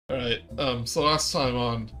Alright, so last time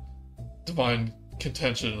on Divine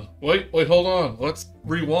Contention. Wait, hold on. Let's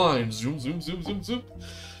rewind. Zoom, zoom, zoom, zoom, zoom.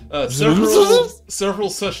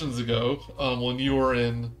 Several sessions ago, when you were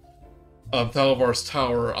in Thalavar's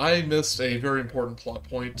Tower, I missed a very important plot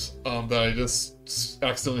point that I just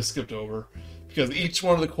accidentally skipped over. Because each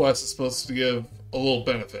one of the quests is supposed to give a little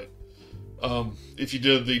benefit. If you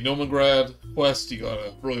did the Nomagrad quest, you got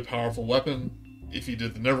a really powerful weapon. If you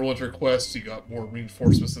did the Neverwinter quest, you got more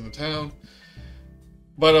reinforcements in the town.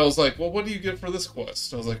 But I was like, well, what do you get for this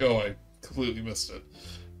quest? And I was like, oh, I completely missed it.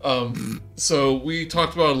 So we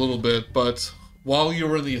talked about it a little bit, but while you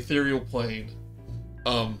were in the ethereal plane,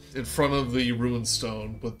 in front of the ruined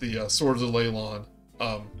stone with the Swords of Leylon,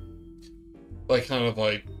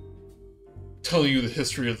 telling you the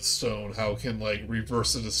history of the stone, how it can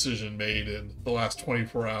reverse a decision made in the last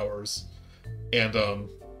 24 hours, and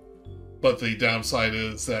but the downside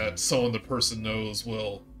is that someone the person knows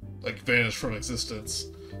will vanish from existence.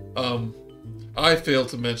 I failed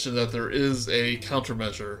to mention that there is a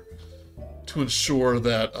countermeasure to ensure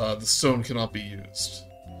that the stone cannot be used,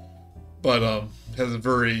 but has a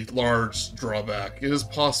very large drawback. It is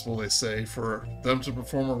possible, they say, for them to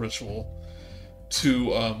perform a ritual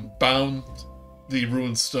to bound the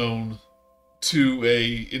ruined stone to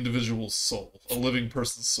a individual's soul, a living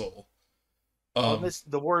person's soul.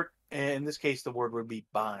 In this case, the word would be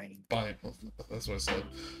bind. Bind. That's what I said.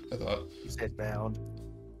 I thought. You said bound.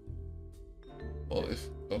 Well,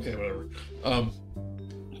 okay, whatever.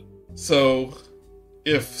 So,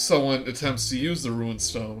 if someone attempts to use the ruined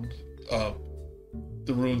stone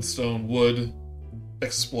would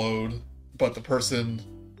explode, but the person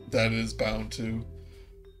that it is bound to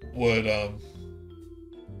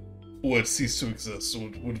would cease to exist,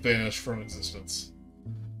 would vanish from existence.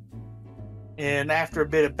 And after a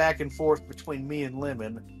bit of back and forth between me and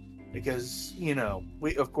Lemon, because,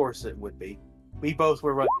 of course it would be, we both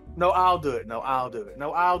were like, no, I'll do it, no, I'll do it,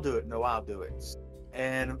 no, I'll do it, no, I'll do it.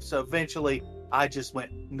 And so eventually I just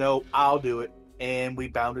went, no, I'll do it, and we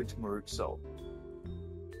bound it to Maruk's soul.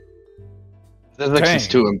 Physics is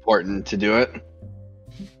too important to do it.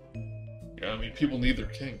 Yeah, I mean, people need their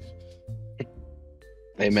king.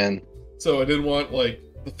 Amen. So I didn't want,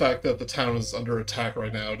 the fact that the town is under attack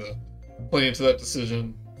right now to play into that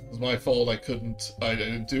decision. It was my fault, I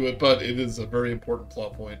didn't do it, but it is a very important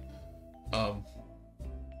plot point.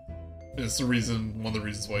 It's one of the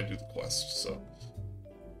reasons why I do the quest, so.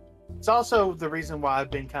 It's also the reason why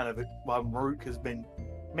why Maruk has been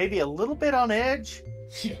maybe a little bit on edge.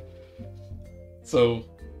 Yeah. So,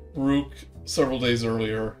 Maruk, several days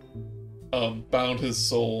earlier, bound his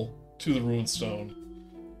soul to the ruined stone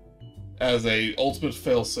as a ultimate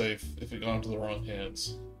failsafe if it got into the wrong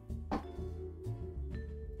hands.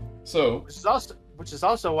 So, which is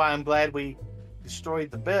also why I'm glad we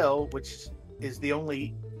destroyed the bell, which is the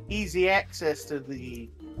only easy access to the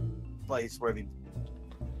place where the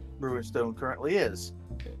ruined stone currently is.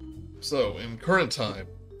 Okay. So, in current time,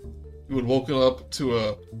 you had woken up to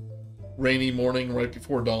a rainy morning right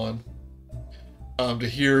before dawn, to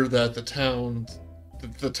hear that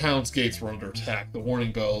the town's gates were under attack. The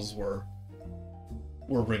warning bells were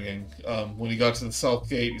ringing. When you got to the south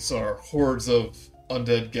gate, you saw hordes of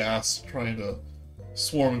undead ghast trying to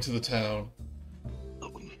swarm into the town.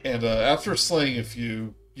 And after slaying a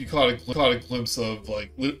few, you caught a glimpse of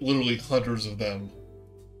literally hundreds of them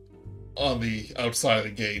on the outside of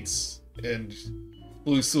the gates. And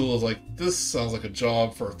Lucille was like, "This sounds like a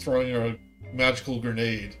job for throwing a magical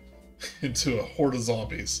grenade into a horde of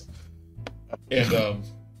zombies." And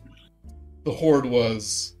the horde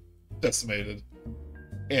was decimated,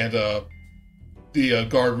 and the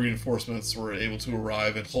guard reinforcements were able to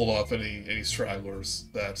arrive and hold off any stragglers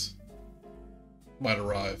that might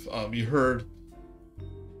arrive. You heard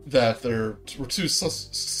that there were two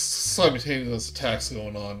simultaneous attacks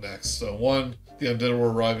going on next. One, the undead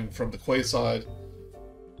were arriving from the quay side,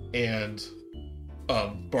 and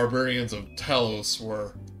barbarians of Talos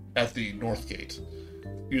were at the north gate.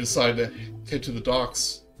 You decided to head to the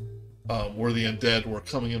docks, where the undead were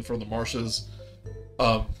coming in from the marshes.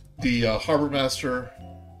 The harbor master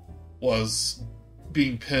was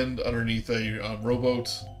being pinned underneath a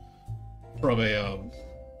rowboat from a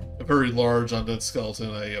very large undead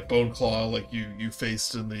skeleton, a bone claw like you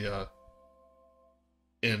faced in the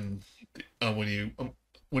when you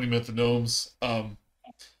met the gnomes.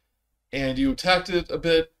 And you attacked it a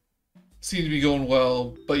bit, seemed to be going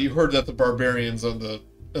well, but you heard that the barbarians on the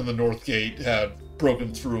north gate had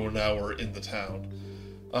broken through and now were in the town.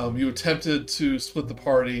 You attempted to split the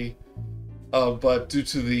party, but due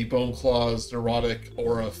to the Bone Claw's neurotic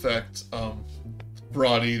aura effect,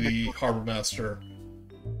 Brady, the harbor master,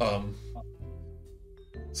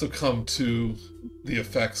 succumb to the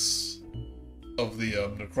effects of the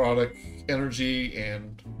necrotic energy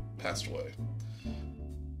and passed away.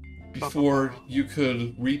 Before you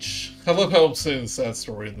could reach... I love how I'm saying the sad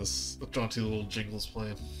story in this jaunty little jingles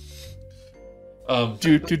playing.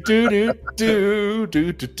 Do do do do do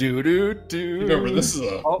do do do do. Remember, this is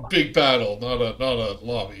a big battle, not a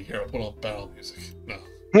lobby. Here, I'll put on battle music. No.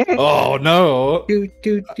 Oh no!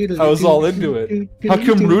 I was all into it. How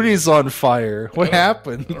come Rudy's on fire? What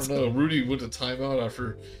happened? I don't know. Rudy went to timeout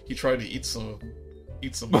after he tried to eat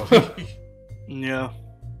somebody. Yeah.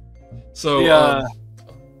 So,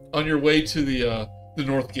 on your way to the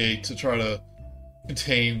North Gate to try to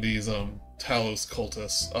contain these Talos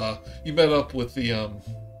cultists, you met up with the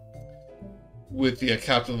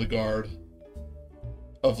captain of the guard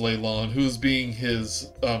of Leylon, who was being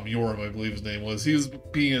his Yoram, I believe his name was. He was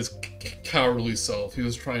being his cowardly self. He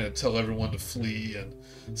was trying to tell everyone to flee and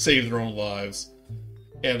save their own lives,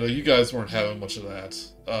 and you guys weren't having much of that.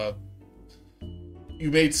 You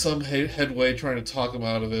made some headway trying to talk him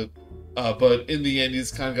out of it, but in the end, he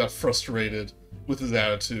just kind of got frustrated with his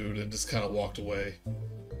attitude and just kind of walked away.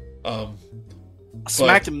 I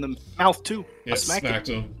smacked him in the mouth too. Yeah, smacked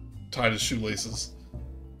him, tied his shoelaces.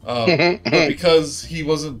 But because he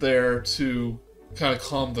wasn't there to kind of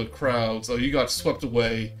calm the crowd, so you got swept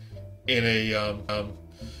away in a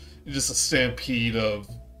just a stampede of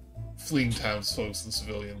fleeing townsfolk and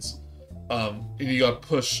civilians, and you got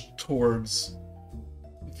pushed towards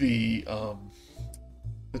the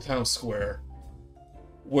town square,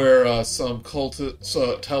 where some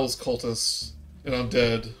Talos cultists and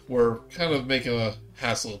undead were kind of making a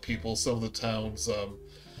hassle of people. Some of the town's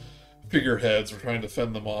figureheads were trying to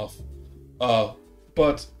fend them off.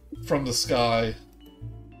 But from the sky,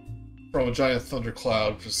 from a giant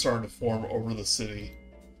thundercloud which was starting to form over the city,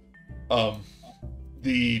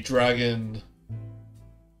 the dragon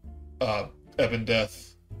Ebon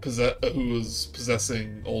Death, who was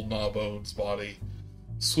possessing Old Gnawbone's body,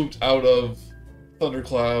 swooped out of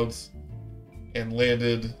thunderclouds and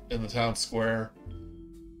landed in the town square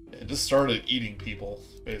and just started eating people,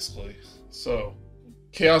 basically. So,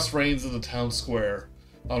 chaos reigns in the town square.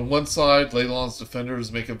 On one side, Leylon's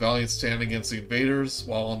defenders make a valiant stand against the invaders,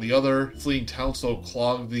 while on the other, fleeing townsfolk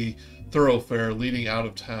clog the thoroughfare leading out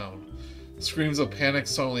of town. Screams of panic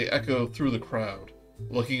suddenly echo through the crowd.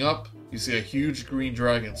 Looking up, you see a huge green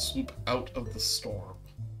dragon swoop out of the storm.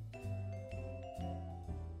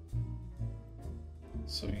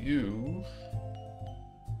 So you...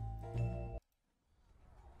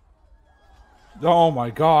 Oh my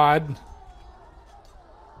god.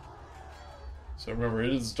 So remember,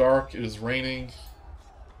 it is dark, it is raining.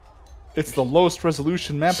 It's the lowest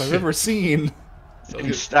resolution map I've ever seen.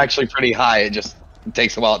 It's actually pretty high. It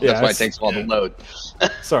takes a while. That's why it takes a while to load.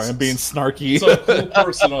 Sorry, I'm being snarky. So a cool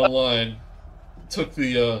person online took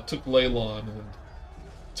Leylon and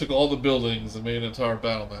took all the buildings and made an entire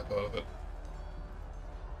battle map out of it.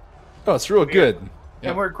 Oh, it's real good. Yeah.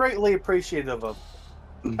 And we're greatly appreciative of.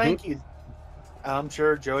 Thank you. I'm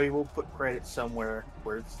sure Joey will put credit somewhere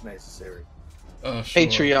where it's necessary. Sure.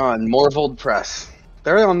 Patreon, Morvold Press.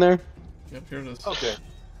 They're on there. Yep, here it is. Okay.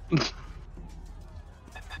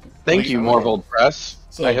 Thank you, Morvold Press.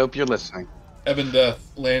 So, I hope you're listening. Ebon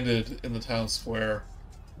Death landed in the town square,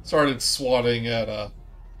 started swatting at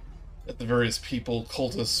the various people,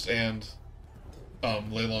 cultists and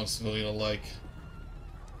Leylon civilian alike.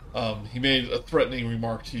 He made a threatening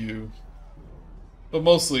remark to you, but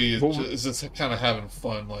mostly it's just kind of having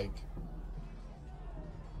fun, like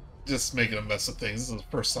just making a mess of things. This is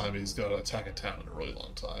the first time he's got to attack a town in a really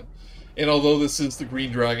long time. And although this is the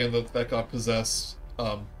green dragon that got possessed,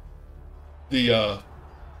 the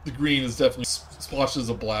green is definitely splotches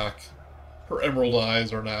of black. Her emerald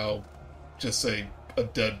eyes are now just a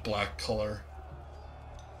dead black color.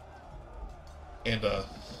 And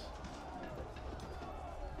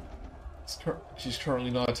she's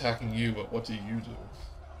currently not attacking you, but what do you do?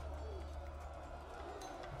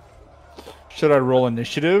 Should I roll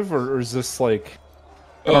initiative, or is this like...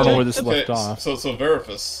 I don't know where this left off. So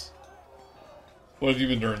Verifus, what have you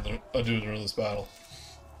been doing during this battle?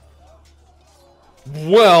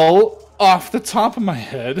 Well, off the top of my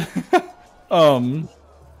head,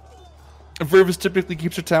 Vervis typically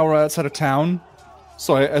keeps her tower outside of town,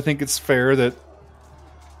 so I think it's fair that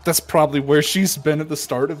that's probably where she's been at the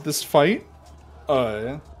start of this fight.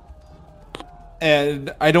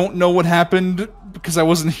 And I don't know what happened because I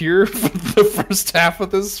wasn't here for the first half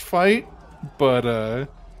of this fight, but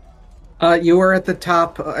you were at the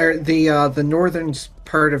top, the northern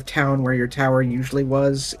part of town where your tower usually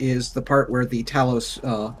was, is the part where the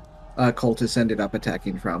Talos cultists ended up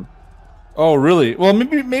attacking from. Oh, really? Well,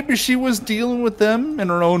 maybe she was dealing with them in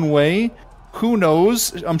her own way. Who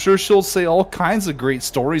knows? I'm sure she'll say all kinds of great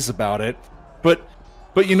stories about it.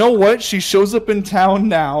 But you know what? She shows up in town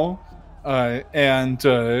now, and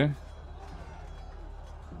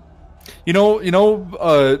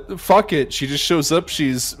fuck it. She just shows up.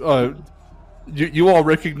 She's you all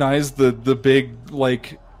recognize the big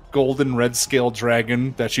like golden red scale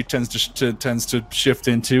dragon that she tends to shift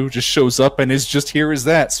into. Just shows up and is just here as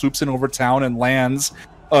that, swoops in over town and lands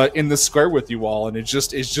in the square with you all, and is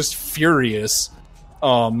just furious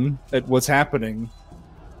at what's happening.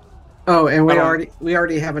 Oh, and we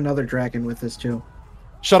already have another dragon with us too.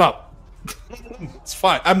 Shut up. It's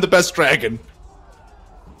fine. I'm the best dragon.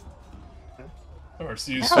 Alright,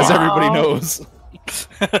 so you as everybody knows.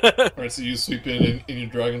 Alright, so you sweep in your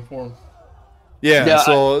dragon form. Yeah,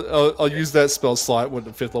 so I'll use that spell slot, with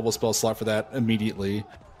the 5th level spell slot for that immediately.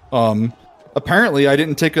 Apparently, I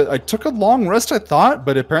took a long rest, I thought,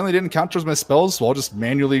 but apparently didn't count towards my spells, so I'll just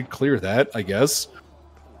manually clear that, I guess.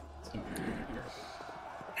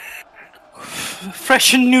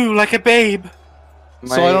 Fresh and new, like a babe.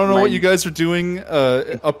 So I don't know what you guys are doing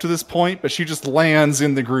up to this point, but she just lands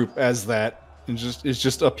in the group as that, and is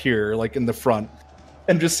just up here, like in the front,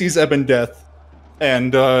 and just sees Ebon Death,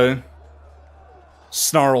 and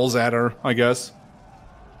snarls at her, I guess.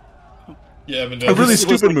 Yeah, Ebon Death. A really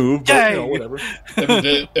stupid move, but whatever.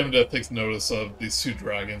 Ebon Death takes notice of these two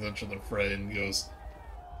dragons entering the fray and goes,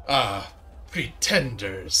 "Ah,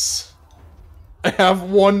 pretenders." I have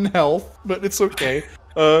 1 health, but it's okay.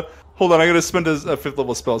 Hold on, I gotta spend a 5th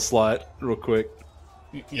level spell slot real quick.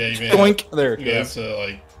 Yeah, you may there it have goes.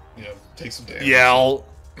 to take some damage. Yeah,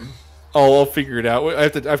 I'll figure it out. I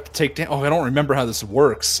have to take down. Oh, I don't remember how this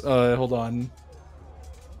works. Hold on.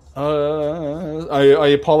 I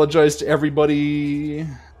apologize to everybody.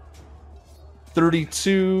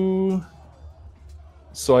 32.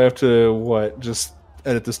 So I have to just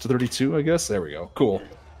edit this to 32, I guess. There we go. Cool.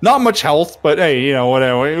 Not much health, but hey,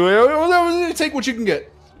 whatever. Take what you can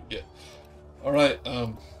get. Yeah. All right.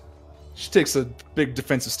 She takes a big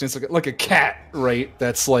defensive stance, like a cat, right?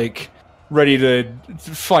 That's like ready to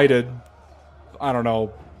fight a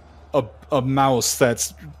mouse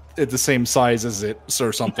that's at the same size as it,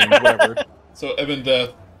 or something, whatever. So Ebon Death,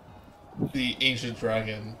 the ancient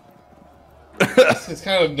dragon, has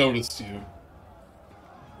kind of noticed you.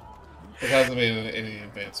 It hasn't made any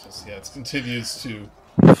advancements yet. It continues to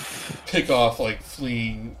pick off like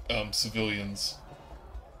fleeing civilians.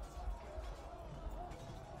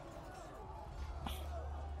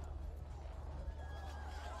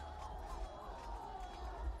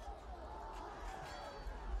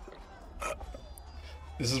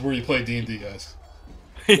 This is where you play D&D, guys.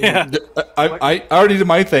 Yeah. I already did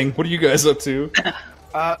my thing. What are you guys up to?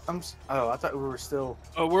 I thought we were still.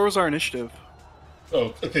 Oh, where was our initiative?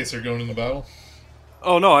 Oh, okay, so you're going in the battle?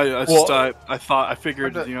 Oh no, I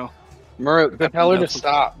figured, Murray, tell her to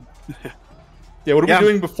stop. Yeah, what are we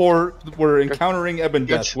doing before we're encountering Ebon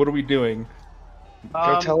Death? What are we doing?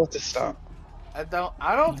 Go tell her to stop. I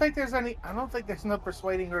don't think there's no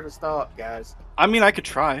persuading her to stop, guys. I mean, I could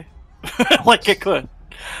try. Like it could.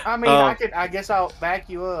 I mean, I guess I'll back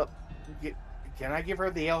you up. Can I give her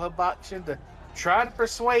the option to try to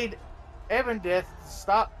persuade Ebon Death to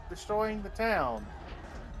stop destroying the town?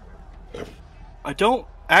 I don't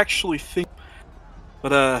actually think,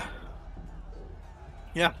 but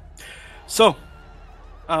yeah. So,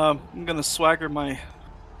 I'm gonna swagger my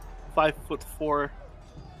 5'4"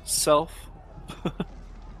 self, or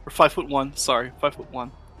 5'1". Sorry,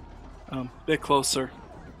 5'1". Bit closer,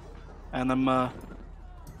 and I'm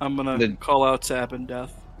gonna call out to Ebon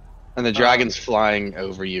Death. And the dragon's flying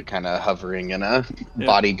over you, kind of hovering in a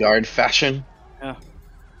bodyguard fashion. Yeah.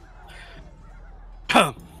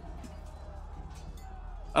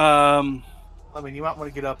 I mean, you might want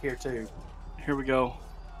to get up here too. Here we go.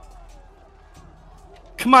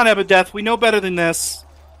 Come on, Ebon Death. We know better than this.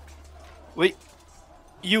 We've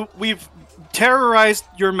terrorized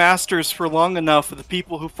your masters for long enough for the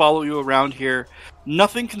people who follow you around here.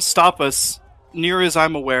 Nothing can stop us, near as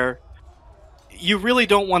I'm aware. You really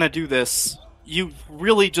don't want to do this. You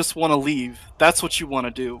really just want to leave. That's what you want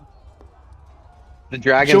to do. The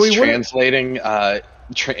dragon's translating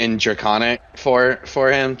in Draconic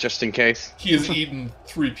for him, just in case. He has eaten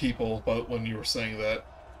 3 people, but when you were saying that,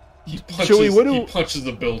 he punches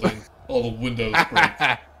the building. All the windows break.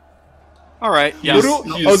 All right. Yes.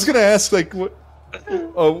 I was gonna ask, like, what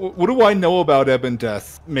do I know about Ebon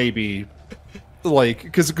Death? Maybe, like,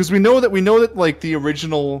 because we know that like the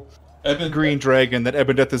original green dragon that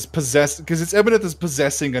Ebondeath is possessed, because it's Ebondeath is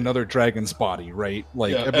possessing another dragon's body, right?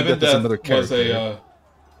 Like Ebondeath is another character.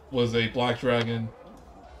 Was a black dragon.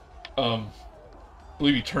 I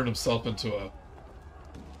believe he turned himself into a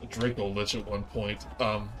Draco Lich at one point.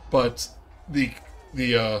 But the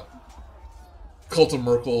Cult of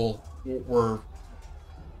Merkel were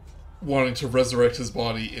wanting to resurrect his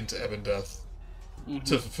body into Ebondeath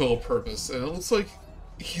to fulfill a purpose, and it looks like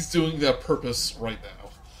he's doing that purpose right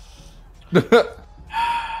now.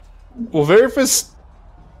 Well, Verifus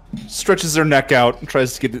stretches her neck out and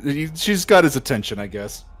tries to get it. She's got his attention, I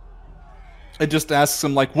guess. And just asks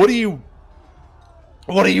him, like, what do you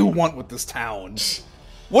want with this town?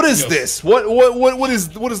 What is this? What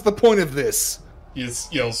is the point of this? He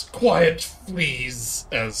yells, "Quiet, please!"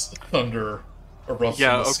 as thunder erupts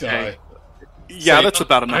from the sky. Yeah, that's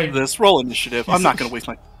about enough of this. Roll initiative. I'm not going to waste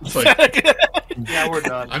my... Yeah, we're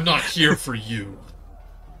done. I'm not here for you.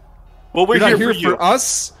 Well, we're You're not here here for you. for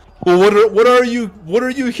us? Well, what are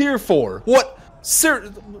you here for? What, sir?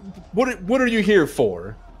 What are you here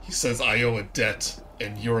for? He says, "I owe a debt,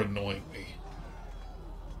 and you're annoying me."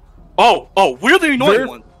 Oh, we're the annoying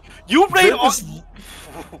one. You raid on...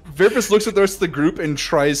 Verifus looks at the rest of the group and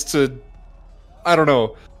tries to, I don't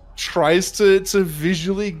know,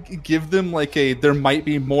 visually give them like a there might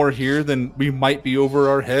be more here than we might be over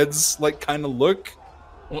our heads, like, kind of look.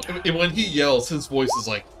 Well, when he yells, his voice is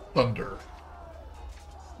like thunder.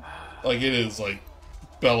 Like, it is like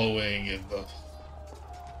bellowing and the...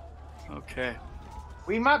 Okay.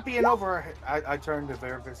 We might be in over our head. I turn to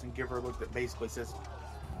Verifus and give her a look that basically says,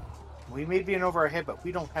 we may be in over our head, but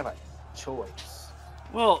we don't have a choice.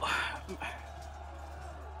 Well,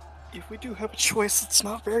 if we do have a choice, it's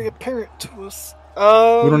not very apparent to us. We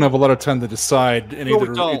don't have a lot of time to decide in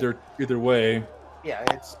either way. Yeah,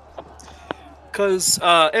 it's... Because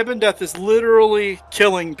Ebondeath is literally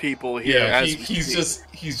killing people here. Yeah, he's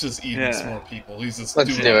just eating some more people. He's just doing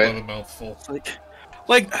it with a mouthful.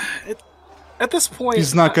 At this point,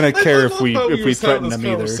 he's not going to care if we threaten him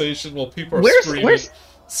either. Conversation while people are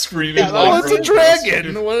screaming. Yeah, like, it's a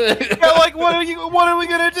dragon. Yeah, like, what are we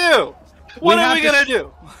gonna do? What are we gonna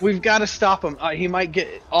do? We've got to stop him.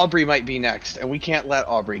 Aubrey might be next, and we can't let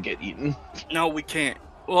Aubrey get eaten. No, we can't.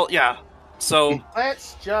 Well, yeah. So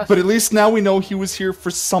let's just... But at least now we know he was here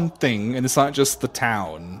for something, and it's not just the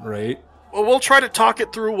town, right? Well, we'll try to talk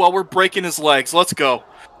it through while we're breaking his legs. Let's go.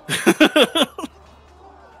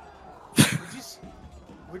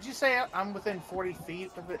 Would you say I'm within 40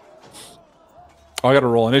 feet of it? Oh, I got to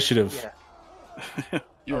roll initiative. Yeah.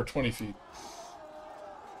 You are 20 feet.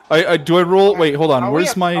 Do I roll? Wait, hold on.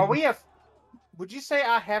 Where's my? Would you say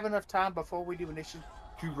I have enough time before we do initiative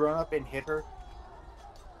to run up and hit her?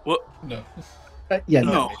 What? No. Yeah.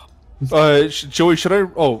 No. Joey, should I?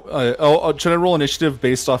 Should I roll initiative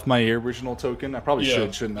based off my original token? I probably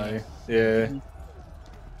should, shouldn't I? Yeah.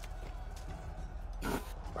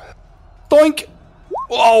 Doink!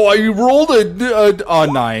 Oh, I rolled a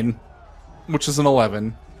 9, which is an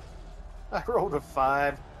 11. I rolled a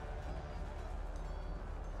 5.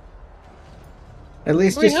 At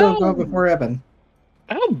least you still go before Eben.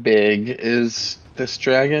 How big is this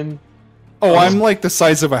dragon? Oh, I'm like the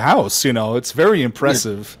size of a house, it's very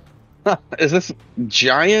impressive. Is this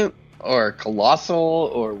giant or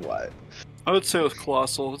colossal or what? I would say it was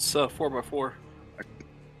colossal. It's 4x4.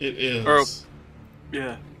 It is.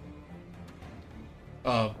 Yeah.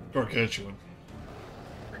 Gargantuan.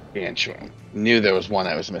 Gargantuan. Knew there was one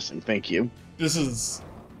I was missing. Thank you. This is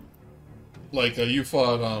like you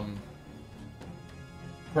fought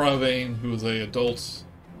Paravane, who is a adult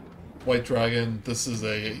white dragon. This is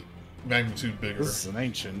a magnitude bigger. This is an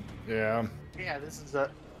ancient. Yeah. Yeah, this is a...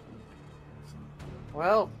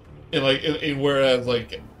 Well... And whereas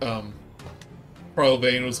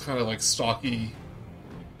Paravane was kind of like stocky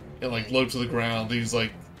and like low to the ground, these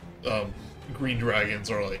green dragons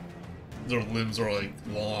are like, their limbs are like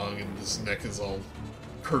long and this neck is all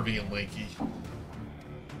curvy and lanky.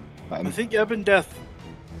 I think Ebondeath.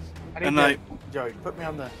 Joey, put me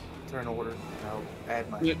on the turn order. I'll add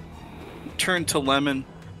my... Turn to Lemon.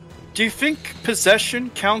 Do you think possession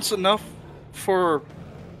counts enough for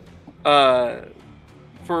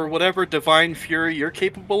whatever divine fury you're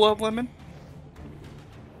capable of, Lemon?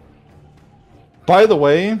 By the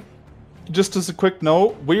way, just as a quick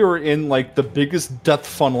note, we are in like the biggest death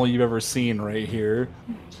funnel you've ever seen right here.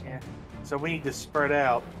 Yeah. So we need to spread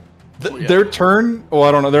out. Their turn. Oh,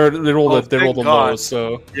 I don't know. They rolled a low.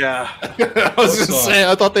 So yeah. I was just saying.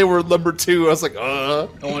 I thought they were number 2. I was like, I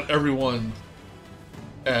want everyone,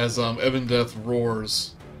 as Ebondeath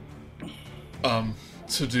roars,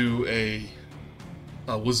 to do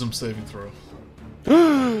a wisdom saving throw.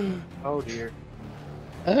 Oh dear.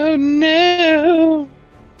 Oh no!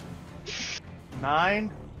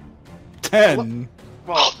 9. 10.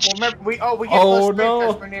 Well, remember we get Oh, plus 3 no.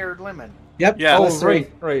 because we're near lemon. Yep. Yeah. Oh, plus 3.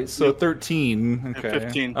 right. So 13. Okay.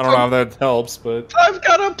 15. I don't know how that helps, but I've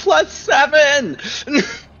got a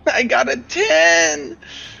 +7. I got a 10.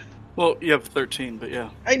 Well, you have 13, but yeah.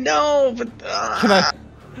 I know, but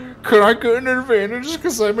can I get an advantage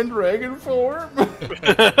because I'm in dragon form?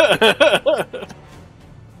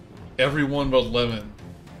 Everyone but Lemon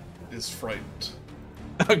is frightened.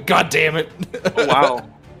 God damn it! Oh, wow.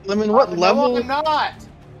 Lemon, what No, level? I'm not.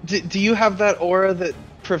 Do you have that aura that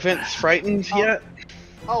prevents frightened yet?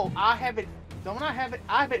 Oh, I have it. Don't I have it?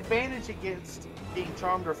 I have advantage against being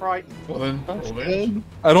charmed or frightened. Well then, That's roll damage. good.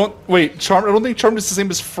 I don't wait. Charmed. I don't think charmed is the same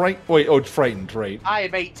as fright. Wait. Oh, frightened. Right. I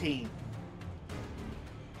have 18.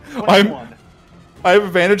 I'm- 21. I have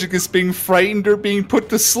advantage against being frightened or being put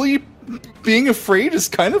to sleep. Being afraid is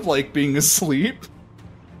kind of like being asleep.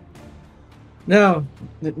 No,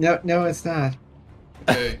 it's not.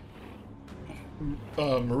 Okay.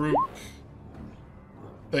 Maruk,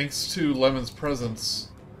 thanks to Lemon's presence,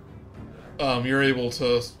 you're able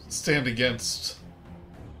to stand against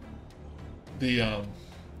the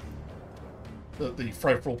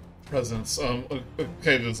frightful presence.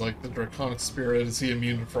 Okay, does like the draconic spirit, is he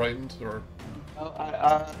immune to frightened or?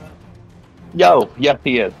 Yes,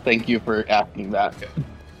 he is. Thank you for asking that.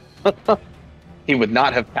 Okay. He would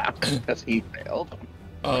not have passed because he failed.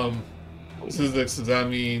 Sizzix, does that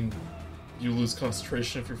mean you lose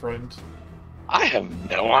concentration if you're frightened? I have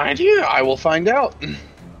no idea. I will find out.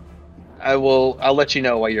 I'll let you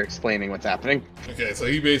know while you're explaining what's happening. Okay, so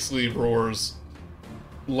he basically roars.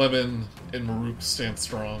 Lemon and Maruk stand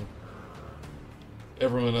strong.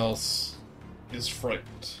 Everyone else is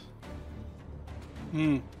frightened.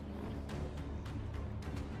 Hmm.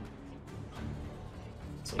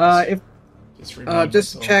 So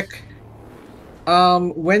Just myself. check.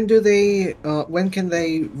 When can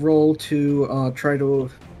they roll to try to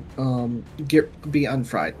be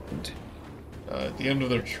unfrightened? At the end of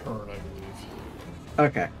their turn, I believe.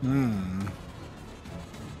 Okay.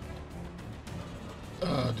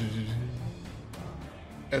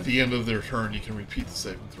 At the end of their turn, you can repeat the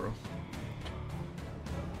saving throw.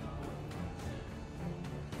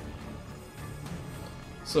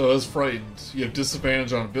 So, as frightened, you have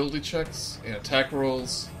disadvantage on ability checks and attack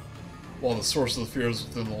rolls, while the source of the fear is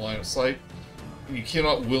within the line of sight, and you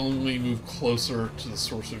cannot willingly move closer to the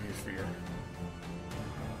source of your fear.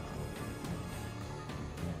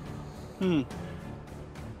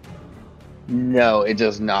 No, it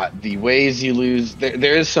does not. The ways you lose, there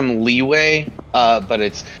is some leeway, but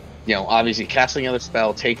it's, obviously casting another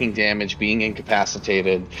spell, taking damage, being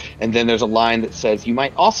incapacitated, and then there's a line that says you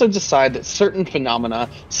might also decide that certain phenomena,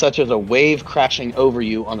 such as a wave crashing over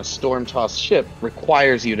you on a storm-tossed ship,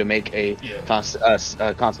 requires you to make a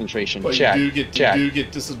concentration But check. you do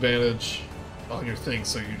get disadvantage on your thing,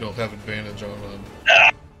 so you don't have advantage on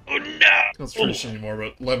Oh no! concentration anymore.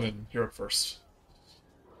 But Lemon, you're up first.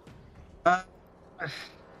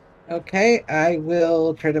 Okay, I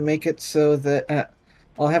will try to make it so that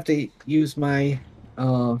I'll have to use my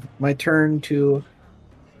my turn to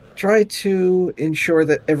try to ensure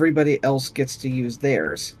that everybody else gets to use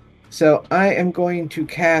theirs. So I am going to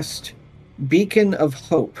cast Beacon of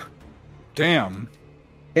Hope, Damn.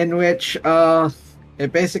 in which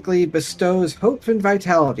it basically bestows hope and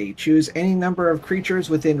vitality. Choose any number of creatures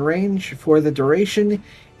within range for the duration.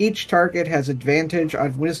 Each target has advantage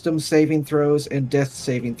on wisdom saving throws and death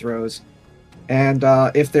saving throws. And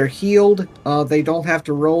if they're healed, they don't have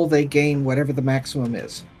to roll, they gain whatever the maximum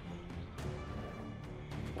is.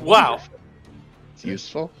 Wow. It's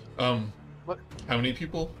useful. How many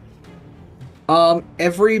people?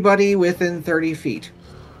 Everybody within 30 feet.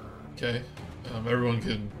 Okay. Everyone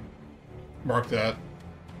can mark that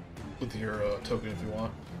with your token if you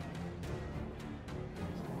want.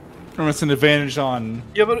 And it's an advantage on.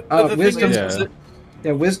 Yeah, but the wisdom- thing is that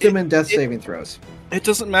Yeah, wisdom and death saving throws. it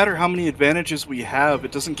doesn't matter how many advantages we have.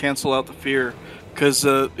 It doesn't cancel out the fear because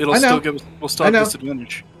it'll I know. still give us. We'll still I have know.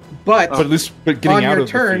 disadvantage. But But at least getting on out your of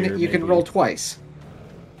the turn, fear, you can maybe. roll twice.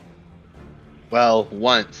 Well,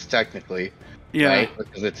 once technically, Yeah. right?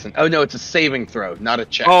 Because it's it's a saving throw, not a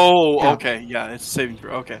check. Oh, Yeah. okay. Yeah, it's a saving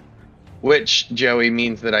throw. Okay. Which, Joey,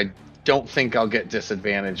 means that I don't think I'll get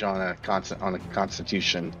disadvantage on a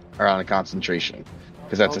constitution or on a concentration,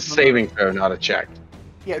 because that's Oh, a saving throw, not a check.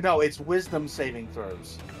 Yeah, no, it's wisdom saving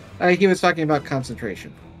throws. He was talking about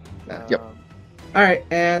concentration. Yep. All right,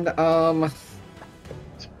 and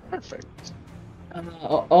Perfect.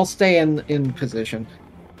 I'll stay in position.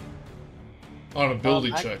 On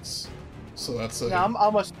ability I- checks. So that's a. No, I'm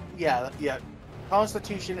almost. Yeah.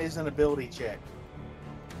 Constitution is an ability check.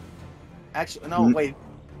 Actually, no, wait.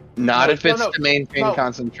 Not No, if it's no, to maintain no.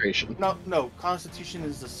 concentration. No. Constitution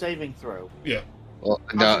is a saving throw. Yeah. Well,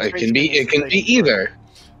 no, it can Concentration be. is It can a be saving throw. either.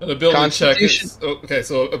 An ability check Constitution- is okay.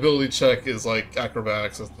 So ability check is like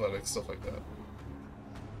acrobatics, athletics, stuff like that.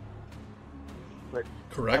 But,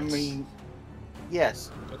 Correct. I mean, yes.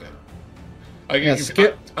 Okay. I Yeah,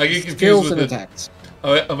 get confused skills with and it. attacks.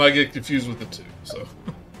 I might get confused with the two. So.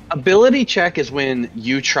 Ability check is when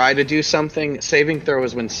you try to do something. Saving throw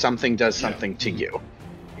is when something does something to you.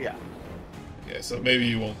 Yeah. Yeah. So maybe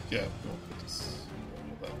you won't. Yeah. You won't put this.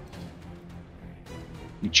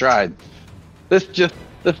 You tried. This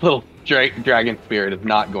little dragon spirit is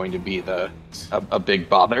not going to be a big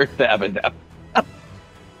bother to Evandep.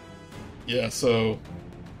 Yeah. So.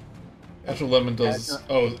 After Lemon does.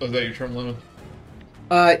 Oh, is that your turn, Lemon?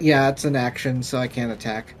 Yeah, it's an action, so I can't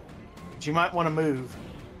attack. But you might want to move.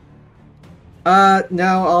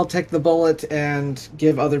 No, I'll take the bullet and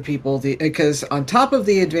give other people because on top of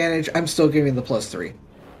the advantage, I'm still giving the +3.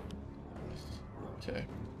 Okay.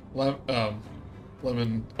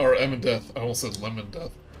 Lemon or Evan Death. I almost said Lemon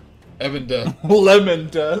Death. Evan Death Lemon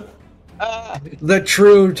death. The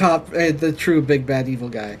true big bad evil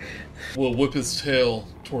guy. will whip his tail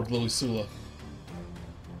toward Lily Sula.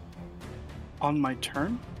 On my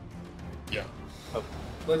turn? Yeah.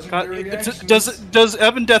 Does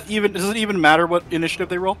Evan Death does it even matter what initiative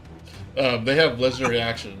they roll? They have legendary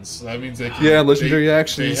actions. That means they can. Yeah, legendary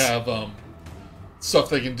actions. They have stuff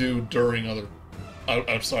they can do during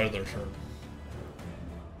outside of their turn.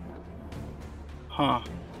 Huh.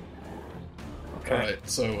 Okay. All right.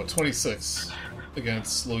 So a 26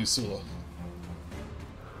 against Lily Sula.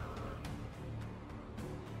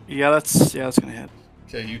 Yeah, that's gonna hit.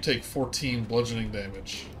 Okay, you take 14 bludgeoning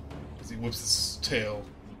damage as he whips his tail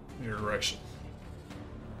in your direction.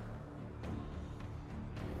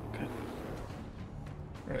 Okay.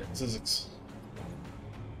 Alright, Zizix.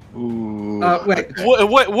 Ooh. Wait.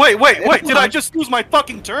 Wait! Did I just lose my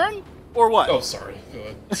fucking turn, or what? Oh, sorry. Go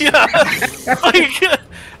ahead. Yeah. Like,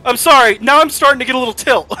 I'm sorry. Now I'm starting to get a little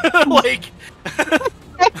tilt. Like.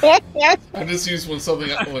 I just use when something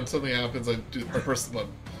happens. I press the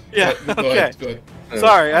button. Yeah. Go Okay. ahead. Go ahead.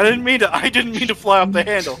 Sorry, I didn't mean to fly off the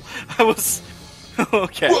handle. I was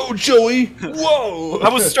okay. Whoa, Joey! Whoa! I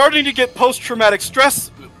was starting to get post-traumatic stress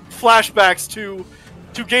flashbacks to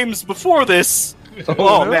games before this.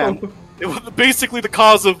 Oh, no. man, it was basically the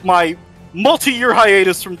cause of my multi-year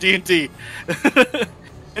hiatus from D&D.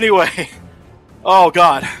 Anyway, oh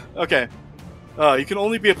god. Okay, you can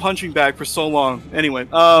only be a punching bag for so long. Anyway,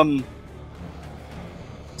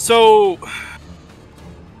 so.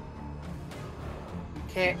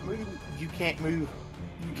 You can't move.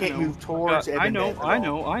 You can't move towards. I know,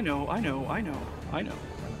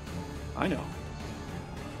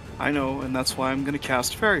 and that's why I'm going to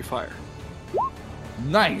cast Fairy Fire.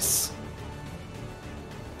 Nice.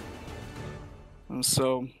 And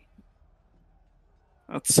so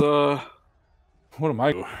that's What am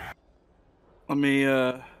I? let me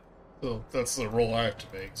So that's the roll I have to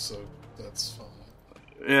make. So that's fine.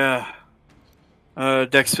 yeah.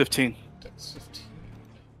 Dex 15. Dex 15.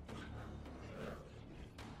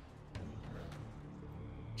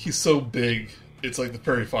 He's so big, it's like the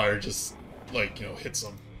fairy fire just, hits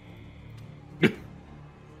him.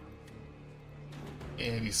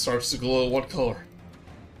 And he starts to glow. What color?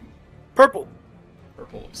 Purple.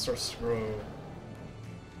 Purple. He starts to grow.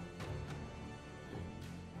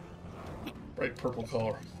 Bright purple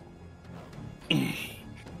color.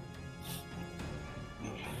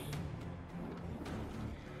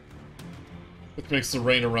 Which makes the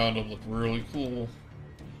rain around him look really cool.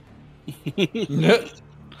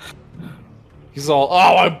 He's all,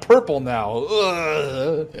 oh, I'm purple now.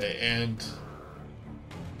 Ugh. Okay, and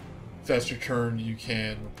if that's your turn, you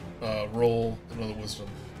can roll another wisdom.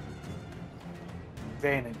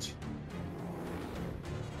 Advantage.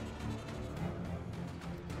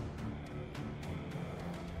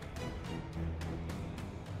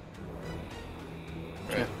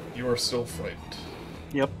 Right. You are still frightened.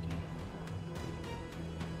 Yep.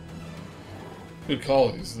 Good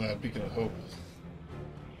call using that beacon of hope.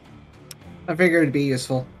 I figured it'd be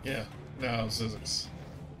useful. Yeah. Now Zizix.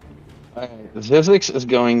 Alright, Zizix is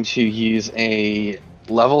going to use a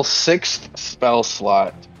level 6 spell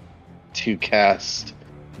slot to cast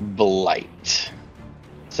Blight.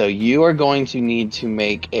 So you are going to need to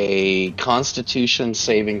make a Constitution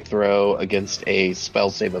saving throw against a spell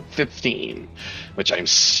save of 15, which I'm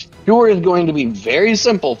sure is going to be very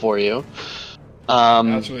simple for you.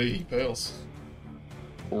 Actually, he fails.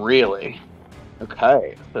 Really?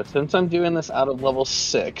 Okay, so since I'm doing this out of level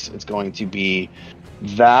 6, it's going to be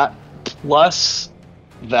that plus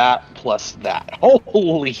that plus that.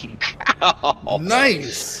 Holy cow!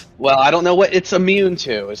 Nice. Well, I don't know what it's immune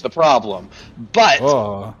to is the problem, but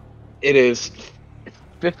Oh. it is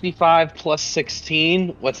 55 plus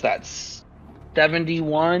 16. What's that?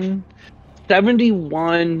 71?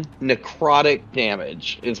 71 necrotic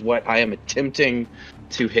damage is what I am attempting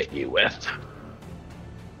to hit you with.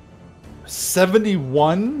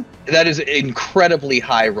 71? That is an incredibly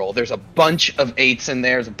high roll. There's a bunch of 8s in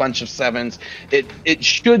there. There's a bunch of 7s. It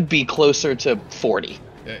should be closer to 40.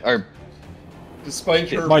 Okay. Or Despite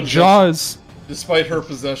her My jaws. Despite her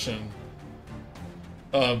possession,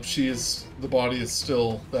 the body is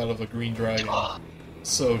still that of a green dragon.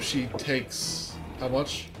 So she takes how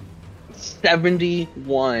much?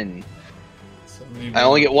 71. 71. I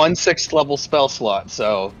only get 1 6th level spell slot,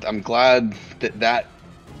 so I'm glad that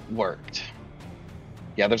worked.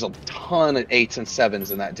 Yeah, there's a ton of 8s and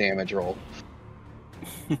 7s in that damage roll.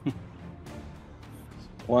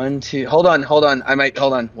 1, 2. Hold on. Hold on.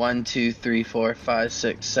 1, 2, 3, 4, 5,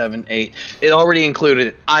 6, 7, 8. It already included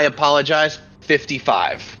it. I apologize.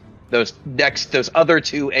 55. Those other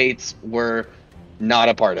 2 8s were not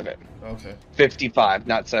a part of it. Okay. 55,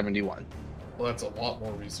 not 71. Well, that's a lot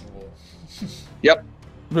more reasonable. Yep.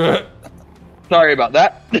 Sorry about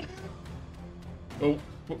that. Oh,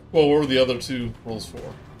 well, what were the other 2 rolls for?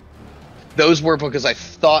 Those were because I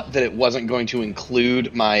thought that it wasn't going to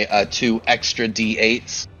include my 2 extra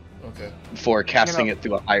D8s Okay. for casting it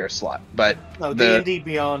through a higher slot. But No, D&D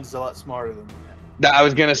Beyond's a lot smarter than that. I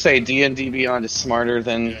was going to say D&D Beyond is smarter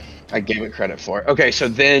than I gave it credit for. Okay, so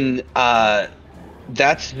then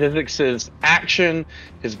that's Zizix's action.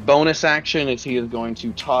 His bonus action is he is going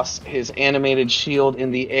to toss his animated shield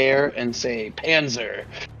in the air and say Panzer,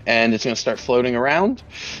 and it's going to start floating around.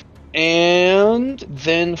 And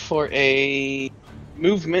then for a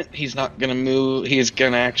movement, he's not going to move. He's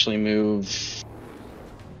going to actually move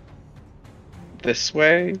this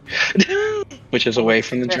way, which is away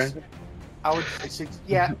from the dragon. I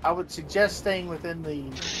would suggest staying within the.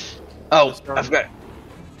 Oh, I've got.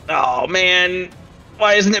 Oh man,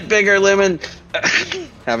 why isn't it bigger, Lemon?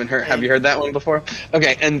 Have you heard that one before?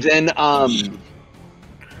 Okay, and then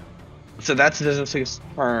so that's Zizix's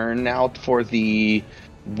turn. Now for the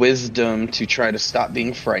wisdom to try to stop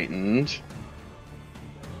being frightened,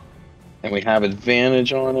 and we have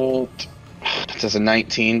advantage on it. Does a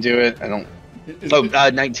 19 do it? I don't.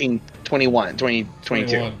 19, 21, 20,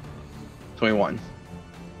 22. 21.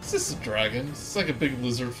 Is this a dragon? It's like a big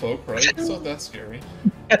lizard folk, right? It's not that scary.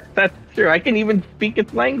 That's true. I can even speak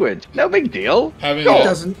its language. No big deal. Having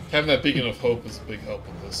that beacon of hope is a big help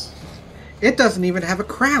in this. It doesn't even have a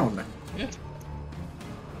crown. Yeah.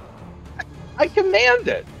 I command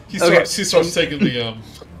it. He starts taking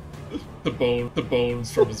the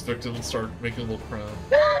bones from his victim and start making a little crown.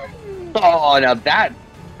 Oh, now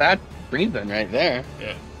that's breathing right there.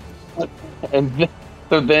 Yeah. And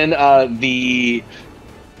so then the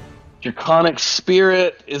Draconic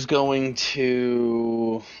Spirit is going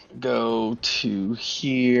to go to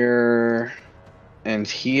here, and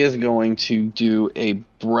he is going to do a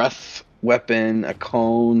breath weapon, a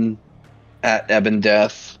cone at Ebon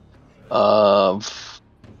Death of,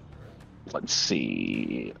 let's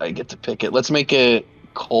see, I get to pick it. Let's make it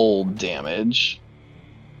cold damage.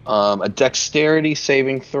 A dexterity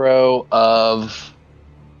saving throw of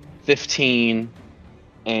 15,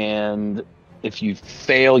 and if you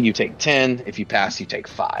fail, you take 10. If you pass, you take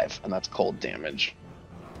 5, and that's cold damage.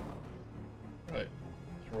 Right.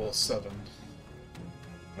 Roll a 7.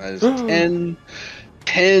 That is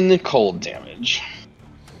 10 cold damage.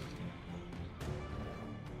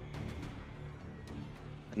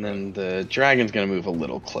 And then the dragon's going to move a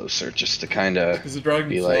little closer just to kind of Is the dragon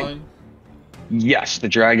be flying? like... Yes, the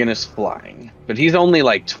dragon is flying. But he's only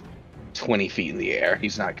like 20 feet in the air.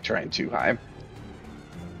 He's not trying too high.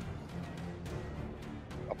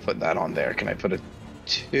 I'll put that on there. Can I put a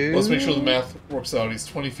 2? Let's make sure the math works out. He's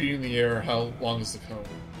 20 feet in the air. How long is the cone?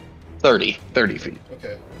 30 feet.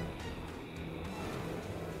 Okay.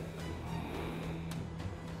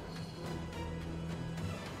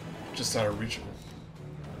 Just out of reachable.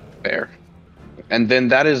 Fair. And then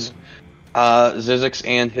that is Zizix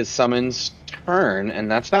and his summons turn, and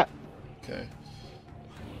that's that. Okay.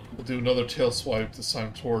 We'll do another tail swipe, this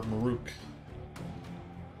time toward Maruk.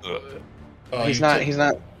 He's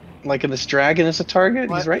not liking this dragon as a target.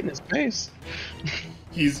 What? He's right in his face.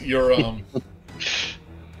 He's your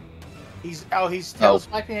He's tail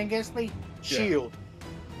swiping against me. Shield.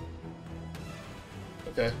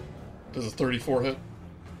 Okay. Does a 34 hit?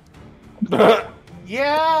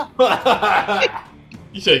 Yeah.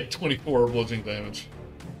 You take 24 bludgeoning damage.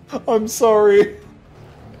 I'm sorry.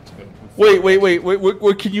 Wait.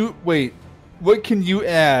 What can you wait? What can you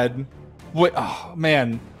add? Wait, oh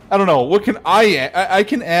man, I don't know. What can I add? I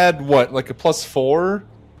can add what, like a +4 or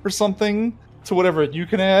something to whatever you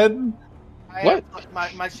can add. What?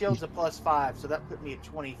 My shield's a +5, so that put me at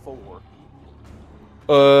 24.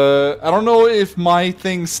 I don't know if my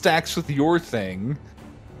thing stacks with your thing.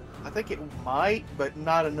 I think it might, but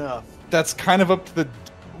not enough. That's kind of up to the.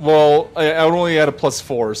 Well, I would only add a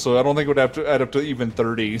 +4, so I don't think it would have to add up to even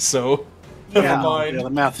 30. So Yeah. never mind. Yeah, the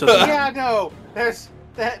math doesn't. Yeah, no. There's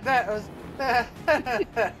that was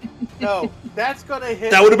no. That's gonna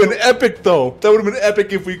hit. That would have been epic, though. That would have been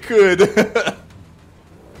epic if we could.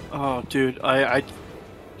 Oh, dude, I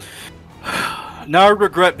now I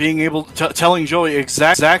regret being able to telling Joey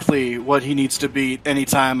exactly what he needs to beat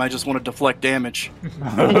anytime I just want to deflect damage.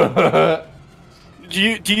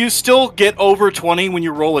 Do you still get over 20 when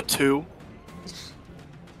you roll a 2?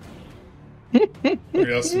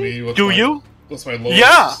 You're asking me what's Do my, you? What's my lowest?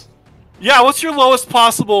 Yeah. Yeah, what's your lowest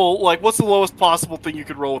possible? Like, what's the lowest possible thing you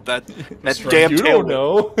could roll with that Strength. damn You tail? don't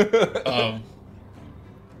know. I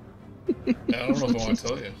don't know if I want to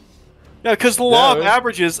tell you. Yeah, because the law of Yeah.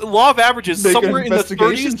 averages, Make somewhere an in the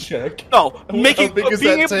investigation 30s. check. No, How making big is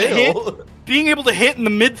being that able to hit, tail? being able to hit in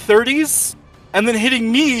the mid 30s, and then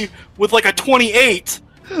hitting me with like a 28.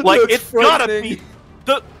 Like That's it's gotta frightening. be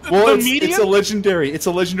the Well, median. it's a legendary. It's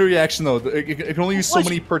a legendary action though. It can only use so What?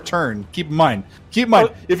 many per turn. Keep in mind.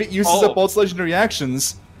 If it uses up all its legendary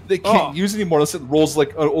actions, they can't use anymore unless it rolls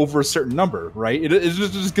like over a certain number, right? It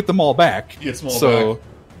just get them all back. You get them all so back.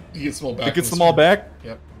 You get them all back. it gets in them all turn. back.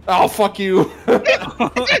 Yep. Oh fuck you!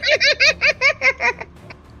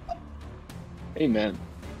 Amen.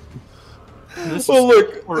 This Well, is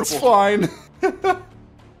look, horrible. it's fine.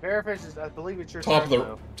 Verifish is, I believe it's your Top of turn, the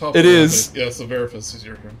though. top. It of the is. Yeah, so Verifus is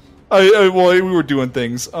your turn. Well, we were doing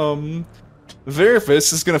things.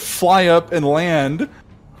 Verifus is gonna fly up and land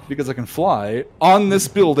because I can fly on this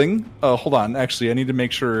building. Hold on, actually, I need to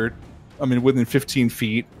make sure I'm within 15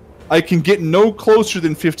 feet. I can get no closer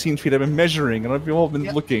than 15 feet. I've been measuring, and I've all been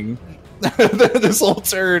looking. This whole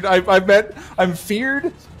turn, I'm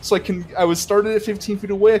feared, so I was started at 15 feet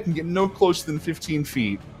away. I can get no closer than 15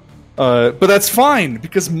 feet. But that's fine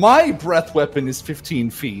because my breath weapon is 15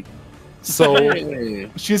 feet. So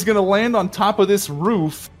she's gonna land on top of this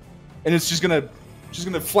roof, and she's gonna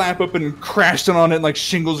flap up and crash down on it, and like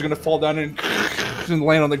shingles are gonna fall down and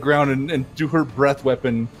land on the ground and do her breath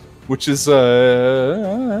weapon, which is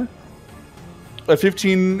a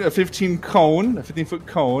 15 cone, a 15-foot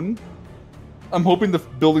cone. I'm hoping the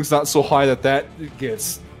building's not so high that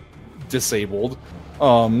gets disabled.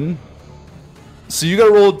 So you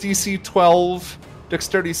gotta roll a DC 12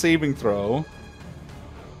 dexterity saving throw.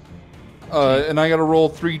 And I gotta roll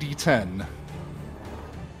 3d10. That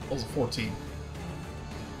was a 14.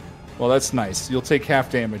 Well, that's nice. You'll take half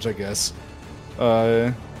damage, I guess.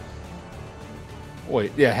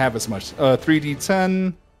 Wait, yeah, half as much.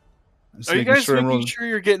 3d10. Are you guys making sure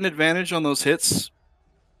you're getting advantage on those hits?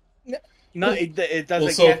 No, it doesn't. Well,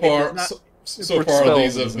 so get- far, it's not- so For far spells,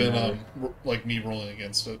 these have doesn't been matter. like me rolling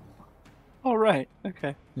against it. Oh, right.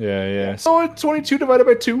 Okay. Yeah. So 22 divided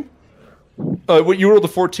by 2. What, you rolled a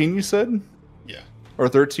 14, you said? Yeah. Or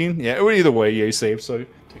 13? Yeah, well, either way, yeah, you saved. So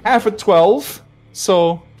half of 12.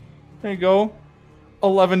 So there you go.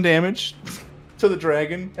 11 damage to the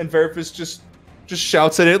dragon, and Verifus just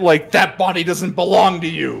shouts at it like, that body doesn't belong to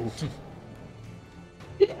you!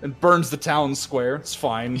 And burns the town square. It's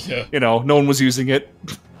fine. Yeah. No one was using it.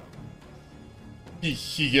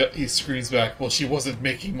 He screams back, well, she wasn't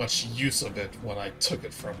making much use of it when I took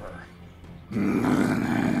it from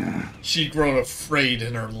her. She'd grown afraid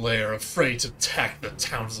in her lair, afraid to attack the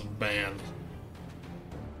townsend band.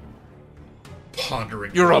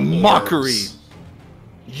 Pondering You're a her mockery. words.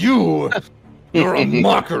 You're a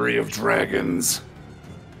mockery of dragons.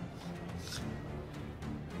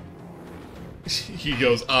 He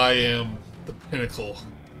goes, I am the pinnacle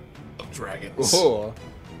of dragons. Oh.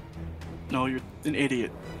 No, you're an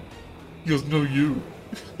idiot. He goes, no, you.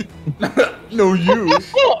 No, you.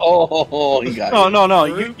 Oh, he got No.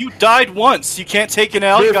 You died once. You can't take an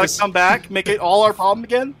L. You gotta Verifus- come back, make it all our problem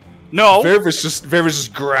again. No. Verifus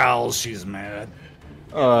just growls. She's mad.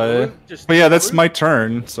 Just- But yeah, that's my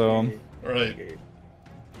turn. So All right. Okay.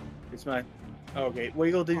 It's my. Okay, what are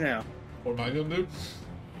you gonna do now? What am I going to do?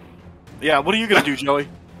 Yeah. What are you gonna do, Joey?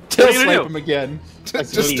 tail What are you gonna snipe do? him again.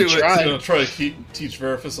 That's Just what do you it. try. He's going to try to teach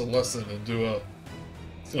Verifus a lesson and do a...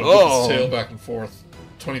 He's going to Oh. whip his tail back and forth.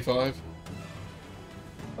 25.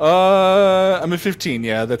 I'm at 15.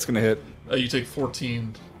 Yeah, that's gonna hit. You take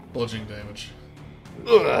 14 bludgeoning damage.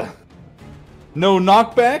 Ugh. No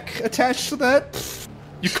knockback attached to that? Pfft,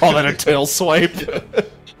 you call that a tail swipe?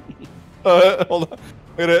 Hold on.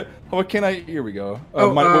 Wait, what can I... Here we go.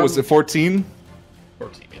 What was it, 14?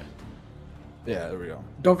 14, yeah. Yeah, there we go.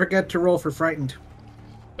 Don't forget to roll for frightened.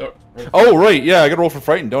 Oh, right, yeah, I gotta roll for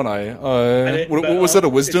frightened, don't I? What was that, a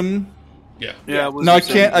wisdom? Yeah. Yeah. No,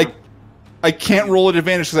 I can't roll at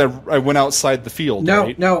advantage because I went outside the field, No,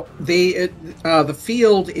 right? no. The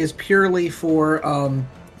field is purely for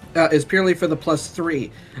the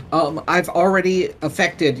 +3. I've already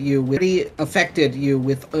affected you with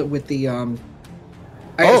the.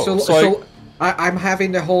 I'm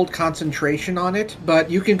having to hold concentration on it, but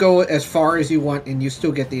you can go as far as you want, and you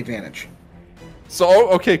still get the advantage. So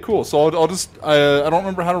okay, cool. So I'll just I don't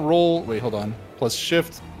remember how to roll. Wait, hold on. Plus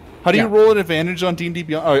shift. How do you roll an advantage on D&D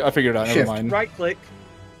Beyond? Oh, I figured it out. Shift. Never mind. Right click.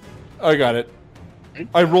 I got it.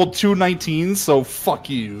 I rolled 2 19s, so fuck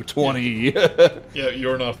you. 20. Yeah,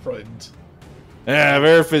 you're not frightened. Yeah,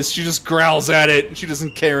 Verifis, she just growls at it. She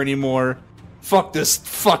doesn't care anymore. Fuck this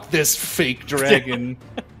fake dragon.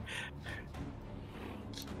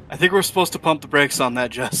 I think we're supposed to pump the brakes on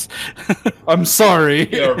that, Jess. I'm sorry.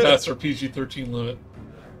 Yeah, we're past our PG-13 limit.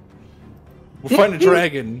 We're fighting a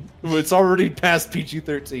dragon. It's already past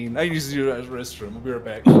PG-13. I used to do it as a restroom. We'll be right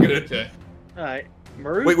back. Good. Okay. Alright.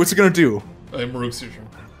 Maruk. Wait, what's it gonna do? Maruk's your turn.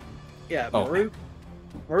 Yeah, Oh.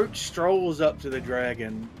 Maruk strolls up to the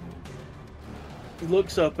dragon,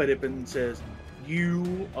 looks up at it and says,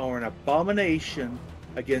 "You are an abomination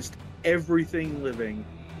against everything living,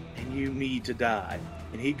 and you need to die."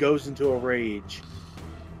 And he goes into a rage.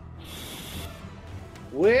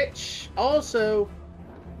 Which, let's see,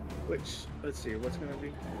 what's going to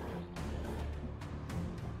be?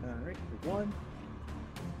 Alright, 1.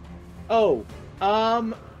 Oh,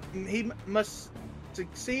 he must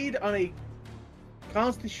succeed on a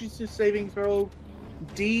Constitution saving throw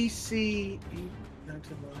DC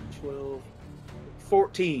 19, 12,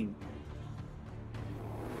 14.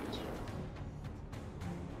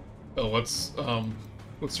 Oh, what's the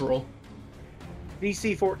roll?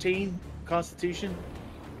 DC 14 Constitution.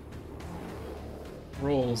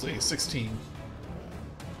 Rolls a 16.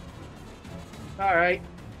 All right.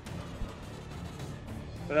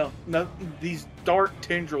 Well, no, these dark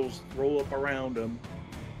tendrils roll up around him,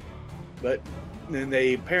 but then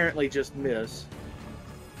they apparently just miss.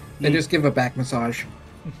 And just give a back massage.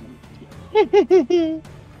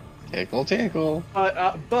 Tickle.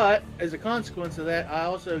 But as a consequence of that, I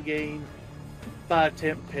also gain 5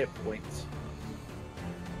 temp hit points.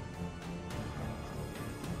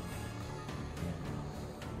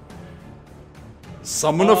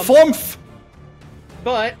 Summon a flumph!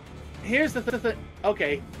 But here's the thing.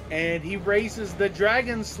 Okay, and he raises the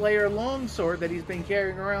Dragon Slayer longsword that he's been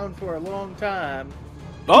carrying around for a long time.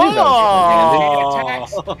 Oh!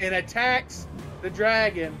 And attacks the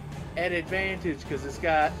dragon at advantage because it's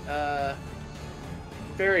got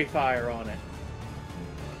fairy fire on it.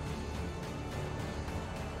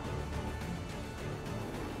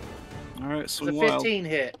 All right, It's a swing wild. 15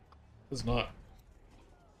 hit. Does not.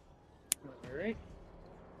 All right.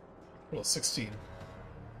 Well, 16.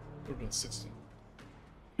 We're doing 16.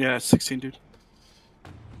 Yeah, 16, dude.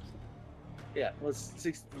 Yeah, let's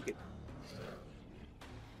 16.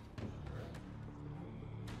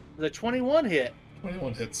 The 21 hit.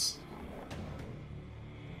 21 hits.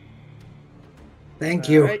 Thank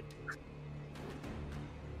you. Alright.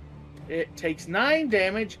 It takes 9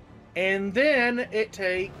 damage, and then it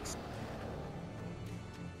takes.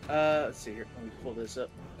 Let's see here. Let me pull this up.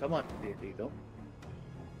 Come on, D&D, don't.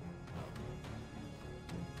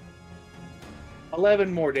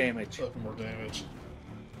 11 more damage. 11 more damage.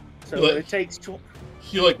 So Look. it takes.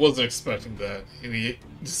 He wasn't expecting that, and he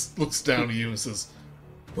just looks down at you and says,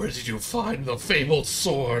 "Where did you find the fabled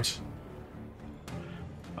sword?"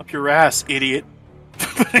 Up your ass, idiot.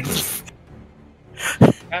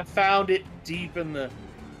 I found it deep in the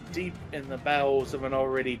bowels of an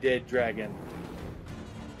already dead dragon,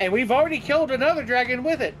 and we've already killed another dragon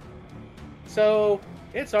with it. So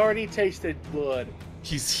it's already tasted blood.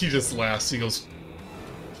 He just laughs.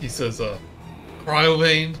 He says,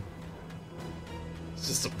 "Cryovane, it's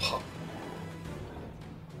just a pup."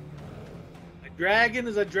 A dragon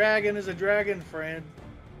is a dragon is a dragon, friend.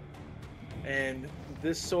 And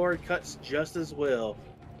this sword cuts just as well.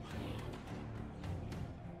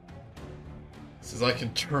 He says, "I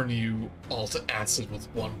can turn you all to acid with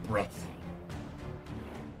one breath."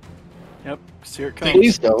 Yep, here it Think, comes.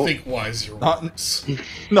 Please don't. think wise, your Not- words.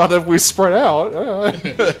 Not if we spread out. No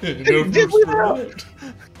Did first we word.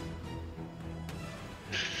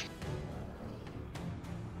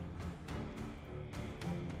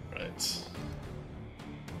 Right.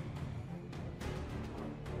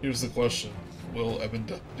 Here's the question: will Evan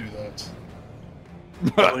do that?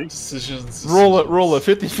 Decisions. Roll it,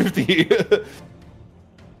 50-50.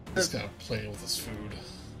 He's kind of playing with his food.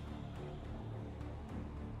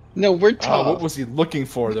 No, we're tough. What was he looking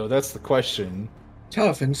for, though? That's the question.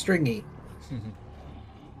 Tough and stringy.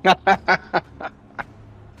 The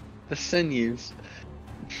sinews.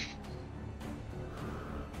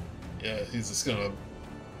 Yeah, he's just gonna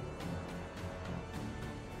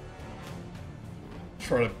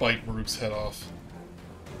try to bite Maruk's head off.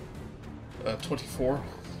 24.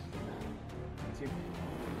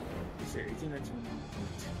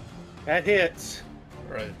 That hits.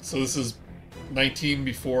 Right, so this is 19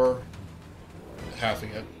 before halving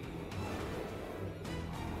it.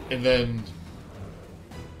 And then,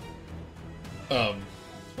 hold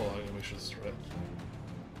on, I gotta make sure this is right.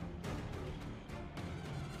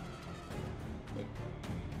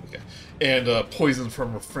 Okay. And poison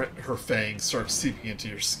from her fangs starts seeping into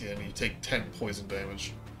your skin. You take 10 poison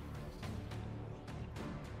damage.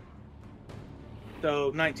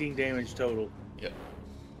 So 19 damage total. Yep.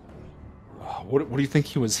 What do you think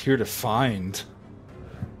he was here to find?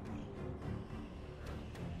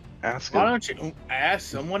 Ask Why him. don't you ask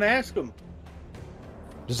someone? Ask him.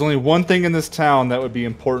 There's only one thing in this town that would be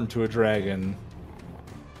important to a dragon.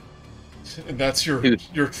 And that's your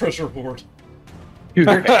treasure hoard.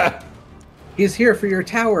 He's here for your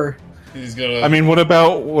tower. He's gonna. I mean, what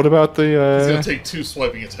about the? He's gonna take 2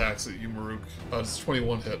 swiping attacks at you, Maruk. It's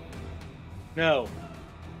 21 hit. No.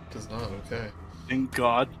 Does not. Okay. Thank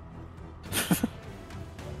God.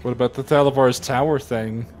 What about the Thalavar's tower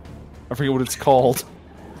thing? I forget what it's called.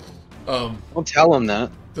 Don't tell him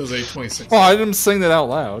that. Does a 26. Oh, I didn't sing that out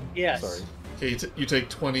loud. Yes. Sorry. Okay, you take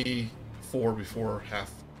 24 before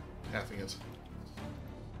halving it.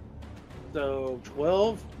 So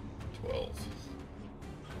 12. 12.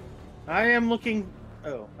 I am looking.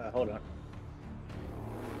 Oh, hold on.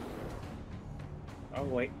 Oh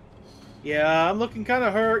wait. Yeah, I'm looking kind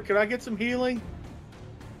of hurt. Could I get some healing?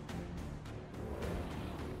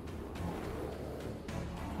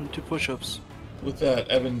 And 2 push-ups. With that,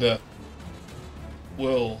 Evan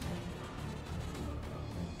will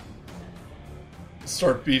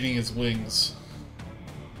start beating his wings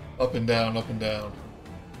up and down, up and down.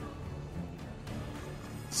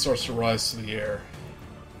 Starts to rise to the air.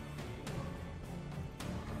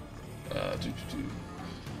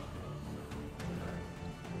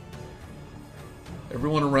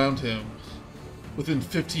 Everyone around him, within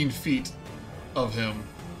 15 feet of him,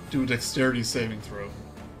 do a dexterity saving throw.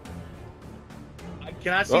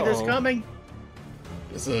 Can I see this Uh-oh. coming?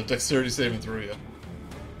 It's a dexterity saving throw, yeah.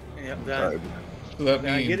 Yep. That, So that Did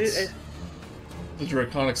I means get it? the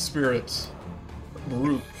draconic spirit,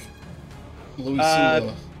 Maruk,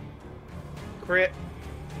 Louisula, Crit.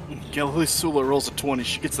 Yeah, Sula rolls a 20.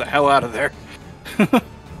 She gets the hell out of there.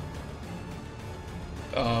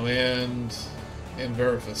 and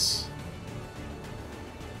Verifus.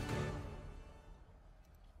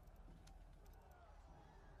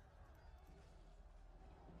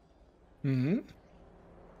 Mm-hmm.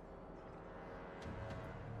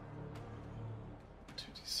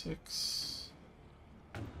 2d6.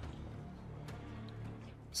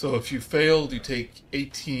 So if you failed, you take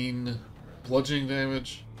 18 bludgeoning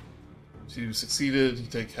damage. If you succeeded, you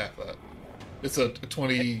take half that. It's a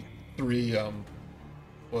 23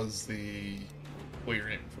 was the what you're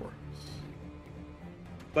aiming for.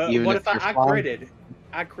 But Even what if if I you're fine? critted?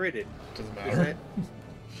 I critted. Doesn't Is matter. it?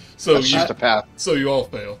 So That's just a path. so you all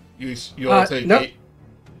fail. You all take nope. 8.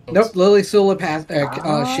 Oh, Nope, Lily Sula passed.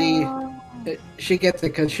 She gets it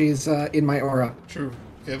because she's in my aura. True.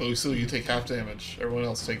 Okay, Louisula, you take half damage. Everyone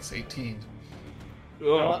else takes 18.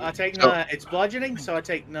 Well, I take 9. It's bludgeoning, so I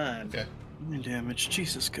take 9. Okay. Damage.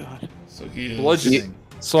 Jesus God. So he is Bludgeoning.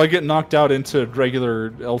 So I get knocked out into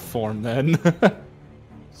regular elf form then.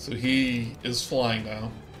 So he is flying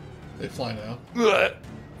now. They fly now.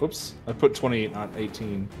 Whoops. I put 28, not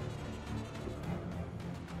 18.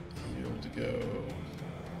 You have to go.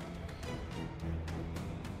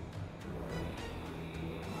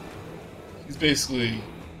 He's basically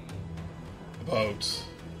about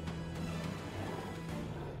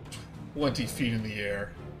 20 feet in the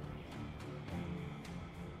air.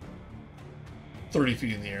 30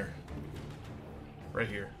 feet in the air. Right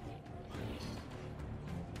here.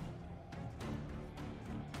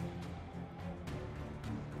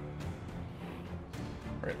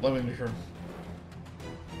 Alright, let me make sure.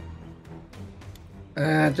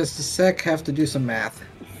 Just a sec, have to do some math.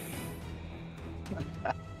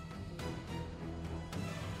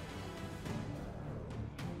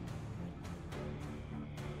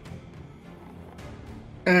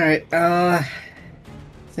 Alright,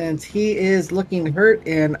 since he is looking hurt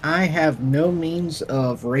and I have no means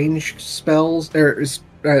of ranged spells or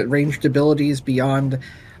ranged abilities beyond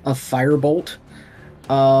a firebolt,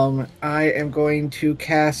 I am going to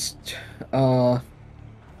cast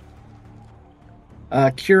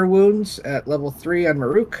Cure Wounds at level 3 on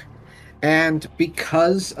Maruk. And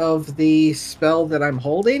because of the spell that I'm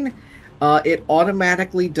holding, it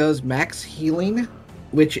automatically does max healing,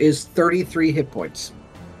 which is 33 hit points.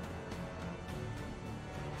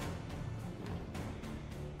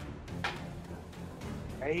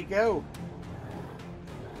 There you go.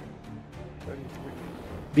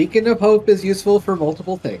 Beacon of Hope is useful for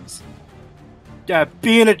multiple things. Yeah,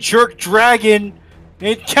 being a jerk dragon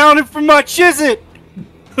ain't counting for much, is it?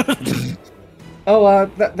 Oh,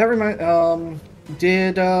 that reminds.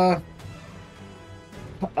 Did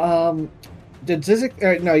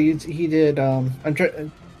Zizek? No, he did. I'm trying.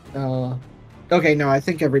 Okay, no, I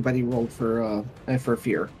think everybody rolled for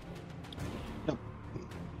fear.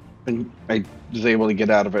 And I was able to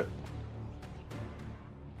get out of it.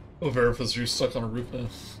 Oh, Verifus, you're stuck on a roof now.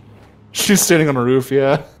 She's standing on a roof,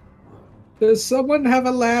 yeah. Does someone have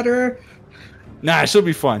a ladder? Nah, she'll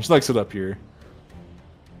be fine. She likes it up here.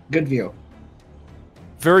 Good view.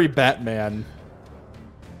 Very Batman.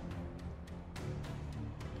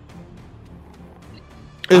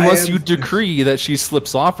 Unless you decree that she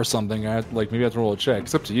slips off or something, maybe I have to roll a check.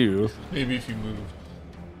 It's up to you. Maybe if you move.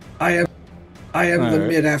 I am All the right.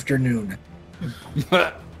 mid-afternoon.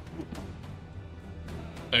 I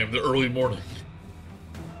am the early morning.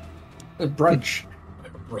 Brunch. I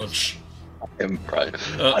have brunch. I'm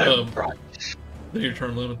right. Then your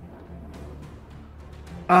turn, Lemon.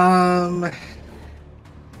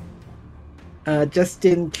 Just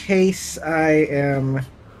in case, I am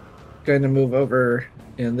going to move over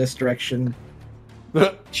in this direction.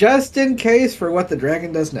 Just in case for what the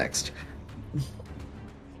dragon does next.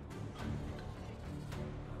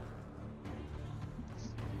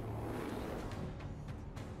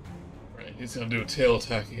 Right, he's gonna do a tail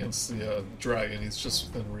attack against the dragon. He's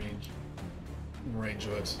just within range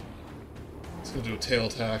of it. He's gonna do a tail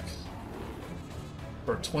attack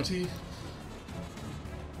for 20.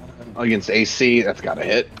 Against AC, that's got to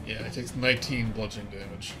hit. Yeah, he takes 19 bludgeoning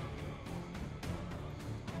damage.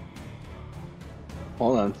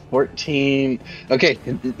 Hold on, 14. Okay,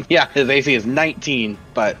 yeah, his AC is 19,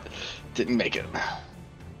 but didn't make it.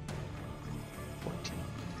 14.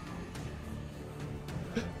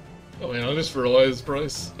 Oh man, I just realized,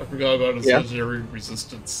 Bryce, I forgot about his Yeah. legendary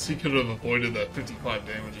resistance. He could have avoided that 55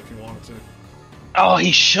 damage if he wanted to. Oh,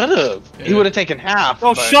 he should have. He Yeah. would have taken half.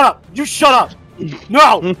 Oh, but shut up! You shut up!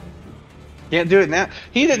 No! Can't do it now.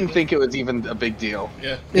 He didn't think it was even a big deal.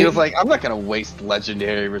 Yeah. He was like, I'm not going to waste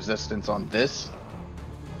legendary resistance on this.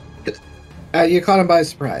 You caught him by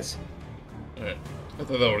surprise. Alright. I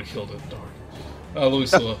thought that would have killed it. Darn.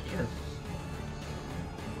 Louisilla, your turn.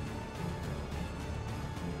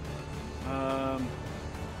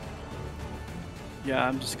 Yeah,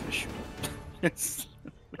 I'm just gonna shoot him.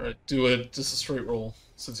 Alright, do it. Just a straight roll,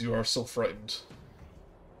 since you are so frightened.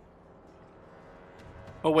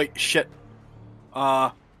 Oh wait, shit.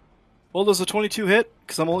 Well, does a 22 hit?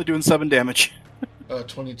 Because I'm only doing 7 damage.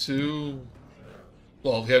 22.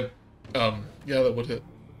 Well, he had. Yeah, that would hit.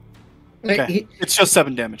 Okay, it's just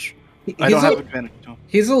 7 damage. I He's don't have advantage. No.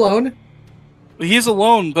 He's alone. He's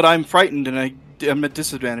alone, but I'm frightened and I'm at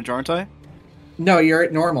disadvantage, aren't I? No, you're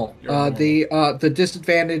at normal. You're at The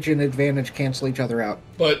disadvantage and advantage cancel each other out.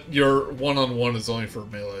 But your one-on-one is only for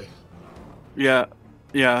melee. Yeah,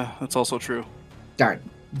 that's also true. Darn.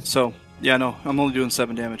 So, yeah, no, I'm only doing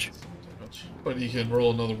 7 damage. But you can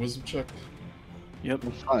roll another wisdom check. Yep.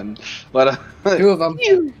 Fun. But, 2 of them.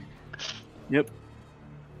 Yep.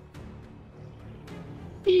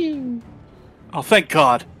 Oh, thank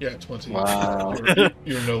God. Yeah, 20. Wow.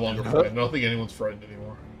 You're no longer frightened. I don't think anyone's frightened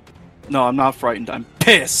anymore. No, I'm not frightened. I'm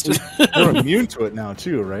pissed. We're immune to it now,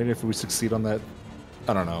 too, right? If we succeed on that.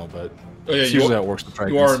 I don't know, but Oh yeah, it's usually how it works with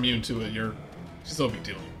dragons. you are immune to it. It's no big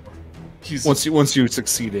deal anymore. He's Once you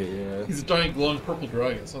succeed it, yeah. he's a giant glowing purple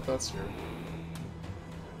dragon. It's not that scary.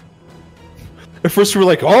 At first we were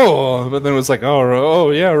like, oh, but then it was like,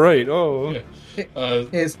 oh yeah, right, oh. Yeah.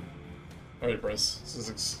 Is All right, Bryce.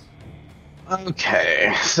 Zizix.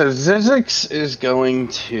 okay, so Zizix is going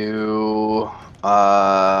to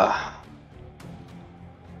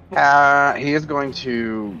he is going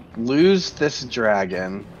to lose this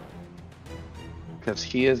dragon because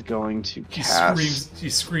he is going to cast. He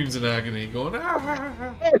screams in agony, going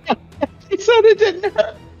ah! He said it didn't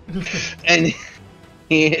hurt. And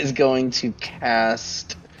he is going to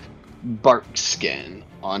cast Bark Skin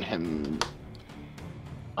on him.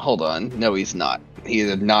 Hold on. No, he's not. He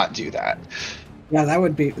did not do that. Yeah, that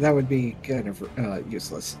would be kind of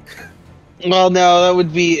useless. Well, no,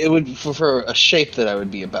 it would for a shape that I would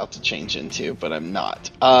be about to change into, but I'm not.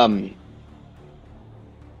 And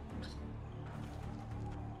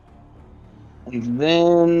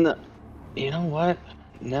then, you know what?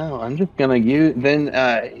 No, I'm just gonna use. Then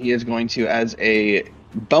he is going to, as a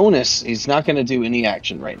bonus, he's not going to do any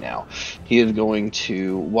action right now. He is going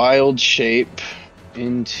to wild shape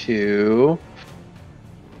into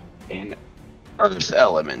an earth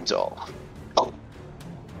elemental. Oh,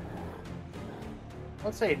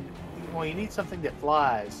 Let's say, well, you need something that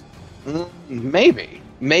flies. maybe.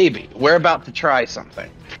 We're about to try something.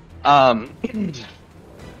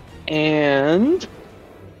 And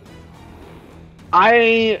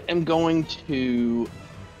I am going to.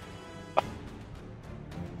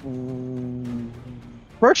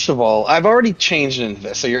 First of all, I've already changed into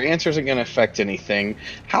this, so your answer isn't going to affect anything.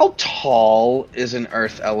 How tall is an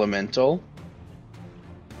earth elemental?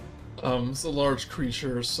 It's a large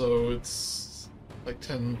creature, so it's like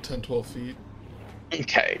 10, 12 feet.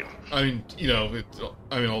 Okay. I mean, it all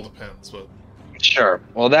depends, but... Sure.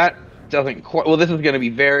 Well, that doesn't quite... Well, this is going to be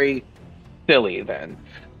very silly, then.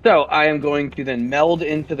 So, I am going to then meld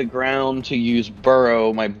into the ground to use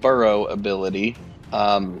my burrow ability.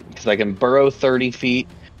 Because I can burrow 30 feet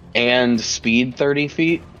and speed 30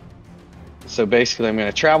 feet. So, basically, I'm going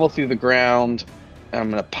to travel through the ground, and I'm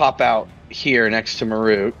going to pop out here next to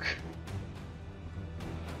Maruk.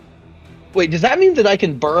 Wait, does that mean that I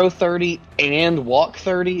can burrow 30 and walk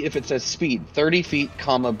 30 if it says speed? 30 feet,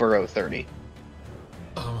 comma, burrow 30.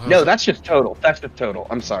 No, that's just total. That's just total.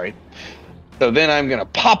 I'm sorry. So then I'm going to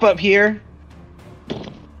pop up here.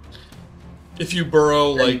 If you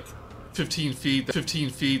burrow, like, 15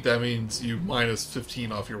 feet, that means you minus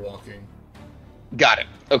 15 off your walking. Got it.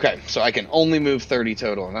 Okay, so I can only move 30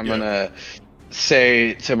 total. And I'm going to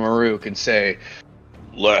say to Maruk and say,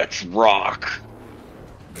 let's rock.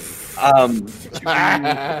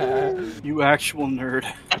 You actual nerd.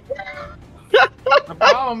 The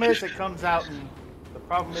problem is it comes out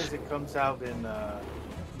in the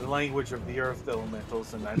language of the earth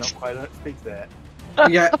elementals, and I don't quite speak that.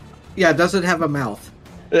 Yeah. Does it have a mouth?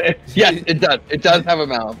 Yes, it does. It does have a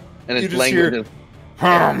mouth, and its language is.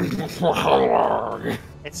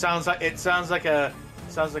 It sounds like a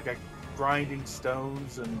grinding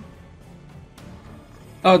stones and.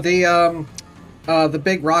 Oh, the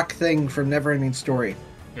big rock thing from Neverending Story.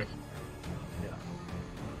 Yeah.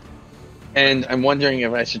 And I'm wondering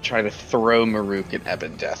if I should try to throw Maruk at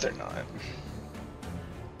Ebon Death or not.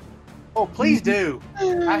 Oh, please do.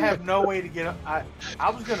 I have no way to get up. I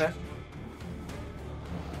was gonna.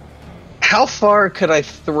 How far could I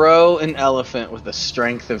throw an elephant with a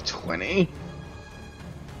strength of 20?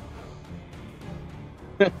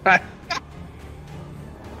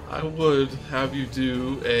 I would have you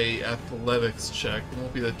do a athletics check. It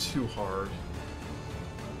won't be that too hard.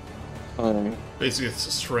 Basically, it's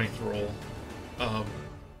a strength roll. And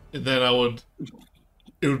then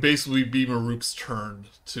it would basically be Maruk's turn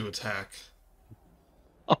to attack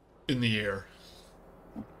in the air.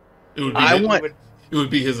 It would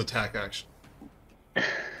be his attack action.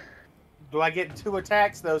 Do I get 2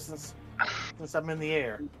 attacks though, since I'm in the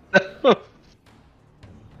air?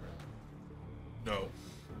 No.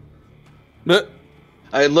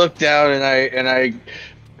 I look down and I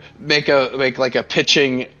make like a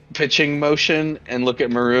pitching motion and look at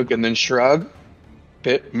Maruk and then shrug.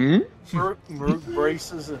 Maruk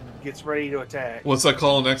braces and gets ready to attack. What's that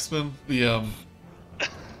called in X-Men? The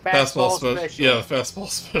fastball special. Yeah, the fastball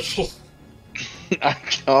special.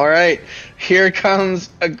 All right, here comes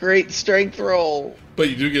a great strength roll. But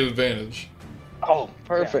you do get advantage. Oh,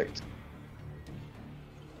 perfect. Yeah.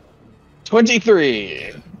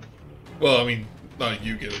 23. Well, I mean, not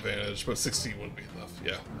you get advantage, but 16 wouldn't be enough.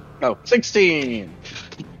 Yeah. Oh, 16.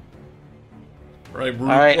 Right. All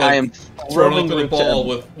right, I am thrown up in a ball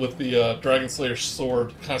with the Dragon Slayer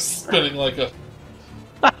sword, kind of spinning like a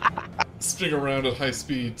spinning around at high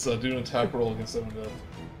speeds, doing an attack roll against Ebon Death.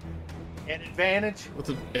 An advantage?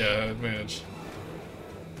 Advantage.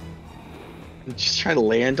 Just try to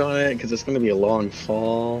land on it because it's going to be a long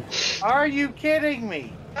fall. Are you kidding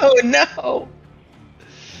me? Oh no!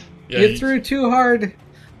 Yeah, you threw too hard.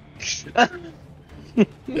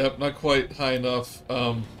 Yep, not quite high enough.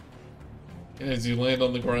 As you land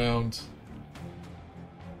on the ground,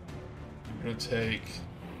 you're going to take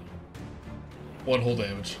 1 whole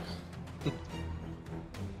damage.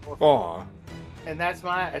 Aw. And that's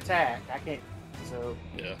my attack. I can't. So.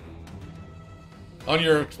 Yeah. On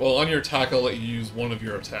your attack, I'll let you use one of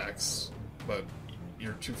your attacks, but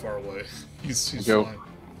you're too far away. He's Go. fine.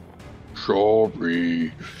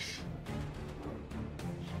 Sorry.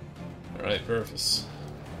 Alright, Verifus.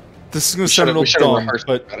 This is gonna sound a little dumb,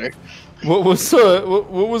 but better. what was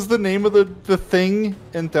the name of the thing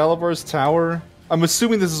in Thalavar's tower? I'm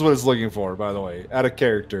assuming this is what it's looking for, by the way, out of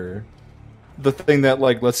character. The thing that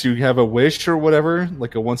like lets you have a wish or whatever,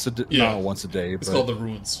 like a once a day, Yeah. not a once a day. It's but called the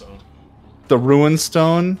Ruin Stone. the Ruin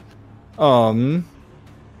Stone.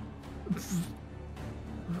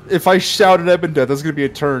 If I shout at Ebondeth, that's gonna be a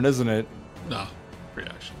turn, isn't it? Nah,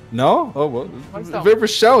 reaction. No? Oh well. What's that?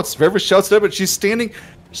 Vervis shouts at Ebondeth. She's standing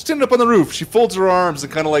up on the roof. She folds her arms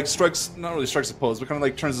and kind of like not really strikes a pose, but kind of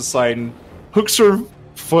like turns aside and hooks her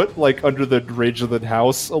foot like under the ridge of the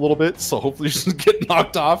house a little bit. So hopefully she doesn't get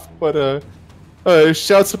knocked off. But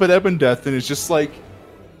shouts up at Ebondeth and is just like,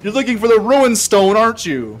 "You're looking for the Ruin Stone, aren't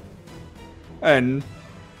you?" And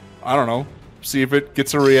I don't know. See if it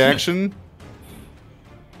gets a reaction.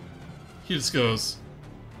 He just goes,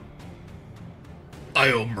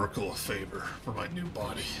 I owe Merkel a favor for my new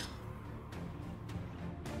body.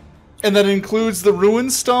 And that includes the Ruin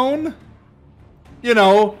Stone? You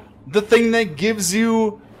know, the thing that gives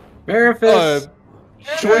you Verifus.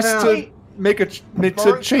 choice Shut to make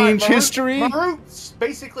to change history. Marut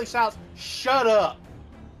basically shouts, "Shut up!"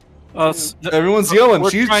 Everyone's yelling.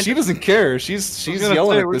 We're She trying to- doesn't care. She's I was gonna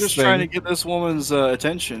yelling say, at we're this just thing. trying to get this woman's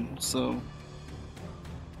attention. So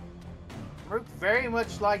Marut very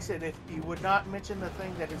much likes it if you would not mention the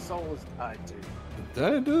thing that his soul is tied to.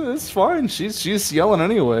 It's fine. She's yelling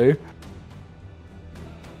anyway.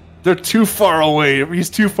 They're too far away. He's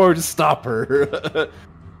too far to stop her.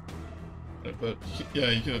 But yeah,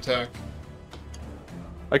 you can attack.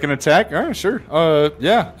 I can attack. All right, sure.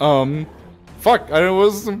 Yeah. Fuck. I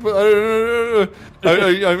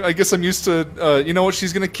guess I'm used to. You know what?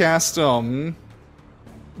 She's gonna cast Melf's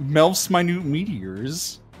Minute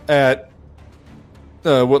Meteors at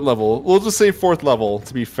what level? We'll just say 4th level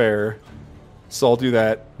to be fair. So I'll do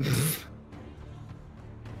that.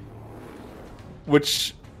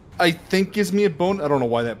 Which I think gives me a bone. I don't know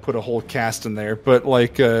why that put a whole cast in there, but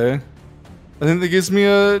like, I think that gives me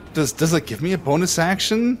a. Does it give me a bonus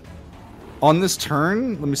action on this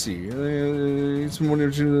turn? Let me see.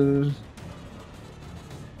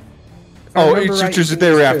 Oh, each returns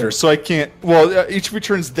thereafter. So I can't. Well, each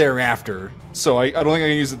returns thereafter. So I don't think I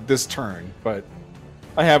can use it this turn, but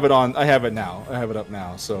I have it on. I have it now. I have it up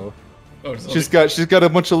now. So Oh, it's she's got a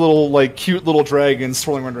bunch of little like cute little dragons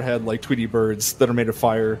swirling around her head like Tweety birds that are made of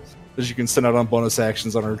fire that you can send out on bonus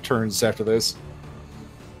actions on her turns after this.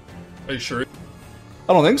 Are you sure?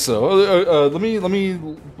 I don't think so. Let me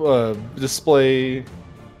display.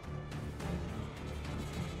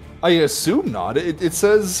 I assume not. It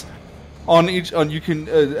says on each you can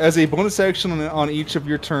as a bonus action on each of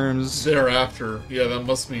your turns. Thereafter. Yeah, that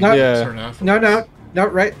must mean No. Yeah. turn after. No,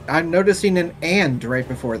 right. I'm noticing an "and" right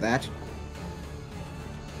before that.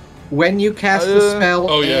 When you cast the spell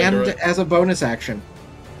oh, yeah, "and" you're right. as a bonus action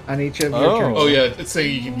on each of your Oh. turns. Oh yeah, it's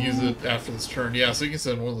saying you can use it after this turn. Yeah, so you can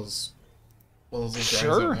send one of those little guys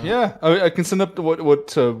Sure. out now. Yeah, I can send up to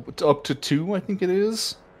up to 2. I think it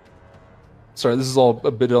is. Sorry, this is all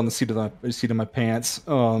a bit on the seat of my pants.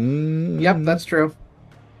 Yep, that's true.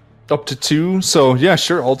 Up to 2. So yeah,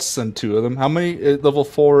 sure, I'll send 2 of them. How many? At level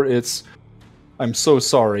 4, it's. I'm so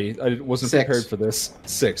sorry, I wasn't 6. prepared for this.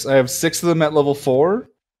 6. I have 6 of them at level 4.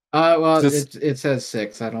 Well, This- it says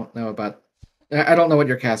 6. I don't know about. I don't know what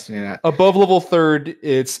you're casting it at. Above level 3rd,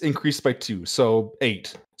 it's increased by 2, so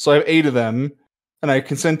 8. So I have 8 of them, and I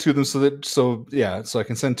can send 2 of them. So I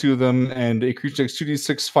can send 2 of them, and a creature takes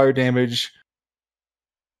 2d6 fire damage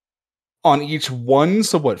on each one.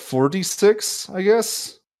 So what? 4d6, I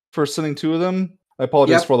guess, for sending 2 of them. I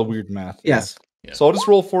apologize Yep. for all the weird math. Yes. Yeah. So I'll just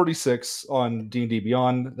roll 46 on D&D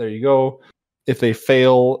Beyond. There you go. If they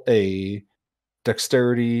fail a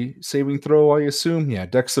dexterity saving throw, I assume. Yeah,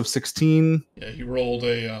 dex of 16. Yeah, he rolled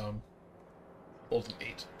an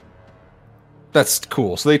 8. That's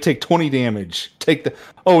cool. So they take 20 damage. Take the.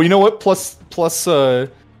 Oh, you know what? Plus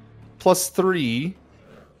 3.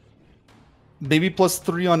 Maybe plus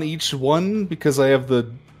 3 on each one because I have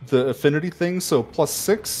the affinity thing. So plus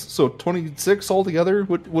 6. So 26 altogether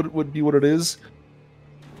would be what it is.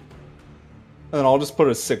 And then I'll just put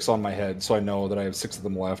a 6 on my head so I know that I have 6 of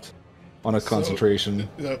them left on a concentration.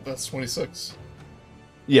 That's 26.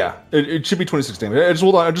 Yeah, it should be 26 damage. I just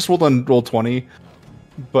rolled on roll 20,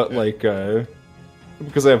 but Yeah.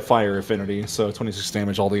 because I have fire affinity, so 26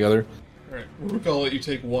 damage altogether. Alright, we're gonna let you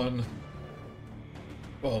take one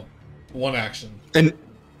action. And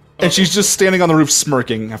she's just standing on the roof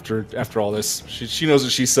smirking after all this. She knows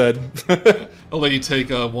what she said. I'll let you take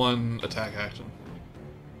one attack action.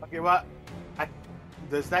 Okay, well,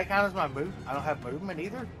 does that count as my move? I don't have movement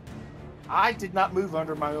either. I did not move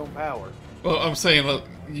under my own power. Well, I'm saying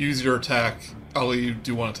use your attack. I'll let you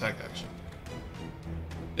do one attack action.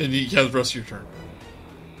 And you have the rest of your turn.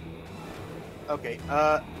 Okay,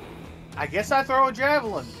 I guess I throw a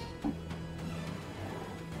javelin.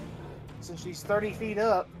 Since she's 30 feet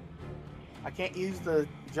up, I can't use the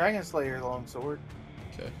Dragon Slayer longsword.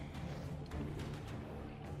 Okay.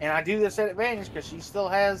 And I do this at advantage because she still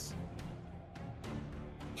has...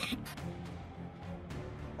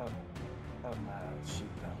 Oh, shoot,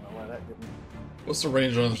 I don't know why that didn't... What's the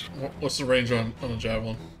range on a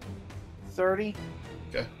javelin? 30.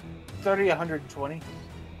 Okay. 30, 120.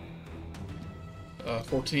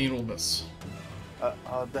 14 will miss.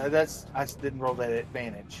 That's I didn't roll that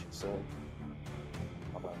advantage, so.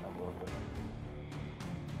 How about that a little bit?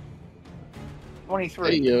 23.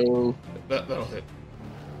 Hey yo. That'll hit.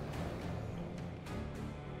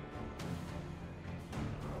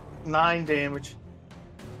 Nine damage.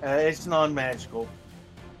 It's non-magical.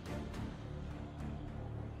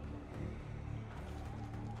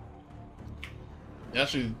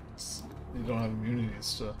 Actually, you don't have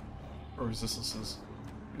immunities to or resistances.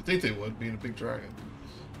 You'd think they would, being a big dragon.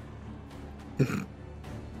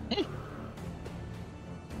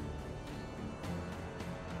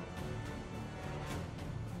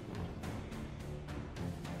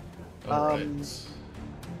 Alright.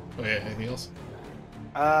 Oh yeah, anything else?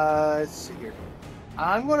 Let's see here.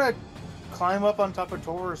 I'm gonna climb up on top of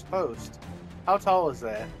Tor's post. How tall is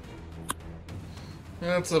that?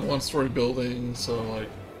 Yeah, it's a one-story building, so like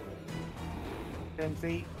 10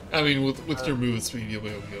 feet? I mean, with your movement speed, you'll be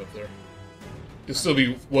able to get up there. You'll still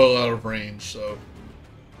be well out of range, so.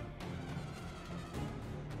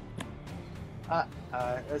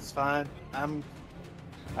 That's fine.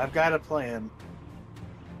 I've got a plan.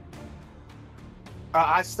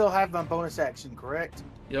 I still have my bonus action, correct?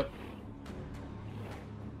 Yep.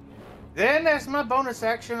 Then as my bonus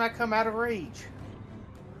action, I come out of rage.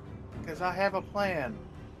 Because I have a plan.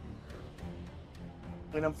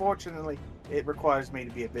 And unfortunately, it requires me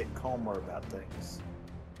to be a bit calmer about things.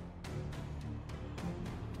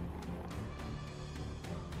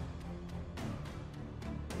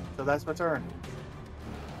 So that's my turn.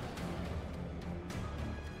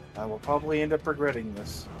 I will probably end up regretting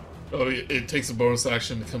this. Oh, it takes a bonus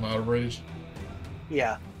action to come out of rage?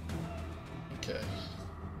 Yeah. Okay.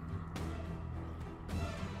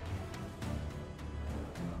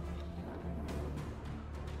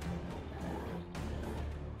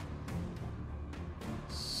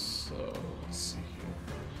 So, let's see here.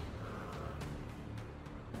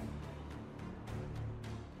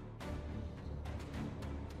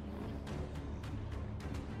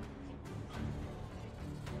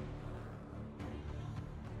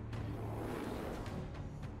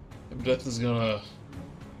 Death is gonna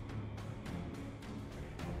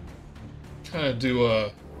kind of do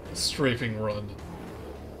a strafing run.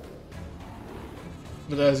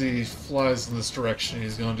 But as he flies in this direction,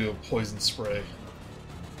 he's gonna do a poison spray.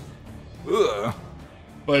 Ugh.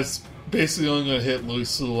 But it's basically only gonna hit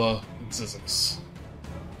Lucilla and Zizix.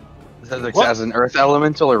 Zizix What? as an earth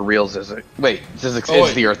elemental or real Zizix? Wait, Zizix Oh, is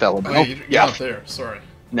wait. the earth elemental. Oh, you're Yeah. not there, sorry.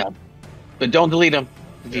 No. But don't delete him.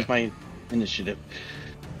 Yeah. Use my initiative.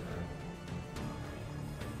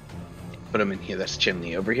 Put him in here. That's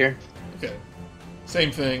Chimney over here. Okay.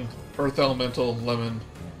 Same thing. Earth Elemental, Lemon,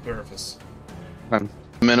 Veritas.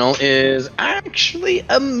 Elemental is actually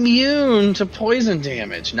immune to poison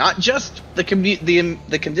damage. Not just the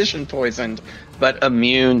condition poisoned, but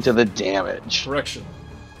immune to the damage. Correction.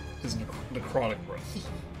 His necrotic breath.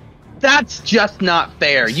 That's just not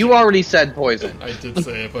fair. You already said poison. I did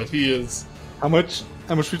say it, but he is... How much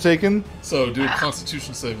we taking? So, do a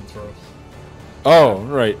Constitution saving throw. Oh,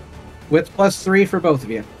 right. With +3 for both of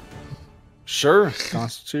you. Sure.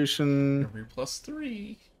 Constitution. Every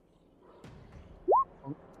 +3.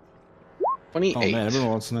 28. Oh man, everyone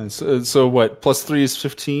wants nice. So what? +3 is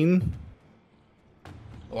 15.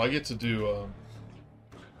 Well, I get to do...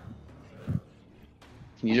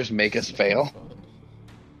 Can you just make us fail?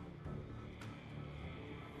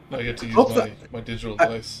 No, I get to use Hope my digital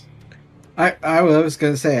dice. I was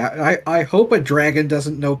going to say, I hope a dragon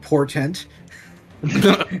doesn't know portent.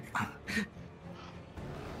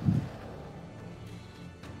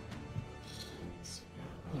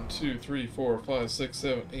 2, 3, 4, 5, 6,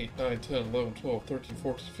 7, 8, 9, 10, 11, 12, 13,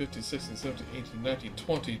 14, 15, 16, 17, 18, 19,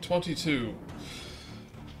 20, 22.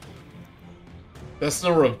 That's the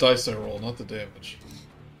number of dice I roll, not the damage.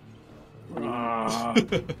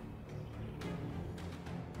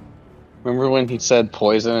 Remember when he said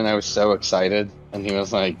poison and I was so excited? And he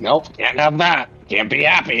was like, nope, can't have that. Can't be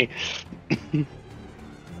happy.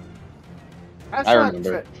 That's I not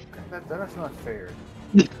remember. That's not fair.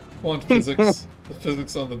 Come on, physics. The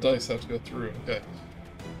physics on the dice have to go through. Okay.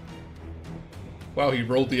 Wow, he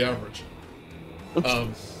rolled the average.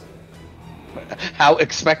 How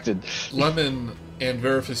expected. Lemon and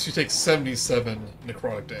Verifus, you take 77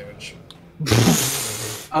 necrotic damage.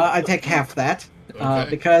 I take half that Okay.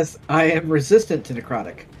 because I am resistant to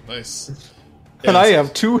necrotic. Nice. And I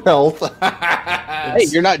have 2 health. Hey,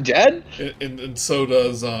 you're not dead? And so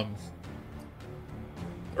does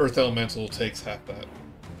Earth Elemental takes half that.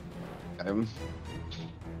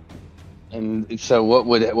 And so what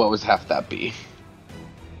was half that be?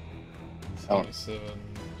 77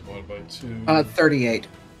 divided by 2. 38.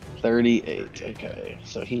 38. Okay.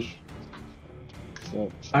 So he.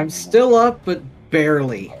 I'm still up, but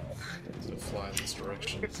barely. So fly in this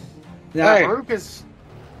direction. Now, Hey.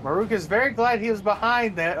 Maruk is very glad he was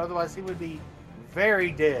behind that, otherwise he would be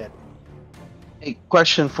very dead. Hey,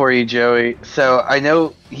 question for you, Joey. So I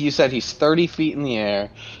know you said he's 30 feet in the air.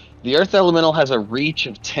 The Earth Elemental has a reach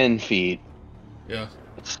of 10 feet. Yeah.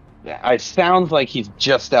 Yeah, it sounds like he's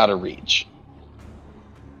just out of reach.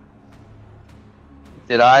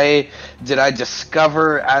 Did I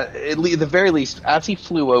discover at the very least as he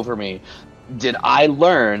flew over me? Did I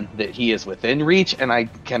learn that he is within reach and I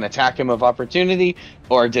can attack him of opportunity,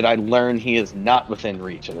 or did I learn he is not within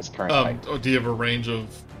reach at his current height? Do you have a range of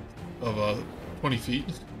 20 feet?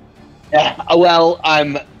 Yeah, well,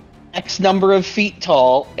 I'm X number of feet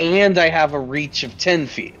tall, and I have a reach of 10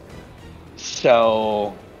 feet.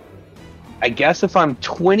 So, I guess if I'm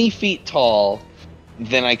 20 feet tall,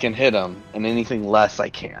 then I can hit him, and anything less I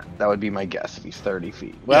can't. That would be my guess if he's 30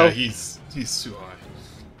 feet. Well, Yeah, he's too high.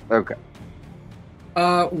 okay.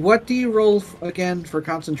 what do you roll again for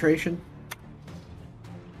concentration?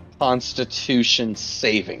 Constitution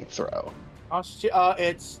saving throw.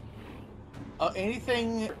 It's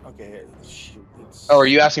anything. Okay, shoot. Oh, are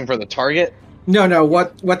you asking for the target? No.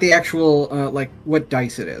 What the actual what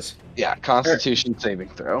dice it is? Yeah, Constitution saving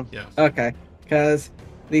throw. Yeah. Okay, because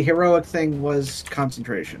the heroic thing was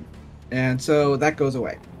concentration, and so that goes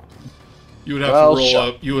away. You would have Well, to roll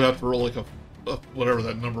shut- up. You would have to roll like a whatever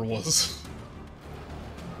that number was.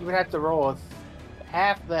 You would have to roll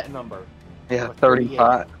half that number. Yeah, Or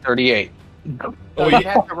 35, 38. So Oh, you you-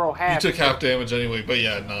 have to roll You half. took half damage anyway, but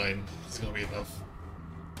yeah, 9. It's gonna be enough.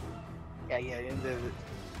 Yeah.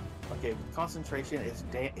 Okay, concentration is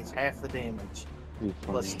half the damage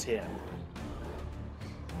plus 10.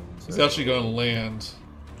 He's actually going to land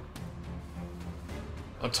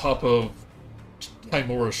on top of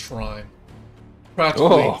Timora's shrine, practically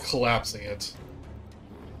Oh. collapsing it.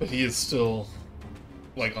 But he is still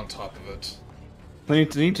like on top of it. They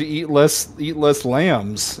need to eat less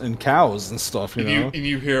lambs and cows and stuff, you know. And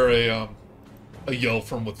you hear a yell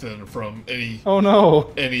from within from any Oh no!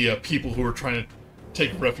 people who are trying to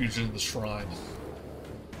take refuge in the shrine.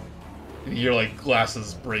 And you hear like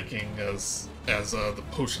glasses breaking as the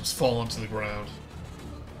potions fall into the ground.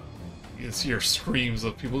 You just hear screams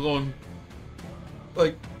of people going,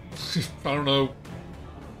 like, I don't know,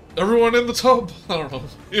 everyone in the tub. I don't know,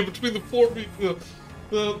 in between the floor,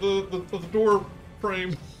 the door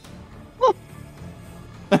frame.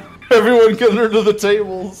 Everyone get under the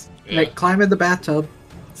tables. Yeah. Right, climb in the bathtub.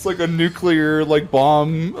 It's like a nuclear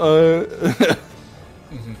bomb.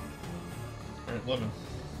 Mm-hmm. All right, Lemon.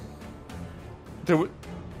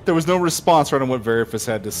 There was no response right on what Verifus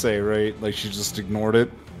had to say, right? Like she just ignored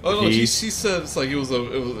it. Oh no, she Peace. said it's like it was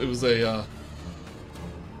a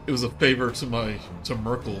favor to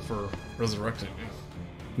Merkel for resurrecting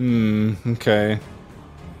me. Okay.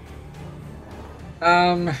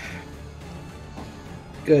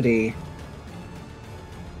 Goody.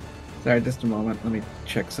 Sorry, just a moment. Let me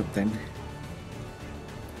check something.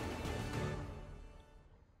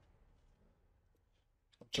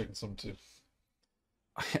 I'm checking some too.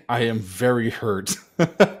 I am very hurt.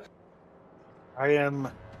 I am.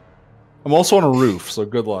 I'm also on a roof, so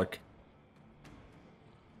good luck.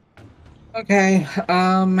 Okay.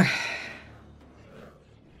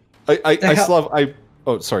 I still have.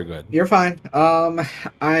 Oh, sorry. Go ahead. You're fine.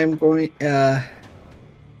 I'm going.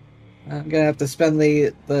 I'm gonna have to spend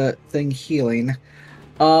the thing healing.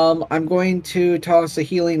 I'm going to toss a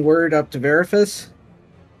healing word up to Verifus,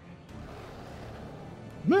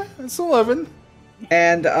 It's 11.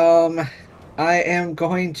 and I am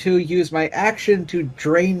going to use my action to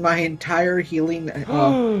drain my entire healing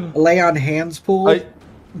lay on hands pool.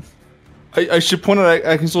 I should point out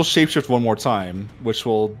I can still shapeshift one more time, which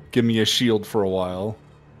will give me a shield for a while.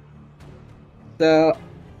 So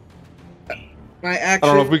my action.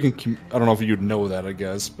 I don't know if we can. I don't know if you'd know that. I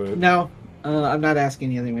guess, but No, I'm not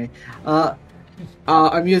asking you anyway.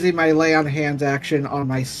 I'm using my lay on hands action on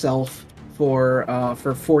myself for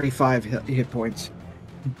 45 hit points.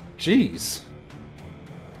 Jeez.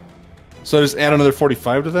 So just add another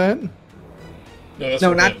 45 to that? No, that's No,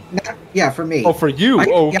 for not, him. not yeah, for me. Oh, for you. I-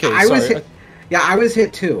 Oh, okay. Yeah, I was sorry. hit, yeah, I was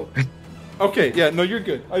hit too. Okay, yeah, no, you're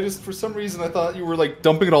good. I just, for some reason, I thought you were like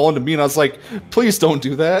dumping it all into me, and I was like, please don't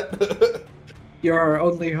do that. You're our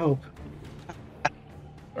only hope.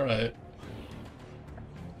 Alright.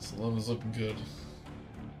 Salome is looking good.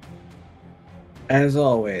 As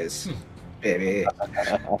always, baby.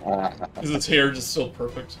 Is its hair just still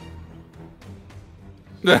perfect?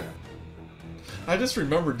 I just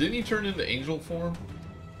remembered, didn't he turn into angel form?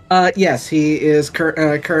 Yes, he is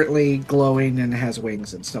currently glowing and has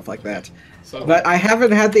wings and stuff like that. So, But I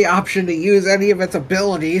haven't had the option to use any of its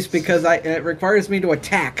abilities because it requires me to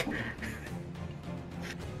attack.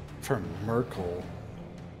 For Merkel.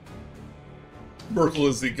 Merkel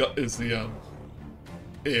is the god of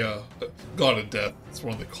death. It's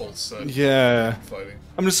one of the cults said. Yeah. Fighting.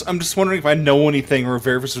 I'm just wondering if I know anything, or if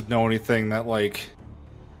Vervis would know anything that, like,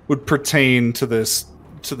 would pertain to this,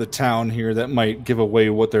 to the town here, that might give away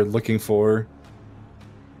what they're looking for.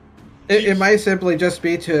 It might simply just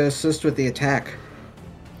be to assist with the attack.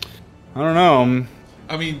 I don't know.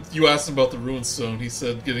 I mean, you asked him about the ruin stone. He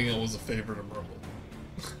said getting it was a favor to Merkel.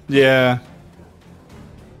 Yeah.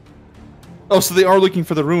 Oh, so they are looking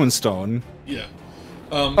for the ruin stone. Yeah.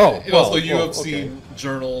 Oh, and well, also you well, have seen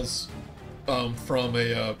journals from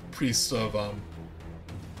a priest of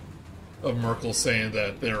Merkel saying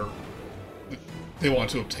that they want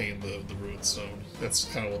to obtain the ruin stone. That's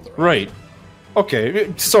kind of what they're Right.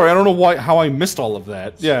 Okay. Sorry, I don't know how I missed all of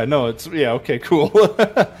that. Yeah, no, okay, cool.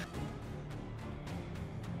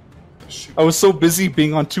 Shoot. I was so busy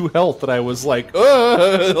being on 2 health that I was like,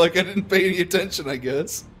 like I didn't pay any attention, I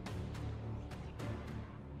guess.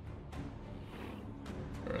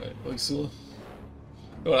 Alright, Lucilla.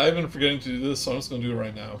 But I've been forgetting to do this, so I'm just going to do it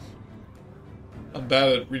right now. I'm bad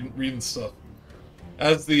at reading stuff.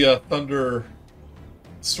 As the thunder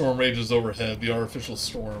storm rages overhead, the artificial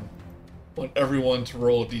storm, I want everyone to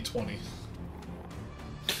roll a d20.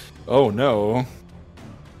 Oh no.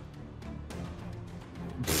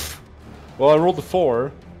 Well, I rolled a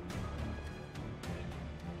 4.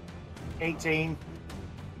 18.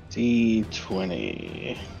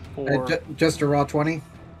 D20. 4. Just a raw 20?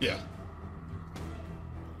 Yeah.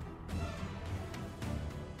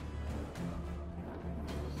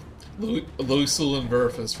 Lucilla and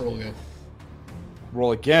Verifus roll again.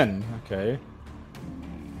 Roll again. Okay.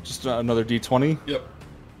 Just another d20. Yep.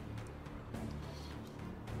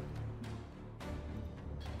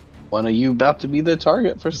 One of you about to be the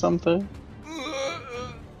target for something?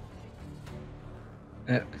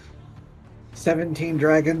 17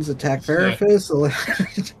 dragons attack Verifus.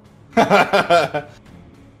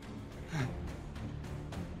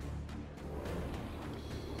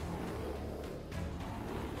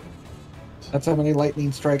 That's how many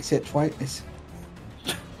lightning strikes hit twice.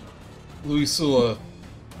 Lucilla,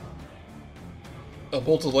 a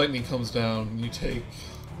bolt of lightning comes down, and you take...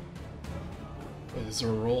 Wait, is there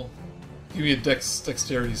a roll? Give me a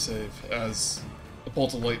dexterity save, as a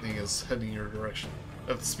bolt of lightning is heading your direction,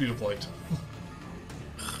 at the speed of light.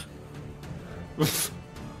 Oh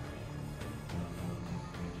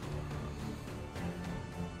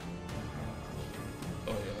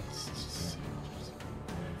yeah, let's just see.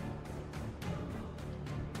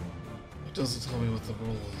 It doesn't tell me what the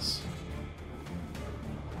roll is.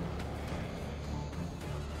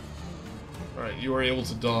 Alright, you are able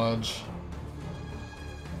to dodge.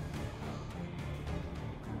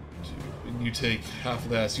 And you take half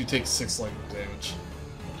of that, so you take 6 lightning damage.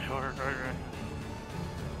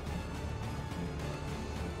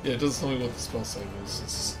 Yeah, it doesn't tell me what the spell save is.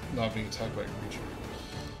 It's not being attacked by a creature.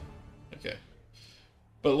 Okay.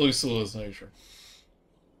 But Lucilla is now your turn.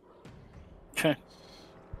 Okay.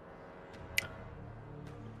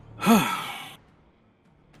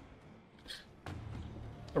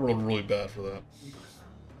 I rolled really bad for that.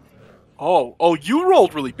 Oh, you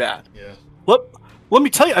rolled really bad. Yeah. Let me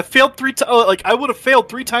tell you, I failed 3 times. Like, I would have failed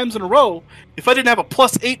 3 times in a row if I didn't have a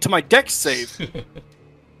 +8 to my dex save.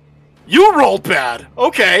 You rolled bad.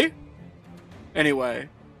 Okay. Anyway,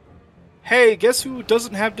 hey, guess who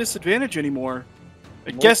doesn't have disadvantage anymore?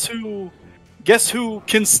 Guess who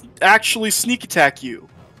can actually sneak attack you?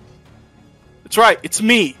 That's right. It's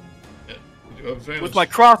me Yeah, you do have advantage. with my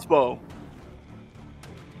crossbow.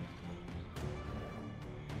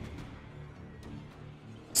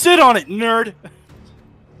 Sit on it, nerd.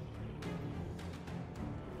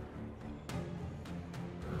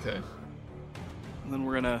 Okay. And then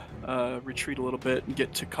we're gonna retreat a little bit and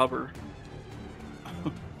get to cover.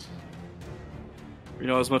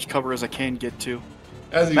 as much cover as I can get to.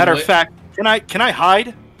 As you Matter of fact, can I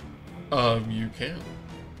hide? You can.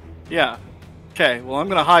 Yeah. Okay, well, I'm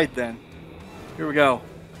gonna hide then. Here we go.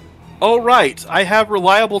 Oh, right, I have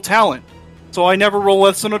reliable talent, so I never roll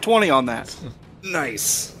less than a 20 on that.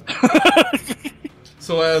 Nice.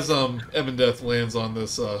 So as Evan Death lands on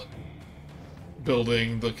this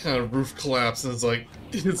building, the kind of roof collapses.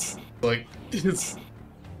 His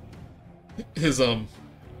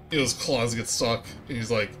claws get stuck, and he's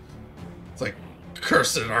like, it's like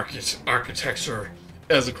cursed architecture.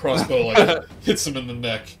 As a crossbow hits him in the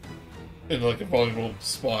neck in like a vulnerable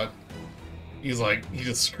spot. He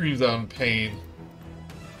just screams out in pain.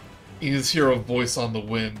 You just hear a voice on the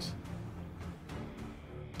wind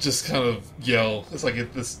just kind of yell. It's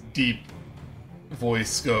like this deep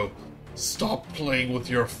voice go, "Stop playing with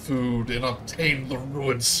your food and obtain the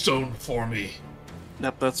ruined stone for me."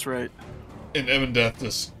 Yep, that's right. And Evan Death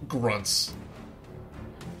just grunts.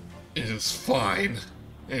 It is fine.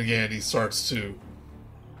 And again, he starts to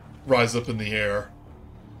rise up in the air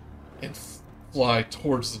and fly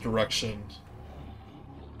towards the direction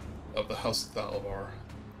of the House of Thalabar.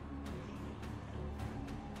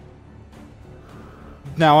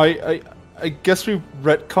 Now, I guess we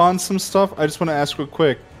retconned some stuff. I just want to ask real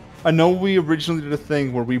quick. I know we originally did a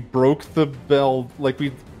thing where we broke the bell,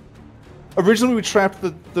 originally we trapped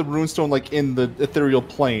the runestone like in the ethereal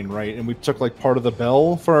plane, right? And we took like part of the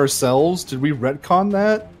bell for ourselves. Did we retcon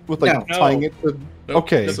that with like No. tying it to? Nope,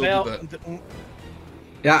 Okay. still did that.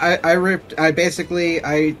 Yeah,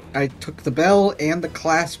 I took the bell and the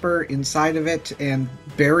clasper inside of it and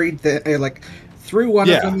buried threw one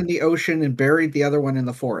of them in the ocean and buried the other one in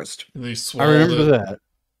the forest. And they I swallowed remember it. that.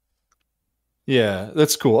 Yeah,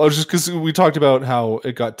 that's cool. I was just because we talked about how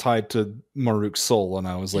it got tied to Maruk's soul, and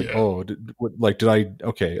I was like, Yeah. "Oh, did I?"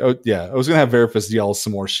 Okay, oh yeah, I was gonna have Verifus yell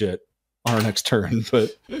some more shit on our next turn,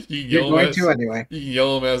 but You're going to anyway. You can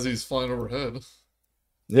yell him as he's flying overhead.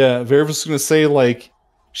 yeah, Verifus was gonna say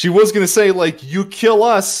she was gonna say "You kill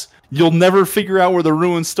us, you'll never figure out where the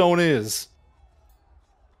ruined stone is."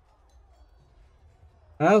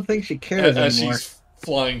 I don't think she cares As anymore. she's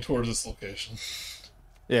flying towards this location.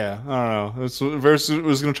 Yeah, I don't know. Verifus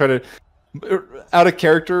was gonna try to. Out of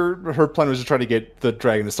character, her plan was to try to get the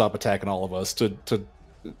dragon to stop attacking all of us. To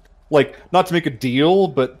not to make a deal,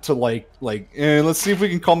 but to let's see if we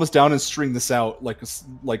can calm this down and string this out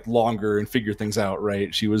longer and figure things out.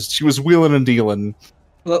 Right? She was wheeling and dealing.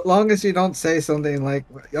 Long as you don't say something like,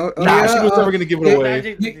 She was never gonna give it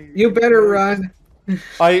away. You better run.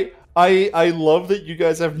 I love that you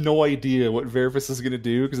guys have no idea what Verifus is gonna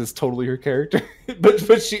do because it's totally her character.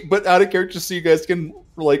 but out of character, so you guys can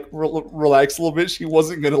relax a little bit. She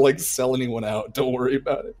wasn't gonna sell anyone out. Don't worry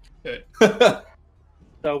about it. Okay.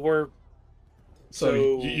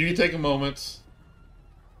 So you can take a moment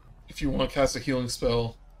if you want to cast a healing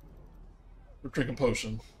spell or drink a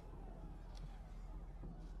potion.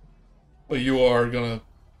 But you're gonna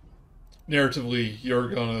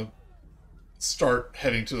start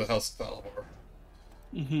heading to the House of Thalabar.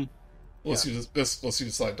 Mm-hmm. Unless you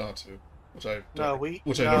decide not to, we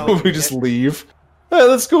We just leave. Hey,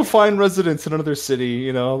 let's go find residents in another city.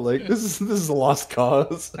 This is a lost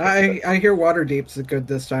cause. I hear Waterdeep's good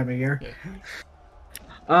this time of year. Yeah.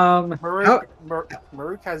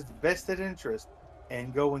 Maruk has vested interest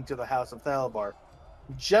in going to the House of Thalabar,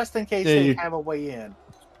 just in case they have a way in.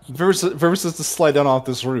 Versus has to slide down off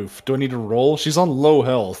this roof. Do I need to roll? She's on low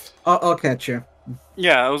health. I'll catch you.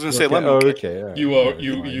 Yeah, I was gonna say, let me. Okay. All right.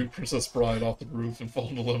 You Princess Bride off the roof and fall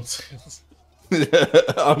into Lem's hands.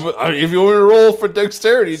 If you want to roll for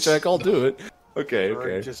dexterity check, I'll do it. Okay.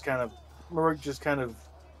 Maruk just kind of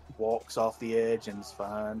walks off the edge and it's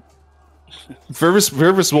fine. Vervis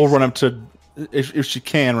will run up to, if she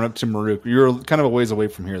can, run up to Maruk. You're kind of a ways away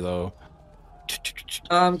from here, though.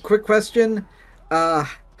 Quick question.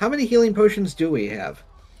 How many healing potions do we have?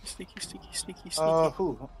 Sneaky.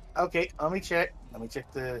 Okay, let me check. Let me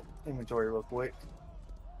check the inventory real quick.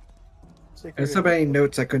 There's so many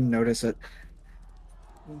notes I couldn't notice it.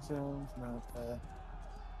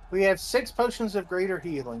 We have 6 potions of greater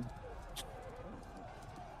healing.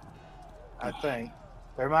 I think.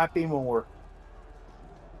 There might be more.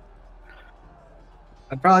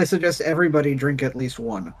 I'd probably suggest everybody drink at least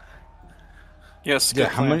one. Yes. Yeah.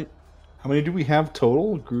 How many do we have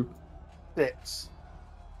total? Group. 6.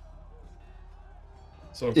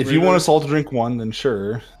 So If you want us all to drink one, then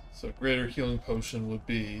sure. So greater healing potion would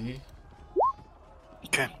be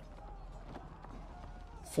Okay.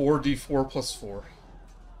 4d4 plus 4.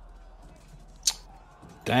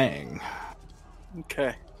 Dang.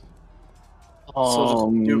 Okay.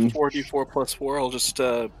 So just do 4d4 plus 4. I'll just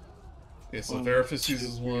Okay, so 1, Verifus 2,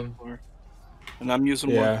 uses 3, one. 4. And I'm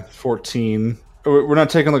using Yeah, one. 14. We're not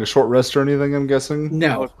taking like a short rest or anything, I'm guessing. Oh,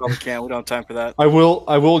 No. we probably can't. We don't have time for that. I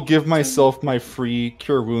will give myself my free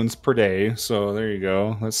cure wounds per day, so there you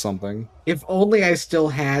go. That's something. If only I still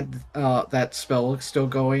had that spell still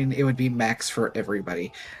going, it would be max for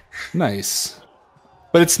everybody. Nice.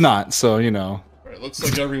 But it's not, so Alright, looks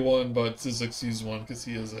like everyone but Zizix used one because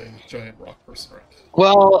he is a giant rock person, right?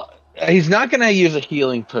 Well, he's not going to use a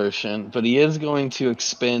healing potion, but he is going to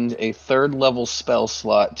expend a 3rd level spell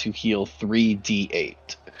slot to heal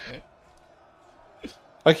 3d8.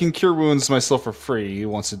 I can cure wounds myself for free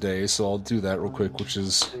once a day, so I'll do that real quick, which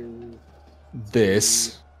is 2,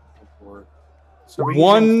 this. 4. So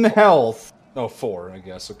 1 health. Oh, 4, I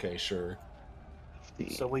guess. Okay, sure.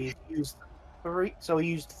 So we used 3. So we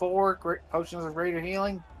used 4 potions of greater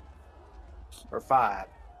healing, or 5.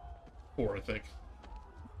 4, I think.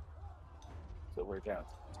 So we're down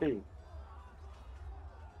to 2.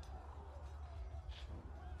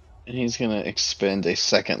 And he's going to expend a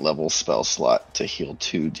 2nd level spell slot to heal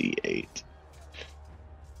 2d8.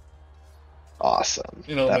 Awesome.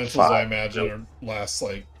 You know, That mentals, I 5. imagine, last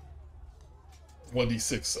like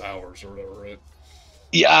 1d6 hours or whatever, right?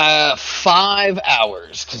 Yeah, 5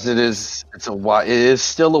 hours because it is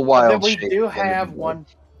still a wild. Then we shape do at the end of have the one.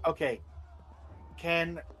 Okay.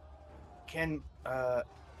 Can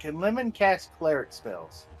Lemon cast cleric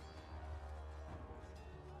spells?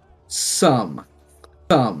 Some.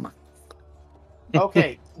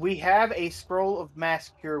 Okay, we have a scroll of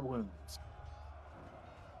mass cure wounds.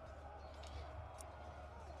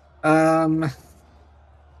 I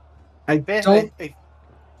Fifth, don't. the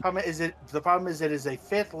problem is it is a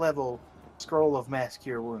 5th level scroll of mass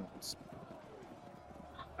cure wounds.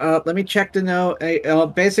 Let me check to know.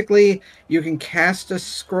 Basically, you can cast a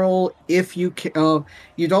scroll if you can.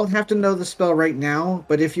 You don't have to know the spell right now,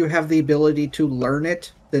 but if you have the ability to learn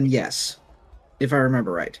it, then yes. If I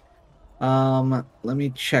remember right. Let me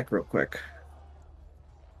check real quick.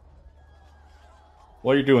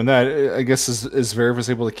 While you're doing that, I guess is Verifus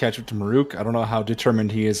able to catch up to Maruk? I don't know how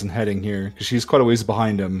determined he is in heading here, because she's quite a ways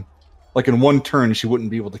behind him. Like in one turn, she wouldn't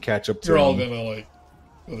be able to catch up to You're him. all gonna like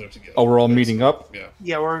go there together. Oh, we're all meeting up? Yeah.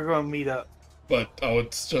 Yeah, we're going to meet up. But I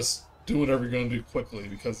would just do whatever you're gonna do quickly,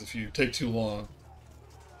 because if you take too long,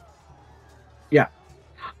 Yeah.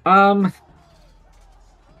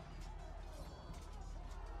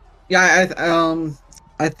 Yeah.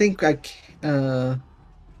 I think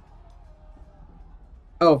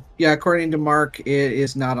Oh, yeah. According to Mark, it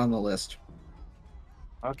is not on the list.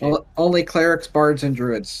 Okay. Only clerics, bards, and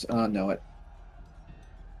druids know it.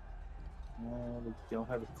 We don't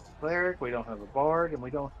have a cleric, we don't have a bard, and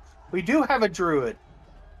we do have a druid.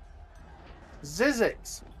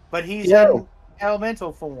 Zizix, but he's in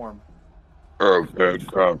elemental form.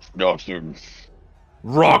 Nothing.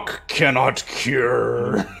 Rock cannot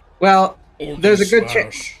cure. Well, or there's a good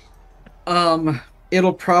slash. chance.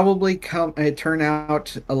 It'll probably turn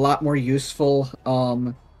out a lot more useful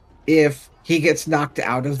if he gets knocked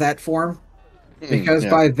out of that form, because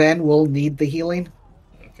by then we'll need the healing.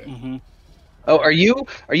 Okay. Mm-hmm. Oh, are you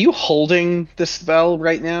holding the spell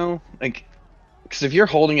right now? Like, because if you're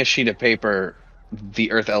holding a sheet of paper,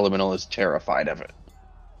 the Earth Elemental is terrified of it.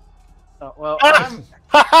 Oh, well,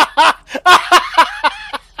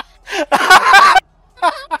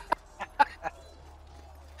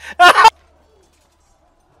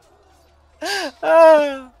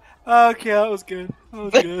 Okay, that was good.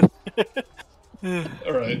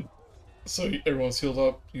 All right. So everyone's healed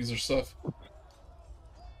up. Use their stuff.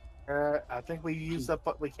 I think we used up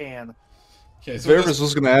what we can. Okay. So Verifus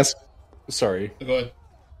was going to ask. Sorry. go ahead.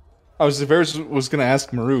 Verifus was going to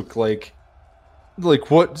ask Maruk, like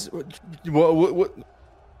what's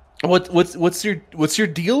your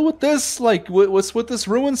deal with this? Like, what's with this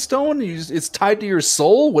ruin stone? It's tied to your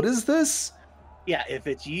soul. What is this? Yeah, if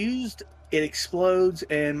it's used, it explodes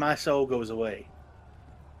and my soul goes away.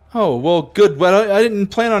 Oh, well, good. Well, I didn't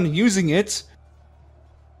plan on using it.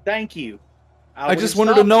 Thank you. I just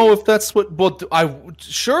wanted to know if that's what. Well,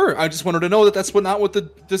 sure. I just wanted to know that that's not what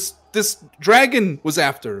this dragon was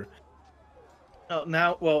after. Oh,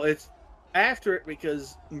 now, well, it's after it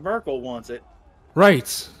because Merkel wants it.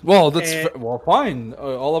 Right. Well, that's And- well, fine.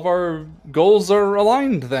 All of our goals are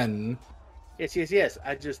aligned then. Yes.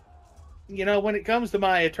 I just, when it comes to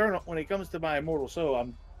my immortal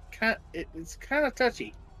soul, it's kind of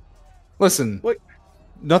touchy. Listen. What?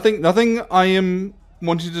 Nothing I am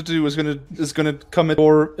wanting to do is gonna come at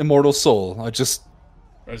your immortal soul. I just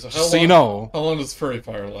All right, so so you know. How long does Furry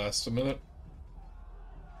Fire last? A minute?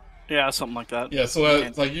 Yeah, something like that. Yeah, so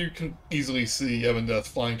like you can easily see Evan Death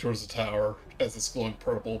flying towards the tower as it's glowing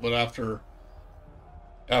purple, but after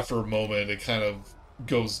a moment, it kind of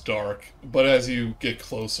goes dark. But as you get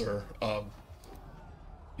closer,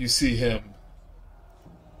 you see him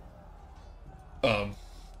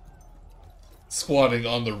squatting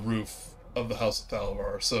on the roof of the House of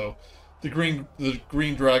Thalavar. So the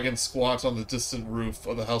green dragon squats on the distant roof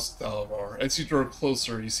of the House of Thalavar. As you draw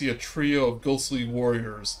closer, you see a trio of ghostly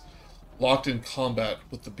warriors locked in combat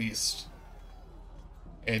with the beast.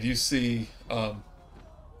 And you see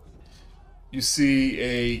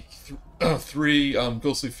three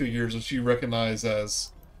ghostly figures which you recognize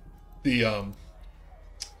as the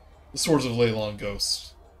Swords of Leylon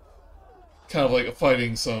ghosts. Kind of like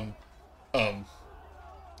fighting some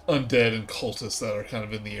undead and cultists that are kind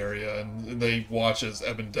of in the area, and they watch as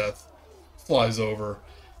Ebon Death flies over.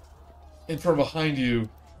 And from behind you,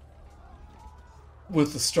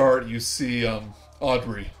 with the start, you see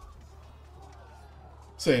Audrey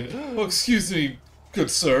saying, "Oh, excuse me,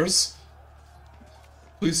 good sirs.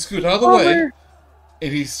 Please scoot out of the way."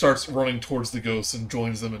 And he starts running towards the ghosts and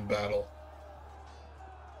joins them in battle.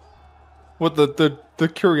 What, the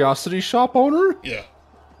curiosity shop owner? Yeah.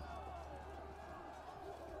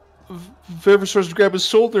 Viver starts to grab his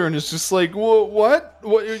shoulder and is just like, what?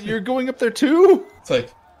 What? You're going up there too? It's like,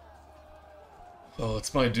 oh,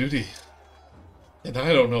 it's my duty. And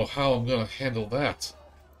I don't know how I'm going to handle that.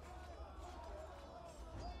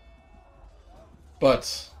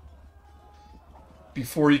 But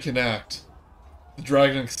before you can act, the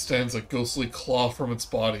dragon extends a ghostly claw from its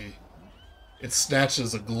body. It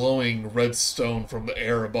snatches a glowing red stone from the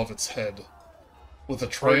air above its head. With a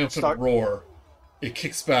triumphant roar, it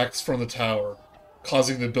kicks back from the tower,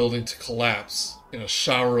 causing the building to collapse in a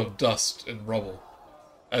shower of dust and rubble.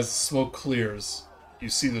 As the smoke clears, you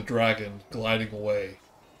see the dragon gliding away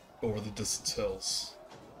over the distant hills.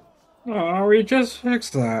 Oh, we just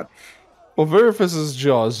fixed that. Well, Verifus's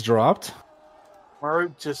jaws dropped.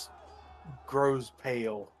 Maruk just grows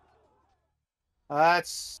pale.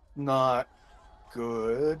 That's not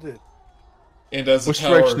good. And as the Which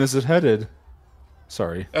tower, direction is it headed?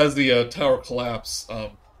 Sorry. As the tower collapses,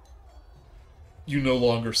 you no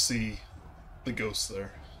longer see the ghosts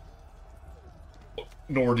there.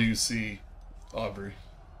 Nor do you see Aubrey.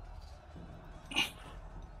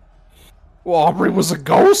 Well, Aubrey was a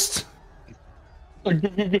ghost? So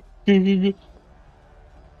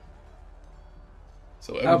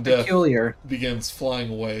How Ebon Death peculiar. begins flying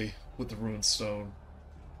away with the ruined stone.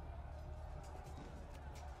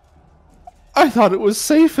 I thought it was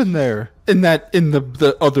safe in there. In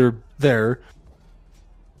the other there.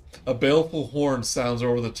 A baleful horn sounds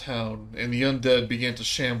over the town, and the undead begin to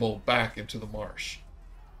shamble back into the marsh.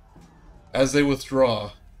 As they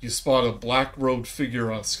withdraw, you spot a black-robed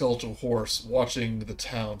figure on a skeletal horse watching the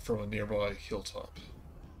town from a nearby hilltop.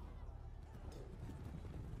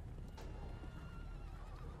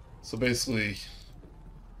 So basically,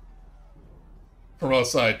 from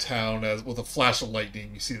outside town, as with a flash of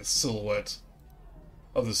lightning, you see the silhouette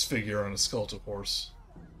of this figure on a skeletal horse.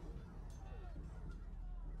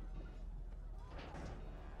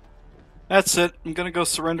 That's it. I'm gonna go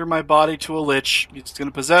surrender my body to a lich. He's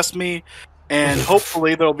gonna possess me, and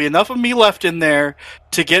hopefully there'll be enough of me left in there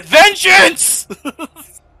to get vengeance!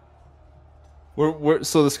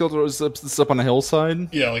 So the skeleton is up on a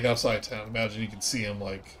hillside? Yeah, like outside town. Imagine you can see him,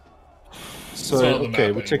 like... So, it's not on the okay,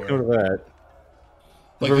 map we'll take anywhere. note of that.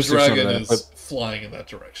 Like, the dragon that, is but- flying in that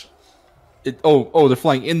direction. They're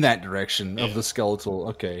flying in that direction of Yeah. the skeletal.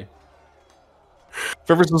 Okay.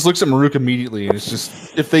 Trevor just looks at Maruk immediately, and it's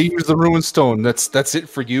just, if they use the ruined stone, that's it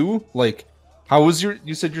for you? Like, how was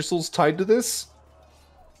you said your soul's tied to this?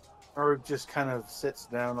 Maruk just kind of sits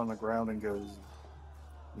down on the ground and goes,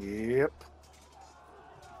 "Yep."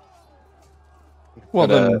 Well,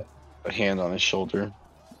 Put then, a hand on his shoulder.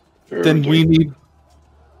 then we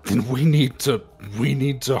need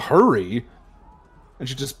to hurry. And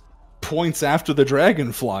she just points after the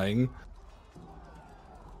dragon flying.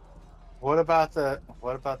 What about the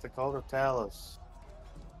cult of Talos?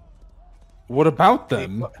 What about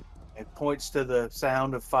them? It points to the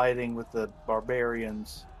sound of fighting with the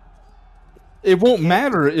barbarians. It won't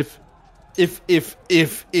matter if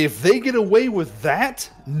they get away with that,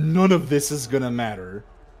 none of this is gonna matter.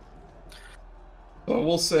 But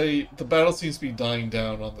we'll say the battle seems to be dying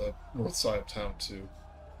down on the north side of town, too.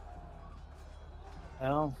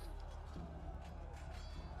 Well,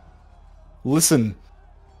 Listen,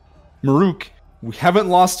 Maruk, we haven't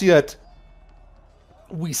lost yet.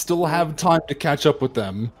 We still have time to catch up with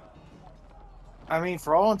them. I mean,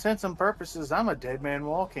 for all intents and purposes, I'm a dead man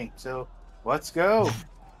walking. So let's go.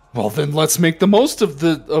 Well, then let's make the most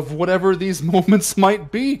of whatever these moments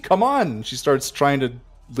might be. Come on. She starts trying to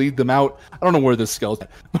lead them out. I don't know where this skeleton,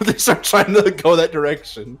 but they start trying to go that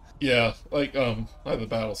direction. Yeah, like I have the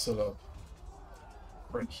battle set up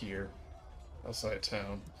right here, outside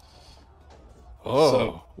town. Oh,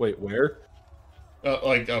 So- wait, where?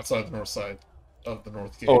 Like outside the north side of the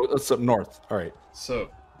north gate. Oh, that's up north. All right. So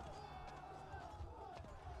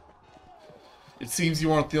it seems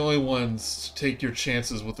you aren't the only ones to take your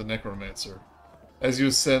chances with the necromancer. As you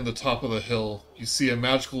ascend the top of the hill, you see a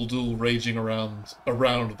magical duel raging around the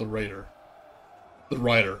rider.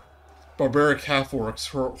 Barbaric half-orcs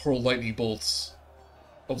hurl lightning bolts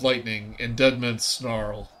of lightning, and dead men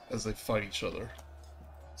snarl as they fight each other.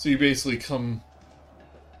 So you basically come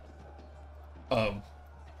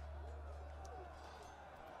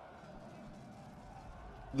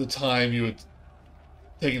the time you had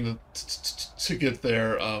taken to get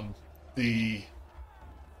there, the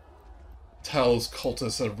Talos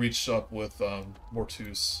cultists have reached up with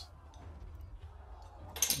Mortus.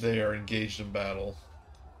 They are engaged in battle.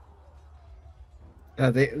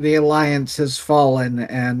 The alliance has fallen,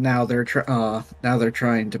 and now they're trying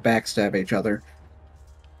to backstab each other.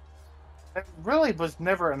 It really was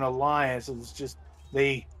never an alliance. It was just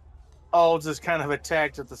they all just kind of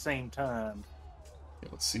attacked at the same time. Yeah,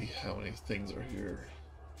 let's see how many things are here.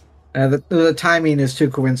 The timing is too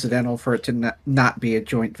coincidental for it to not be a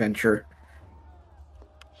joint venture.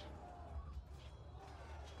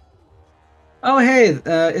 Oh, hey,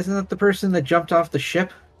 isn't that the person that jumped off the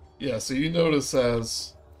ship? Yeah, so you notice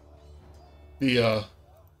as the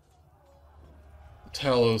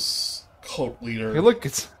Talos cult leader Hey, look,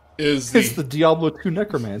 it's is the Diablo 2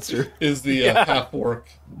 Necromancer. is the Yeah.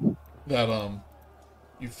 half-orc that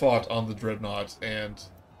you fought on the Dreadnought and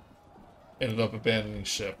ended up abandoning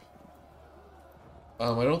ship. I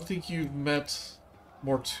don't think you've met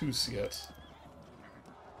Mortus yet.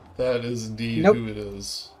 That is indeed Nope. who it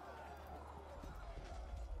is.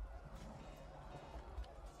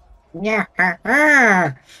 Yeah.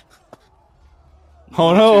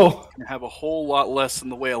 Oh no! Gonna have a whole lot less in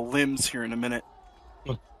the way of limbs here in a minute.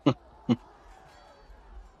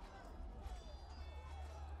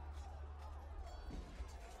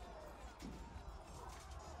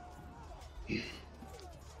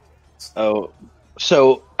 Oh,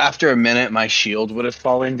 so after a minute, my shield would have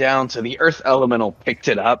fallen down. So the Earth Elemental picked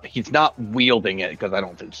it up. He's not wielding it because I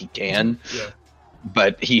don't think he can, Yeah.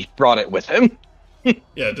 but he brought it with him. Yeah,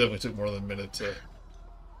 it definitely took more than a minute to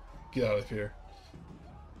get out of here.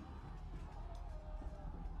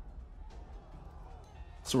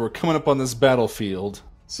 So we're coming up on this battlefield.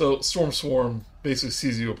 So Storm Swarm basically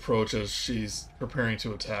sees you approach as she's preparing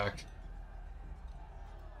to attack.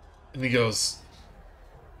 And he goes,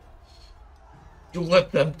 "You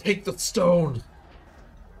let them take the stone.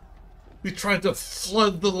 We tried to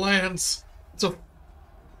flood the lands to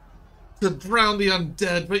drown the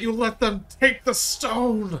undead, but you let them take the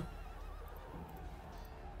stone."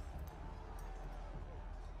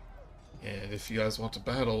 And if you guys want to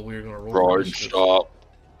battle, we're going to roll for initiative. Stop.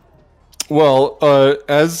 Well,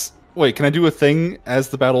 can I do a thing as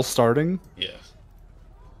the battle's starting? Yeah.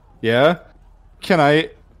 Yeah? Can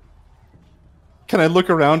I look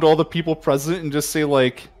around all the people present and just say,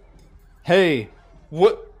 like, hey,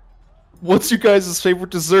 what's your guys'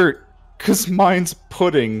 favorite dessert? 'Cause mine's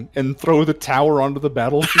pudding, and throw the tower onto the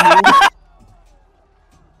battlefield?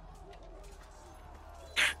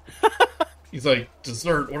 He's like,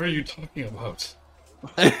 "Dessert? What are you talking about?"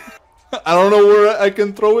 I don't know where I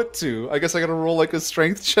can throw it to. I guess I gotta roll like a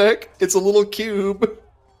strength check. It's a little cube.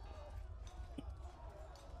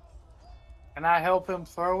 Can I help him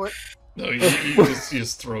throw it? No, you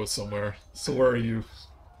just throw it somewhere. So where are you?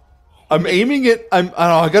 I'm aiming it. I don't know.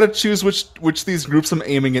 I gotta choose which these groups I'm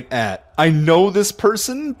aiming it at. I know this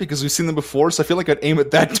person because we've seen them before, so I feel like I'd aim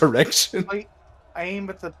at that direction. Please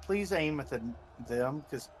aim at them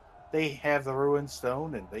because they have the ruined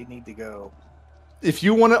stone and they need to go. If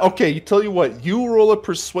you want to, okay. Tell you what, you roll a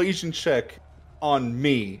persuasion check on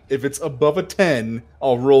me. If it's above a 10,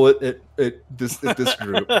 I'll roll it at this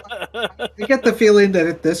group. I get the feeling that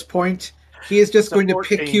at this point, he is just going to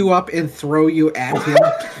pick 14. you up and throw you at him.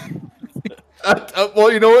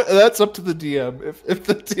 Well, you know what? That's up to the DM. If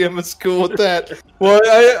the DM is cool with that. Well,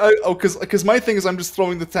 because my thing is I'm just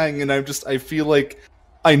throwing the thing, and I feel like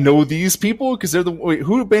I know these people because they're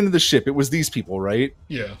who abandoned the ship. It was these people, right?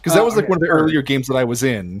 Yeah. Because that was like okay, one of the sure. earlier games that I was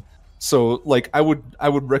in. So like I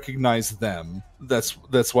would recognize them. That's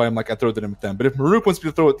why I'm like I throw them at them. But if Maruk wants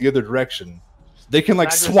me to throw it the other direction, they can like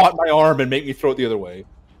I just- swat my arm and make me throw it the other way.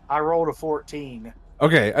 I rolled a 14.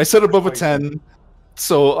 Okay, I said above a 10.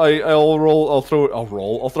 So I'll roll. I'll throw it. I'll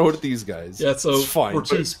throw it at these guys. Yeah, so it's fine.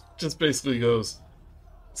 Ortiz just basically goes,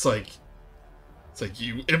 it's like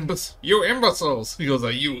you imbeciles. He goes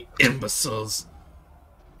like, you imbeciles.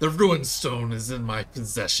 The ruined stone is in my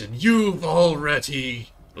possession. You've already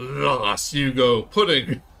lost. You go,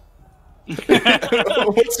 pudding. I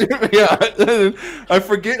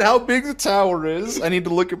forget how big the tower is. I need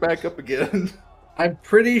to look it back up again. I'm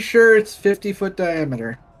pretty sure it's 50-foot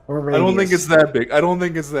diameter. Or I don't think it's that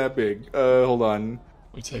big. Hold on.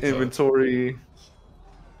 We take Inventory.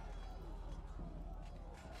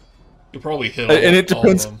 You'll probably hit And it all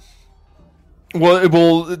depends. of them. Well, it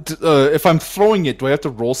will. If I'm throwing it, do I have to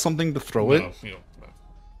roll something to throw it? No, you don't.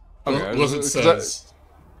 Okay, Unless it 'cause says.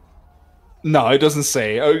 No, it doesn't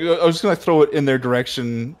say. I was just gonna throw it in their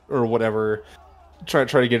direction or whatever. Try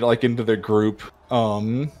to get it like into their group.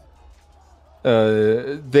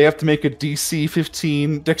 They have to make a DC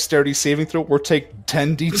 15 dexterity saving throw or take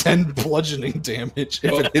 10d10 bludgeoning damage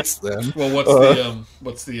if it hits them. Well, what's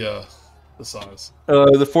the size?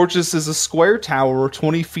 The fortress is a square tower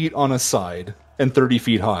 20 feet on a side and 30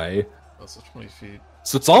 feet high. That's 20 feet.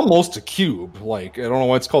 So it's almost a cube. Like, I don't know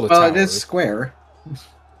why it's called a tower. Well, it is square.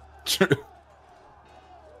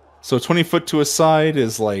 So 20 foot to a side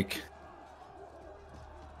is like...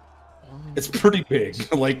 It's pretty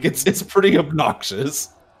big. Like, it's pretty obnoxious.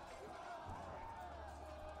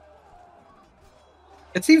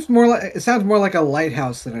 It sounds more like a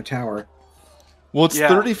lighthouse than a tower. Well, it's Yeah.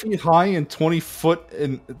 30 feet high and 20 foot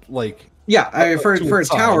and, like... Yeah, for to a a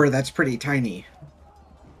side. tower, that's pretty tiny.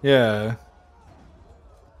 Yeah.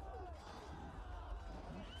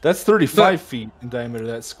 That's 35 feet in diameter,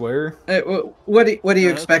 that square. What do you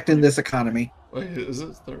Yeah, expect in this economy? Wait, is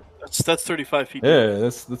it? That's 35 feet Yeah,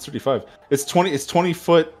 that's 35. It's 20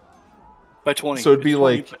 foot. by 20. So it'd be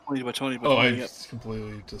 20 like- by 20 by 20 by Oh, 20. I yep.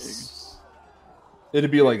 completely just. It'd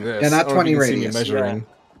be like this. Yeah, not I don't know if 20 you can see me radius, measuring.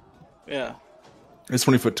 Yeah. It's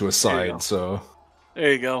 20 foot to a you go. side, so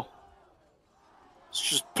There you go. It's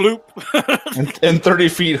just bloop. and 30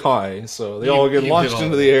 feet high, so they all get You launched hit all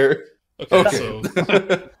into of the air. Okay, Okay. so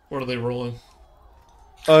what are they rolling?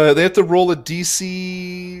 They have to roll a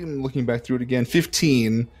DC. I'm looking back through it again.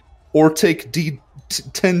 15, or take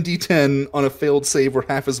 10d10 on a failed save, or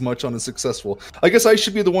half as much on a successful. I guess I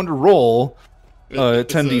should be the one to roll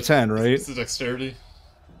It's 10d10, right? It's the dexterity.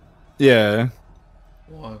 Yeah.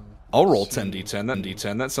 1. I'll roll 2.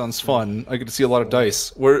 10d10. That sounds fun. I get to see a lot of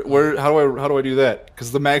dice. How do I do that?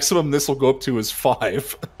 Because the maximum this will go up to is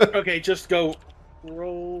 5. Okay, just go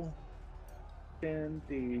roll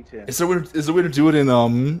 10d10. Is there a way to do it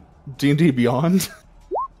in D&D Beyond?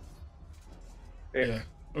 Yeah.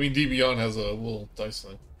 I mean, D Beyond has a little dice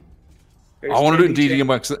thing. There's I want to do it in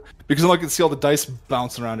 10d10. D&D because I can see all the dice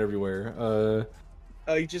bouncing around everywhere.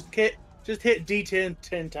 You just hit d10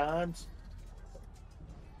 10 times.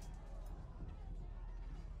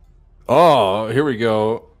 Oh, here we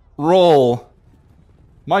go. Roll.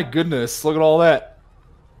 My goodness, look at all that.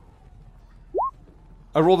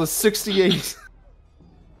 I rolled a 68.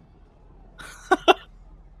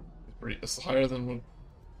 It's higher than what.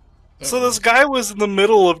 So this guy was in the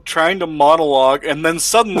middle of trying to monologue, and then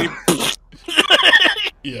suddenly,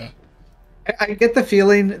 Yeah. I get the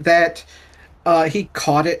feeling that he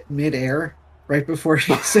caught it midair right before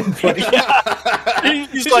he said putting.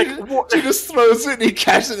 he's like, He just throws it and he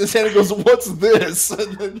catches it in his hand and goes, "What's this?"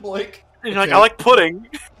 And then I like pudding.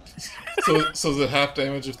 So is it half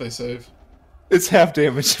damage if they save? it's half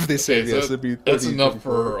damage if they save. Okay, Yes, so it'd be that's 30, enough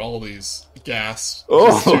 34. for all these gas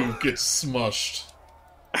Oh. to get smushed.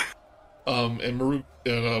 And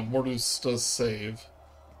Mortus does save,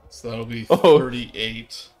 so that'll be Oh.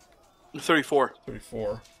 38, 34.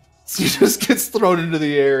 34. So he just gets thrown into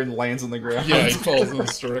the air and lands on the ground. Yeah, he falls in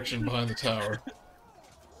this direction behind the tower.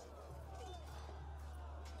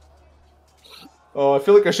 Oh, I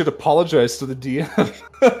feel like I should apologize to the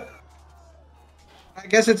DM. I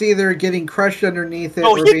guess it's either getting crushed underneath it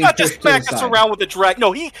No, or he being got to pushed to smack the us side. around with a drag.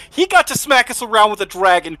 No, he got to smack us around with a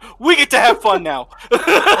dragon. We get to have fun now.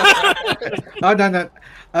 Oh, no.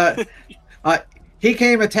 He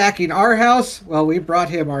came attacking our house. Well, we brought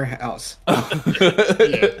him our house.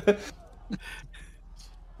 Yeah.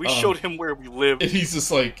 We showed him where we live. And he's just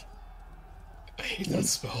like, I hate that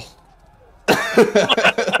spell.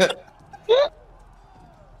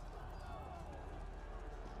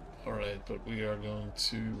 Alright, but we are going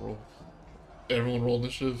to roll. Everyone roll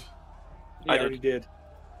initiative. Yeah, I I already did.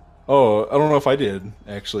 Oh, I don't know if I did,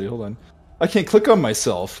 actually. Hold on. I can't click on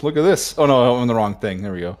myself. Look at this. Oh, no, I'm on the wrong thing.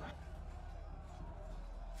 There we go.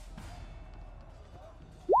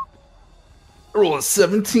 roll a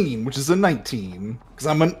 17, which is a 19, because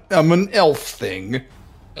I'm an elf thing.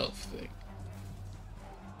 Elf thing.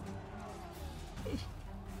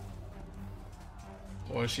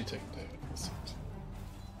 Why is she taking damage?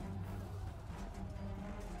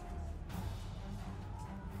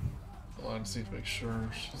 Well, I just need to make sure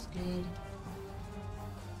she's good.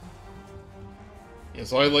 Yeah,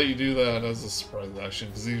 so I let you do that as a surprise action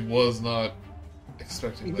because he was not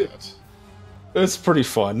expecting that. It's pretty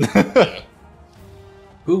fun. Yeah.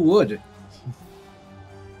 Who would?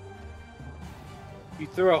 You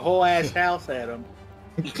threw a whole ass house at him.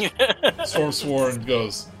 Stormsworn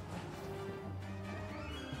goes,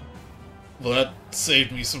 well, that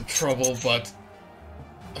saved me some trouble, but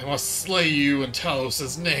I must slay you in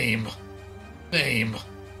Talos' name. And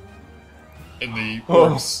the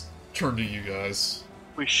orcs turn to you guys.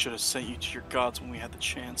 We should have sent you to your gods when we had the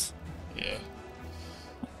chance. Yeah.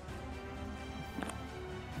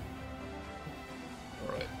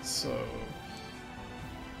 Alright, so...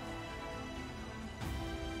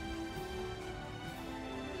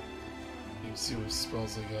 you can see what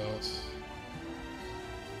spells they got.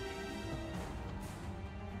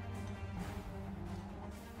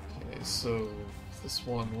 Okay, so this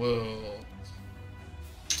one will...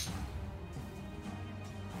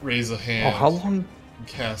 raise a hand. Oh, how long? And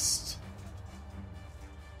cast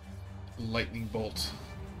lightning bolt.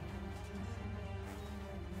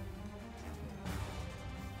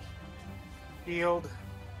 Shield.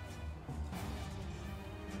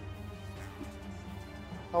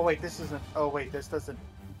 Oh wait, this isn't. Oh wait, this doesn't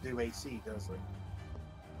do AC, does it?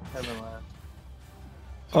 Never mind.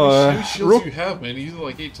 How many shields do you have, man? You used it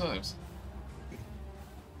like 8 times.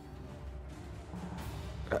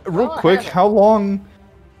 Real quick, how long?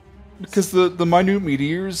 Because the minute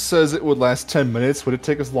meteors says it would last 10 minutes. Would it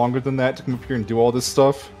take us longer than that to come up here and do all this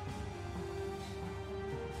stuff?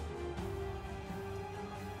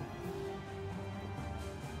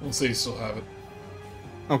 We'll say you still have it.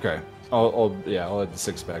 Okay. I'll add the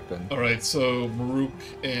 6 back then. Alright, so Maruk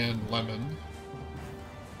and Lemon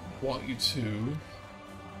want you to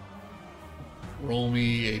roll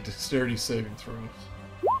me a dexterity saving throw.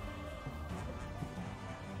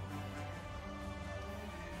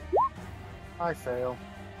 I fail.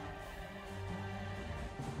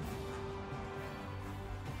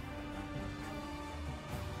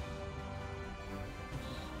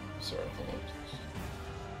 Sorry, hold on.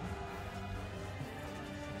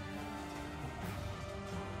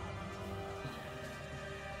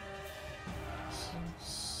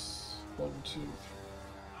 Six, 1, 2, 3.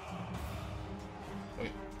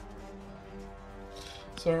 Wait.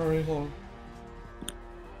 Sorry, hold on.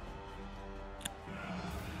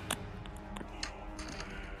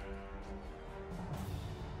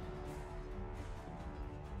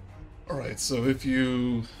 Alright, so if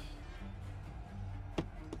you...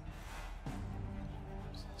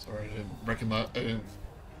 Sorry, I didn't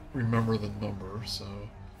remember the number, so...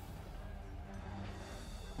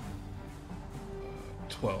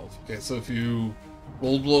 12. Okay, so if you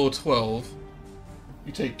roll below a 12,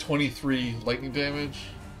 you take 23 lightning damage.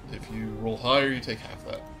 If you roll higher, you take half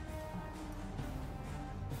that.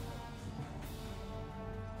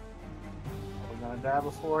 I'm gonna die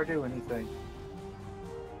before I do anything.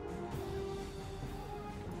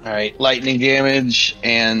 Alright, lightning damage,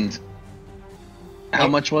 and how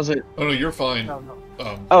much was it? Oh no, you're fine. No,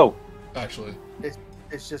 no. Oh, Actually.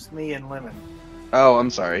 It's just me and Lemon. oh, I'm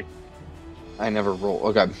sorry. I never roll.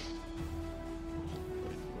 Okay.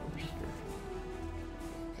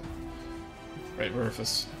 Right,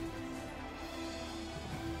 Verifus.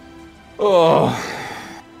 Oh,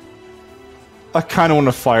 I kind of want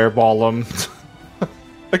to fireball him.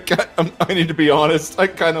 I need to be honest. I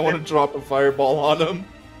kind of want to drop a fireball on him.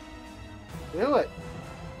 Do it.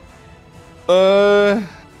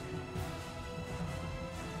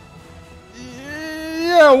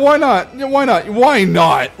 Yeah, why not? Yeah, why not? Why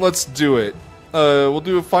not? Let's do it. We'll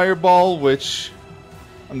do a fireball, which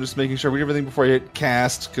I'm just making sure I read everything before I hit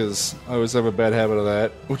cast, because I always have a bad habit of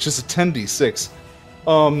that, which is a 10d6.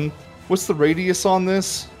 What's the radius on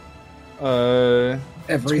this? 20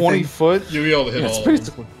 foot? You'll be able to hit It's all of them.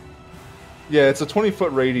 basically... Yeah, it's a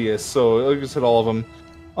 20-foot radius, so it'll just hit all of them.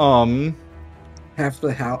 Half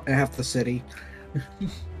the city.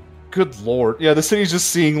 Good lord. Yeah, the city's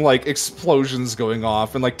just seeing, like, explosions going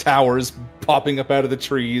off and, like, towers popping up out of the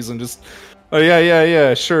trees and just... Oh,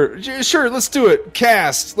 yeah, sure. Sure, let's do it.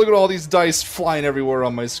 Cast! Look at all these dice flying everywhere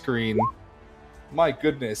on my screen. My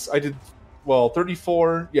goodness. I did,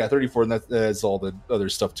 34? Yeah, 34, and that adds all the other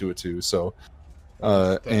stuff to it, too, so...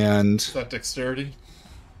 and... Is that dexterity?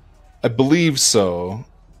 I believe so.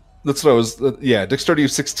 That's what I was... yeah, dexterity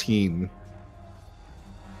of 16.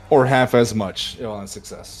 or half as much on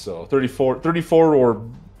success. So 34 or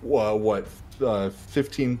what?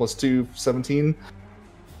 15 plus 2, 17?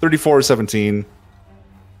 34 or 17.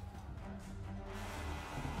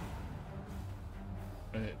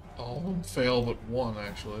 Right. All of them fail but one,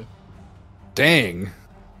 actually. Dang.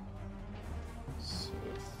 So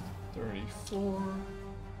 34.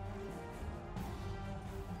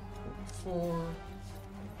 44.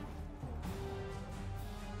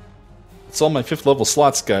 It's all my 5th level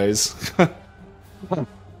slots, guys. I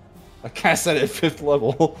cast that at 5th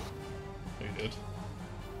level. You did.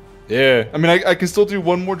 Yeah, I mean, I can still do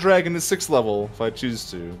one more dragon at 6th level if I choose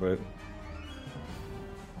to, but...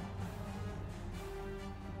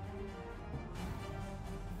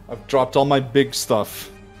 I've dropped all my big stuff.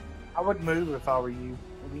 I would move if I were you.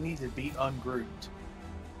 We need to be ungrouped.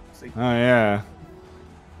 See, Oh, yeah.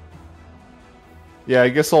 Yeah, I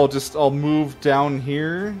guess I'll move down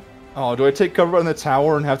here. Oh, do I take cover on the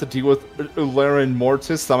tower and have to deal with Ularen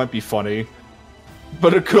Mortis? That might be funny.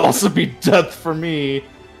 But it could also be death for me.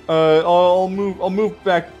 I'll move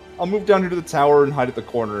back. I'll move down here to the tower and hide at the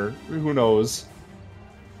corner. Who knows?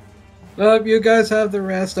 You guys have the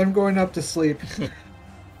rest. I'm going up to sleep.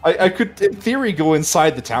 I could, in theory, go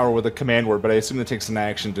inside the tower with a command word, but I assume it takes an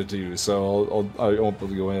action to do, so I won't be able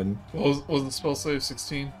to go in. Was the spell save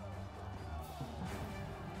 16?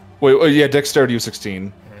 Wait, oh, yeah, dexterity was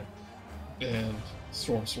 16. Alright. And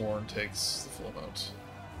Stormsworn takes the full amount.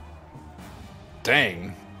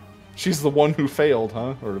 Dang. She's the one who failed,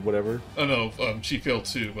 huh? Or whatever. Oh no, she failed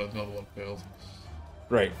too, but another one failed.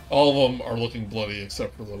 Right. All of them are looking bloody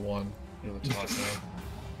except for the one near the top now.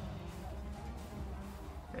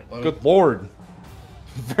 Right, Good lord.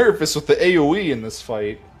 Verifus with the AoE in this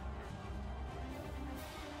fight.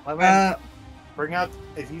 bring out,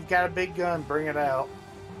 if you've got a big gun, bring it out.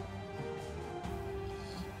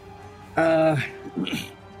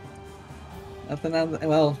 Nothing on the,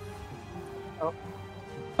 well. Oh.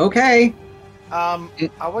 Okay. I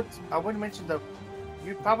would mention though,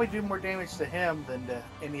 you'd probably do more damage to him than to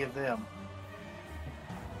any of them.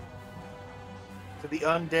 To the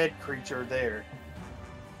undead creature there.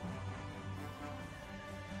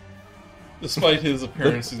 Despite his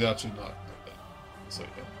appearance, he's actually not dead. So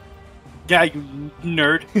Yeah, you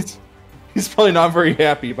nerd. He's probably not very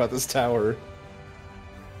happy about this tower.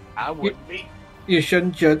 I wouldn't be. You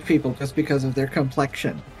shouldn't judge people just because of their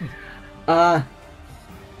complexion.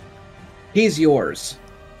 He's yours.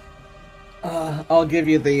 I'll give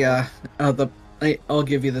you I'll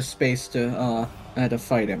give you the space to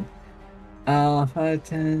fight him. 5,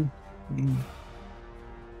 10.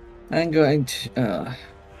 I'm going to.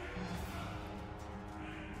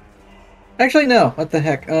 Actually, no. What the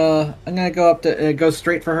heck? I'm gonna go up to go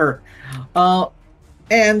straight for her.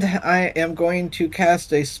 And I am going to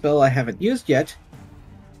cast a spell I haven't used yet.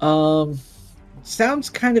 Sounds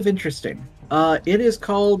kind of interesting. It is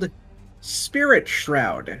called Spirit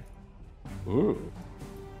Shroud. Ooh.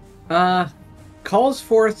 Calls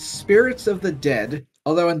forth spirits of the dead.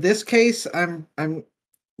 Although in this case, I'm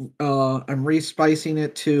respicing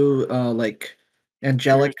it to like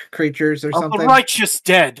angelic creatures or Of something. the righteous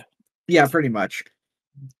dead. Yeah, pretty much.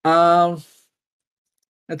 Let's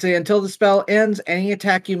see, until the spell ends, any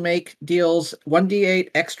attack you make deals 1d8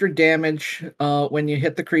 extra damage when you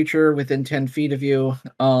hit the creature within 10 feet of you.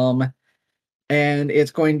 And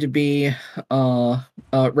it's going to be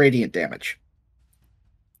radiant damage.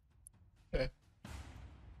 okay.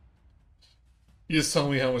 You just tell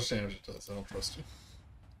me how much damage it does. I don't trust you.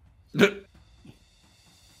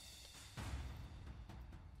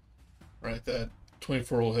 Right, that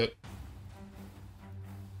 24 will hit.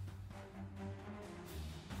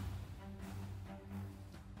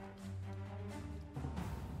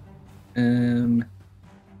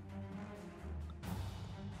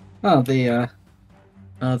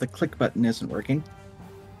 Oh, the click button isn't working.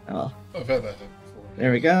 Oh, I've had that hit before.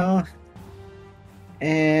 there we go.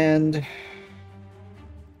 And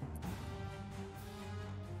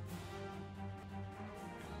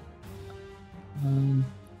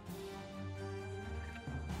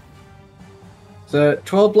so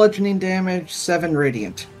 12 bludgeoning damage, 7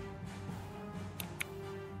 radiant.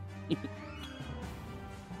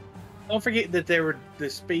 Don't forget that they were the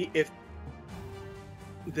speed.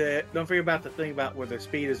 Don't forget about the thing about where their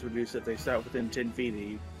speed is reduced if they start within 10 feet of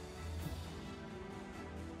you.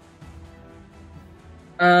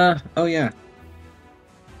 Oh yeah.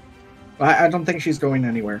 I don't think she's going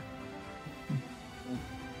anywhere.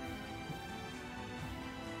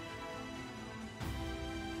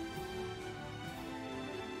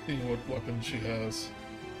 See what weapon she has.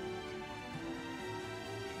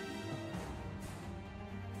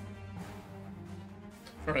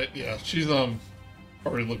 Alright. Yeah, she's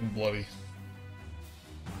already looking bloody.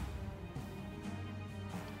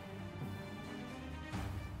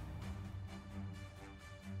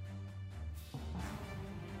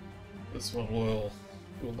 This one will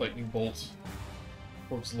do a lightning bolt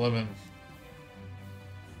towards Lemon.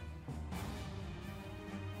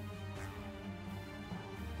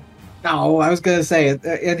 No, I was gonna say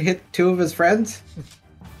it hit two of his friends.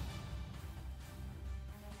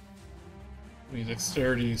 We need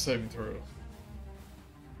dexterity saving throw.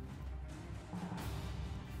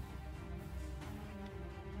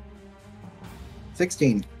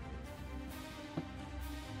 $16.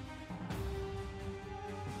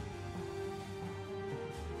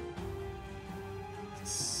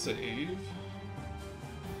 Save.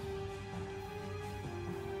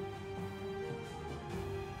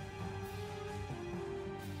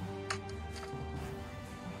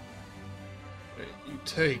 Wait, you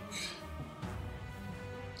take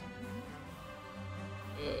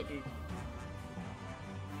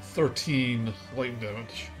 13 lightning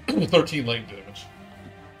damage. 13 lightning damage.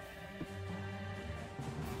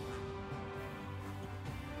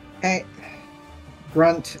 Hey,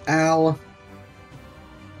 Grunt, Al.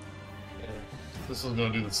 Yeah, this is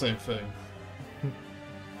going to do the same thing.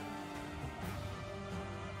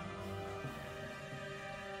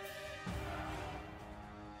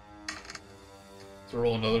 So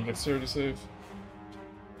roll another dexterity save.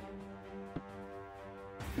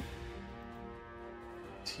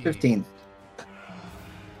 Team. 15.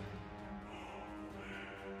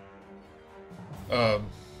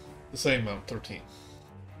 The same amount, 13.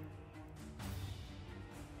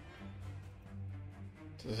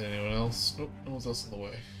 Does anyone else? Nope, no one else in the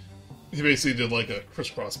way. He basically did like a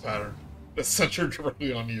crisscross pattern that's centered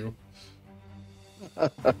directly on you.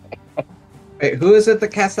 Wait, who is it that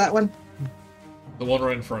cast that one? The one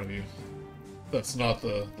right in front of you. That's not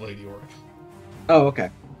the lady orc. Oh, okay.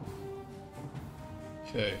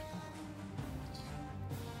 Okay.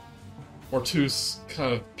 Mortus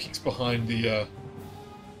kind of peeks behind the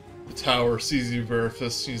tower, sees you,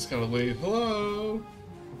 Verifus. She's kind of wave, hello,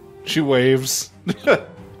 She waves.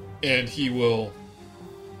 and he will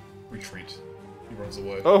retreat. He runs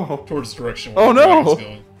away. Oh. Towards the direction Oh, where no! the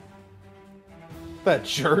going. That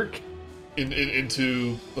jerk.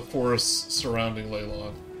 Into the forest surrounding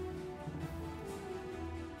Leylon.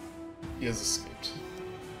 He has escaped.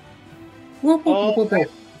 Whoop, whoop, whoop,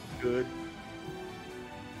 whoop. Good.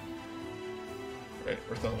 Right,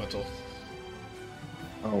 Earth Elemental.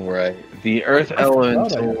 Alright. The Earth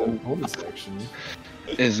Elemental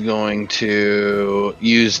is going to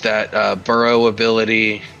use that burrow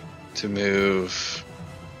ability to move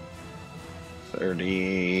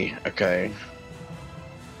 30. Okay.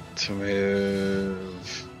 To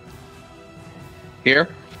move here.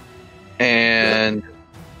 And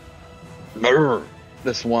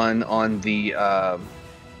this one on the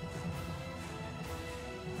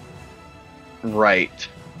right.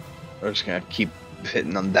 We're just gonna keep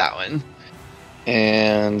hitting on that one.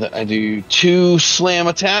 And I do 2 slam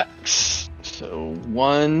attacks. So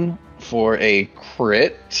 1 for a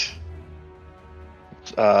crit.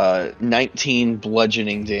 19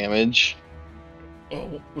 bludgeoning damage.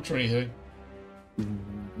 Oh, which one are you hitting?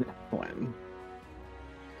 One.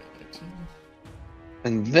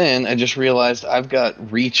 And then I just realized I've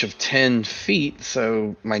got reach of 10 feet,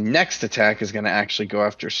 so my next attack is going to actually go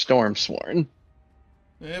after Stormsworn.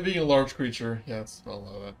 Yeah, being a large creature, yeah, I'll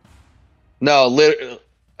allow that. No, literally.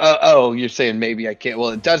 Oh, you're saying maybe I can't. Well,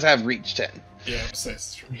 it does have reach 10. Yeah, I'm saying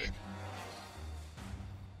it's too big.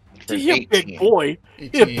 For You 18, big boy.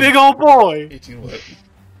 18, You big old boy. 18 lit.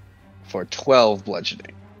 for 12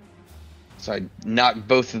 bludgeoning. So I knocked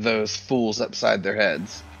both of those fools upside their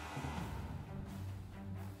heads.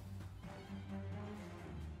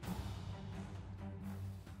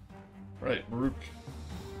 Right, Maruk.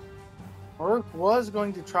 Maruk was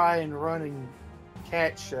going to try and run and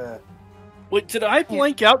catch. Wait, did I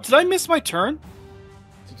blank out? Did I miss my turn?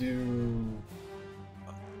 To do.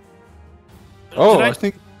 Oh, Did I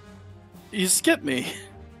think You skipped me.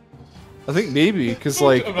 maybe because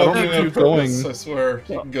like I I'm not don't doing think it on you're purpose, going. I swear.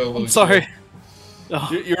 You can go a little I'm sorry. Oh,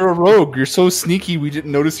 You're a rogue. You're so sneaky. We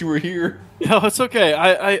didn't notice you were here. no, it's okay.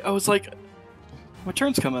 I was like, my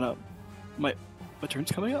turn's coming up. My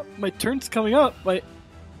turn's coming up. My turn's coming up. Where'd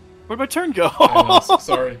my turn go? I know,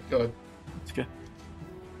 sorry, go ahead. It's okay.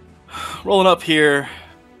 Rolling up here.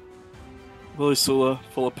 Willy Sula,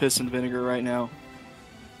 full of piss and vinegar right now.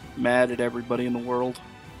 Mad at everybody in the world.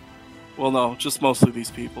 Well, no, just mostly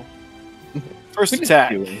these people. First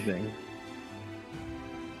attack. Do anything.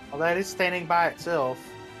 Well, that is standing by itself.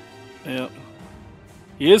 Yeah.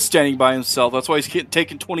 He is standing by himself. That's why he's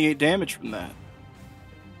taking 28 damage from that.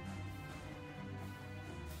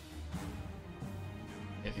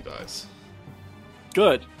 And he dies.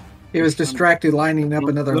 Good. He was distracted lining up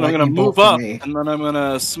another Then I'm lightning gonna bolt move for up, me. and then I'm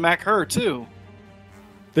gonna smack her too.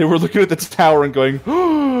 They were looking at the tower and going,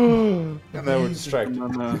 and they were distracted.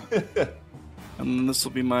 And then this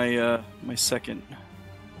will be my my second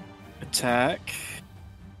attack.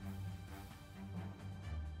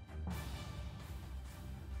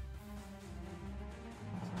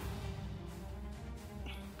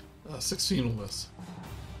 16 will miss.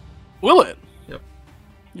 Will it? Yep.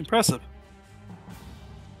 Impressive.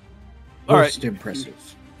 All right, Most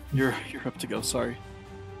impressive. you're up to go. Sorry.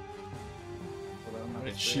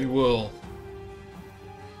 Alright, she will.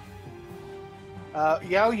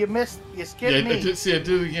 Yo, you missed. You skipped Yeah, me. I did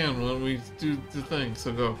it again when we do the thing.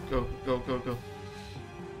 So go. You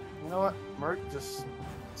know what, Mert? Just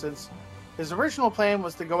since his original plan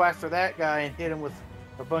was to go after that guy and hit him with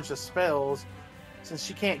a bunch of spells, since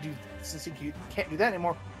he can't do that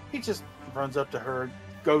anymore, he just runs up to her,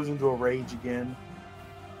 goes into a rage again,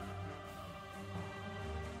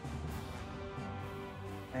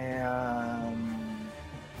 and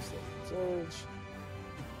surge.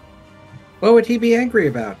 What would he be angry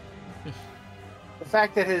about? The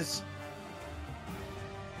fact that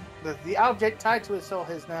the object tied to his soul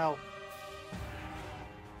has now.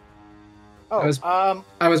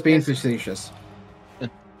 I was being facetious.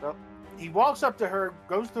 He walks up to her,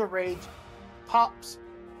 goes through a rage, pops,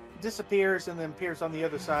 disappears, and then appears on the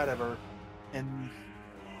other side of her, and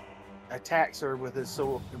attacks her with his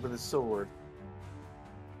sword. What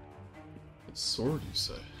sword, you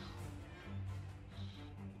say?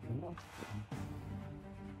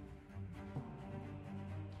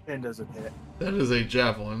 And doesn't hit. That is a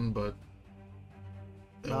javelin, but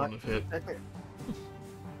that Not- wouldn't have hit.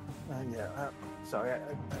 Sorry.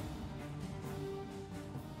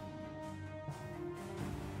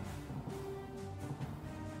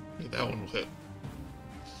 Yeah, that one will hit.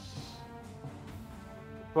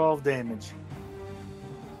 12 damage.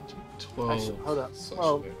 12. Actually, hold up. slashing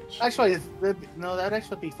Well, damage. Actually, no, that'd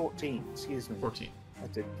actually be 14. Excuse me. 14. I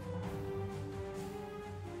did.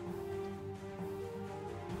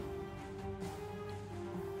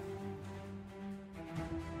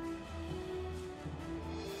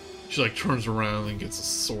 She like turns around and gets a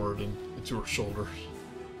sword into her shoulder.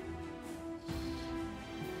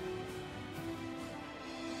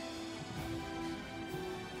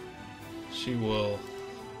 She will,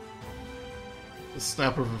 the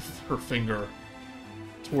snap of her finger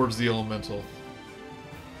towards the elemental,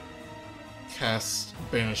 cast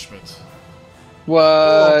banishment.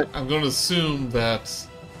 What? I'm going to assume that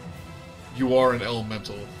you are an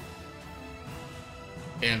elemental,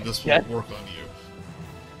 and this will Yeah. work on you.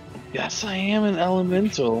 Yes, I am an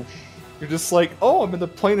elemental. You're just like, oh, I'm in the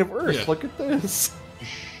plane of Earth. Yeah. Look at this.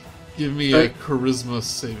 Give me a charisma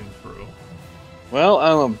saving throw. Well,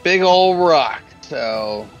 I'm a big old rock,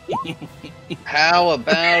 so how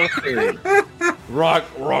about a 3?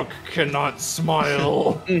 Rock cannot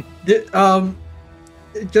smile.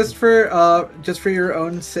 Just for your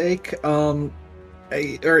own sake, I'll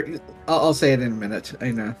say it in a minute.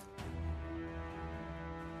 I know.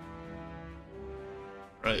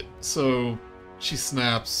 Right, so she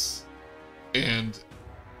snaps, and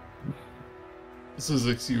this is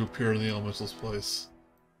as you appear in the elemental's place,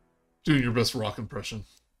 doing your best rock impression.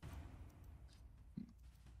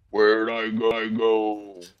 Where'd I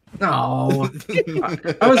go? No,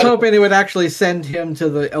 I was hoping it would actually send him to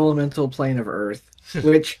the elemental plane of Earth,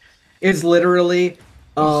 which is literally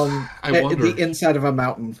the inside of a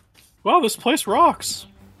mountain. Wow, this place rocks.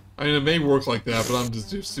 I mean, it may work like that, but I'm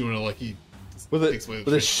just doing it like he With takes away a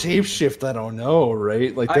the shapeshift, I don't know,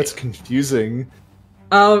 right? Like that's confusing.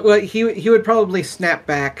 Well, he would probably snap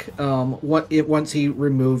back once he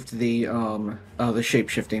removed the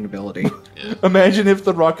shape-shifting ability. Yeah. Imagine if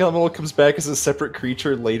the rock elemental comes back as a separate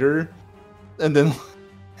creature later, and then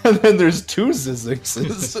there's two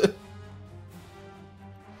Zizixes.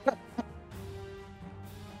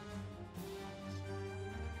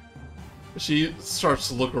 She starts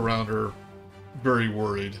to look around her, very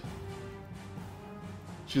worried.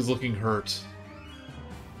 She's looking hurt.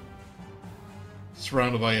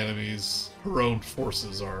 Surrounded by enemies, her own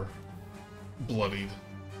forces are bloodied.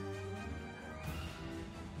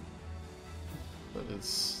 But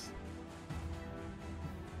it's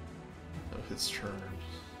now his turn.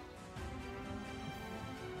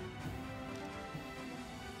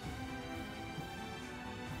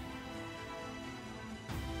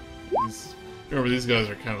 Remember, these guys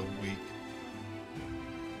are kind of weak.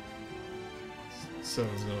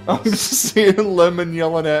 Seven's gonna I'm miss. just seeing Lemon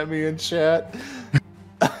yelling at me in chat.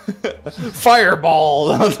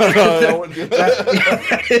 Fireball! No, I wouldn't do that.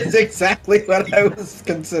 That is exactly what I was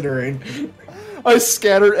considering. I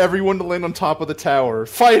scatter everyone to land on top of the tower.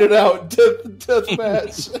 Fight it out! Death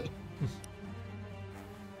match!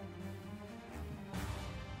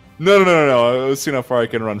 No. Let's see how far I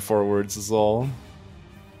can run forwards is all.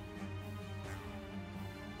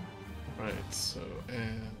 Right, so,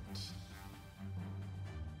 and...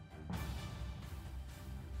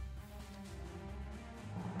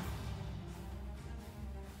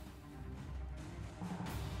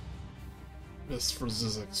 Miss for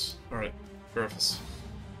Zizix. Alright, Verifus.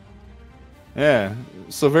 Yeah,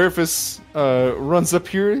 so Verifus runs up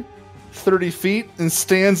here 30 feet and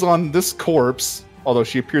stands on this corpse, although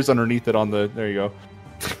she appears underneath it on the... There you go.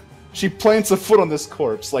 She plants a foot on this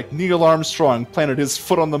corpse, like Neil Armstrong planted his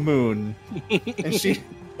foot on the moon. And she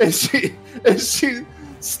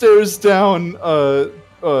stares down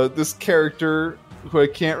this character who I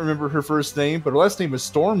can't remember her first name, but her last name is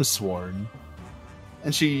Stormsworn.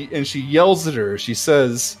 And she yells at her. She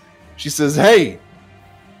says, "Hey,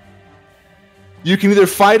 you can either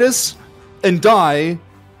fight us and die,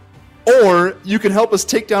 or you can help us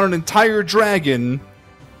take down an entire dragon,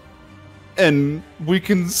 and we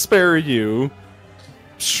can spare you."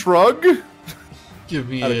 Shrug? Give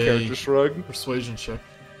me Out of a character shrug. persuasion check.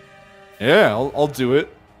 Yeah, I'll do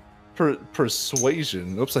it.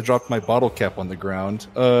 Persuasion. Oops, I dropped my bottle cap on the ground.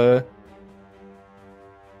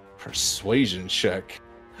 Persuasion check.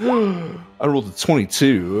 I rolled a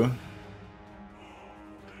 22.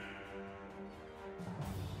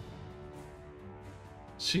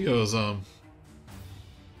 She goes, the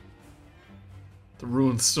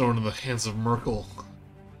ruined stone in the hands of Merkel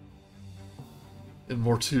and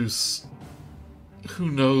Mortus.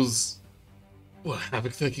 Who knows what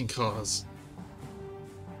havoc they can cause?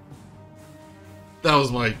 That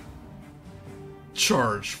was my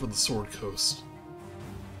charge for the Sword Coast.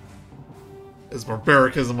 As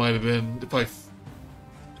barbaric as it might have been, if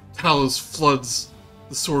Talos floods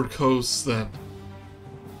the Sword Coast, then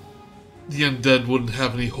the undead wouldn't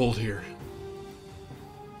have any hold here.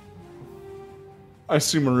 I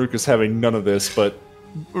assume Maruka's having none of this, but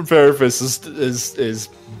Verifus is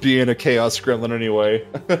being a chaos gremlin anyway.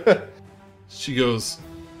 She goes,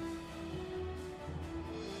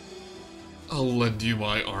 "I'll lend you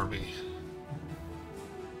my army."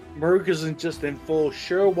 Merc isn't just in full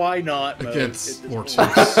sure why not mode Against at this Mortus.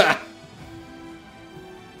 point.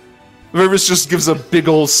 Verifus just gives a big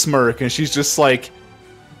old smirk, and she's just like,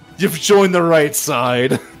 "You've joined the right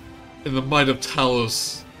side." And the might of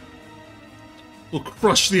Talos will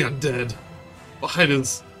crush the undead behind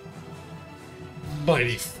his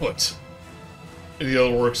mighty foot. And the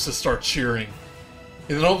other works to start cheering.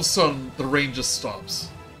 And then all of a sudden, the rain just stops.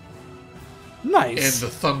 Nice.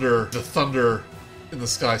 And the thunder in the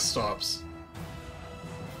sky stops.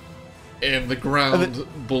 And the ground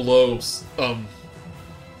below, what's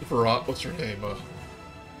her name?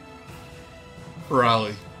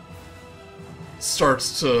 Raleigh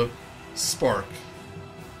starts to spark.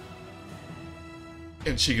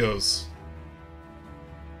 And she goes,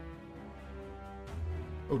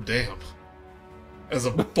 "Oh damn." As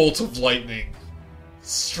a bolt of lightning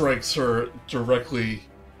strikes her directly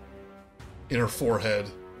in her forehead.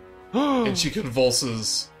 And she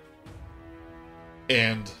convulses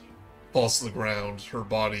and falls to the ground, her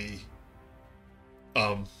body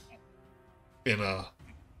in a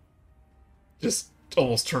just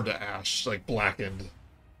almost turned to ash, like blackened.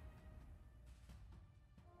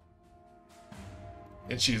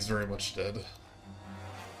 And she is very much dead.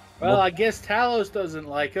 Well, I guess Talos doesn't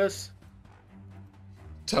like us.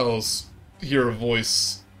 Talos hear a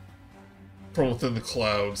voice from within the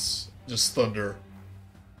clouds, just thunder.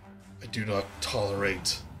 "I do not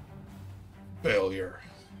tolerate failure."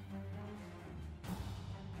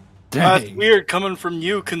 That's Dang. weird coming from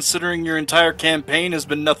you, considering your entire campaign has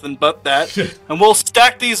been nothing but that. And we'll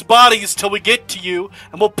stack these bodies till we get to you,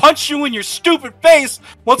 and we'll punch you in your stupid face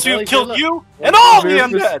once Really, we've killed look. you and all the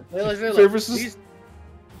Verifus- undead. Look, please,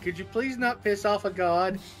 could you please not piss off a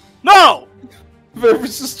god? No!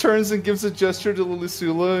 Verifus just turns and gives a gesture to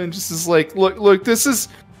Lilisula and just is like, look, this is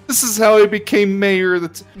how I became mayor of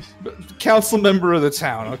the council member of the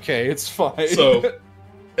town, okay? It's fine. So,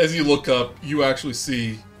 as you look up, you actually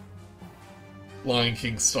see, Lion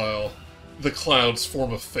King style, the clouds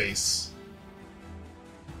form a face.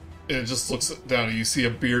 And it just looks down and you see a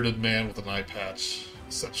bearded man with an eye patch,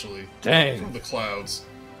 essentially, from Dang. the clouds.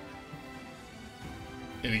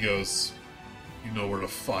 And he goes, "You know where to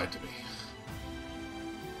find me."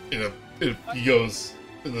 He goes,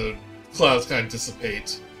 and the clouds kind of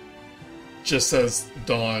dissipate just as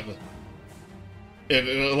dawn, and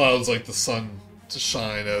it allows like the sun to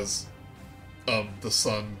shine as the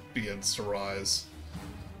sun begins to rise.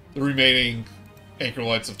 The remaining anchor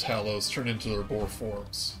lights of Talos turn into their boar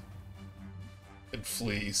forms and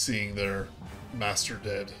flee, seeing their master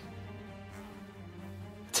dead.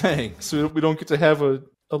 Dang, so we don't get to have a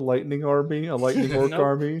lightning army, a lightning orc Nope.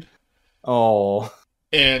 army? Oh.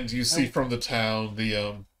 And you see from the town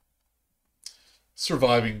the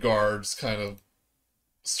surviving guards kind of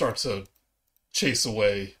start to chase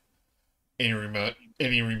away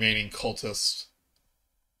any remaining cultists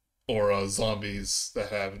or zombies that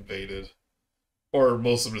have invaded. Or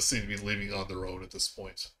most of them seem to be leaving on their own at this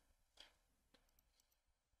point.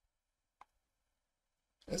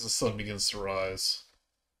 As the sun begins to rise.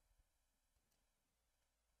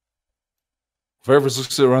 Varys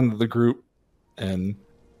looks around the group, and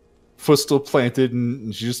foot's still planted,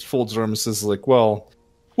 and she just folds her arms and says, like, well,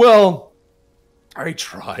 I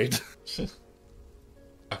tried.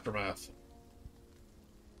 Aftermath.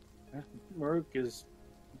 Maruk is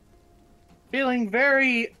feeling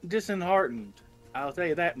very disheartened. I'll tell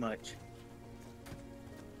you that much.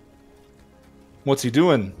 What's he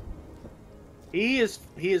doing? He is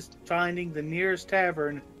finding the nearest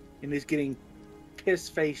tavern and is getting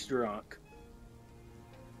piss-faced drunk.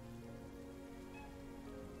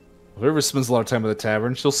 Whoever spends a lot of time at the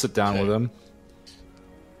tavern, she'll sit down Okay. with him.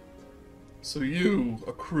 So you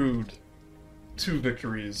accrued 2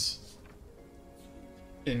 victories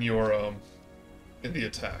in your in the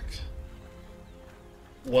attack.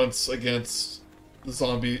 Once against the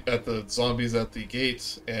zombies at the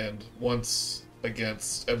gate, and once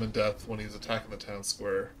against Emendeth when he's attacking the town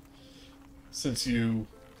square. Since you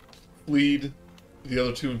lead the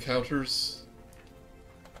other 2 encounters,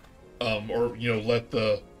 or let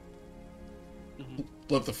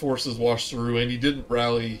the forces wash through, and you didn't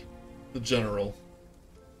rally the general.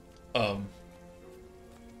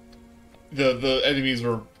 The enemies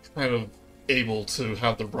were kind of able to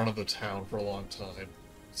have the run of the town for a long time.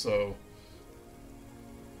 So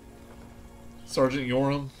Sergeant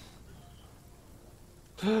Yoram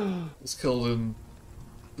was killed in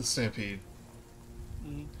the stampede.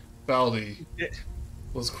 Baldi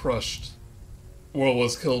was crushed. Well,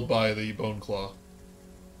 was killed by the Bone Claw.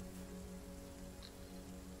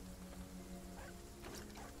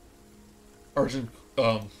 Argent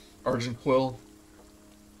Quill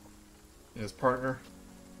and his partner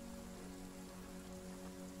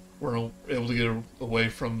were able to get away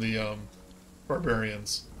from the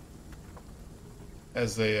barbarians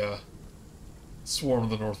as they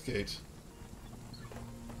swarmed the North Gate.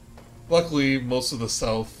 Luckily, most of the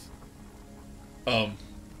south part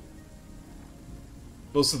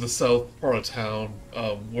of town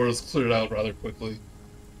was cleared out rather quickly.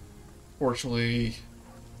 Fortunately,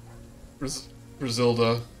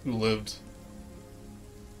 Brazilda, who lived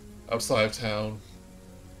outside of town,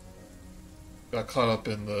 got caught up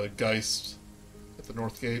in the Geist at the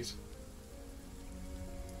North Gate.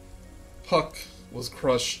 Puck was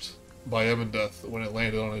crushed by Emendeth when it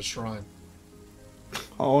landed on his shrine.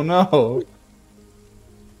 Oh no.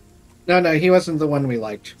 No, he wasn't the one we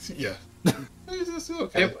liked. Yeah. It's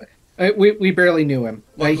okay. We barely knew him.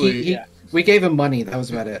 Luckily, We gave him money. That was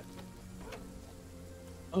about it.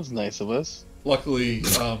 That was nice of us. Luckily,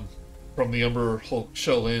 from the Umber Hulk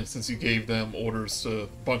shell in, since you gave them orders to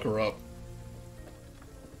bunker up,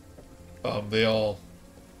 they all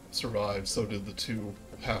survived. So did the 2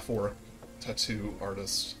 half-orc tattoo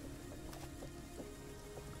artists.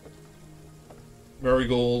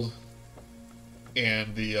 Marigold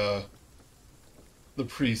and the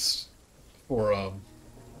priest for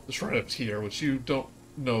the Shrine of Tyr, which you don't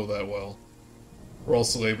know that well, were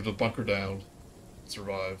also able to bunker down and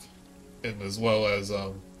survive. And as well as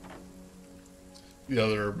the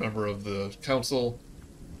other member of the council,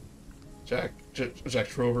 Jack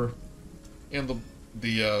Trover, and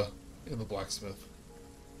the blacksmith,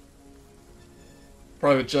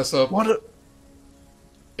 Private Jessup,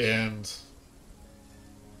 and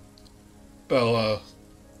Bella,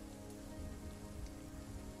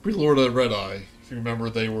 Prelorda Red Eye. If you remember,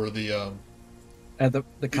 they were the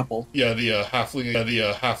couple. Yeah, the halfling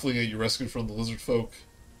that you rescued from the lizard folk.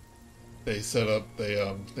 They set up. They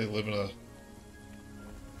live in a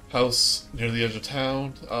house near the edge of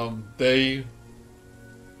town. They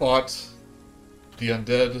fought the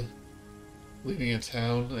undead leading in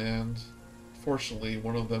town, and fortunately,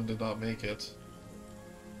 one of them did not make it.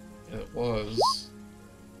 And it was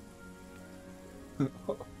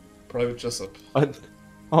Private Jessup.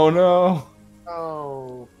 Oh no.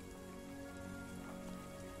 Oh.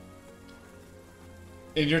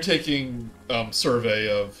 And you're taking survey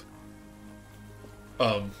of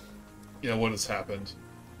what has happened.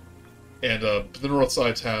 And the north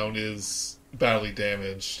side town is badly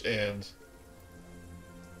damaged, and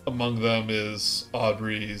among them is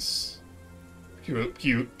Audrey's shop.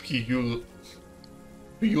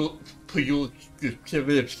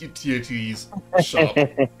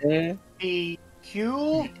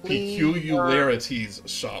 Peculiarities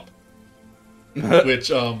shop.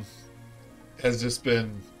 Which has just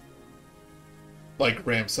been like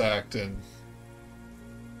ramsacked and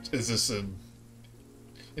is just in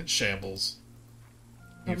shambles.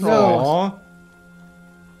 No.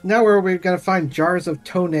 Now where we've got to find jars of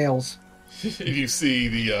toenails. You see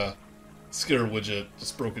the skitter widget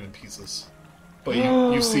just broken in pieces. But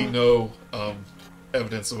you see no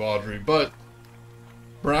evidence of Audrey. But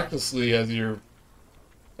miraculously, I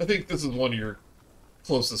think this is one of your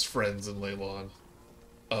closest friends in Leylon.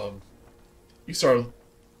 You start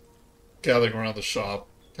gathering around the shop,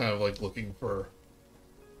 kind of like looking for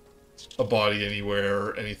a body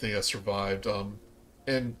anywhere, anything that survived.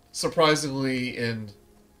 And surprisingly, in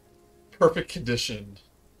perfect condition,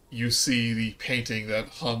 you see the painting that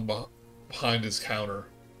hung behind his counter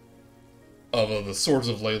of the Swords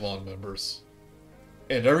of Leylon members.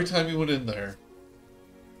 And every time you went in there,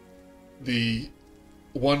 the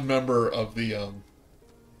one member of the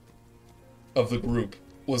group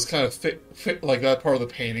was kind of fit like that part of the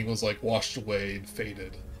painting was like washed away and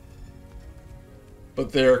faded.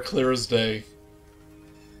 But there, clear as day,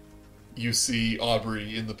 you see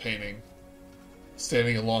Aubrey in the painting,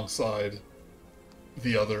 standing alongside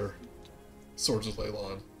the other Swords of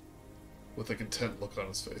Leylon, with a content look on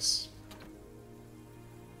his face.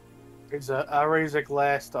 I raise a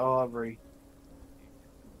glass to Aubrey.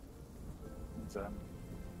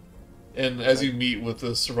 And as you meet with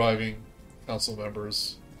the surviving council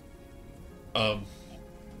members,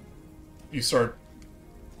 you start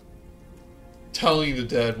telling the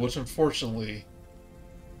dead, which unfortunately,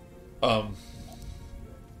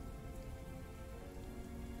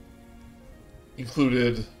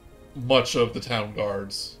 included much of the town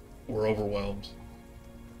guards were overwhelmed.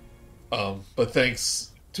 But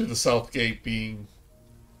thanks to the south gate being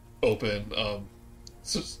open,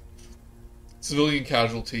 civilian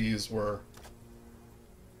casualties were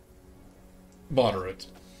moderate.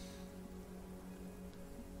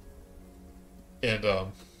 And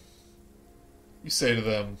you say to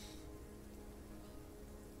them,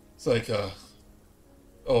 it's like,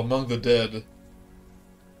 among the dead,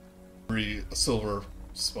 a silver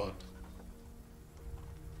spun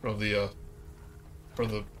from the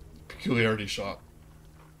peculiarity shop.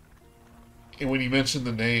 And when you mention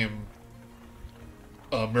the name,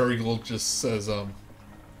 Marigold just says,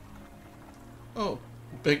 "Oh,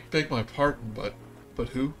 beg my pardon, but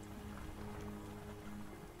who?"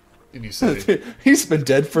 And you say, "He's been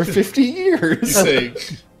dead for 50 years." You say,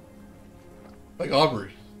 like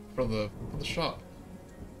Aubrey from the shop.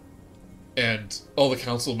 And all the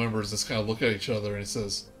council members just kind of look at each other, and he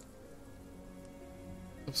says,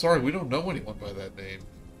 "I'm sorry, we don't know anyone by that name.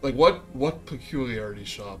 Like, what peculiarity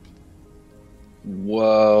shop?"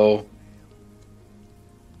 Whoa.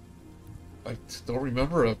 I don't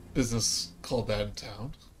remember a business called that in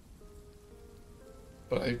town.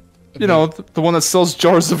 But you know, the one that sells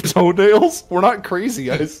jars of toenails? We're not crazy,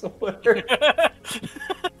 I swear.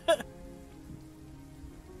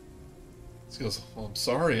 He goes, "Well, I'm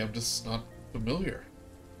sorry, I'm just not familiar."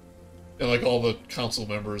 And like all the council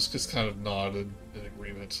members just kind of nodded in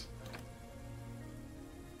agreement.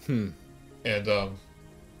 And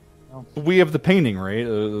Oh. We have the painting, right?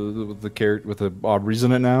 With the Aubrey's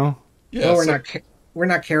in it now. Yeah, well, we're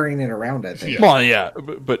not carrying it around, I think. Yeah. Well, yeah,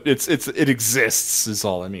 but it exists is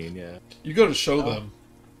all I mean. Yeah. You go to show them,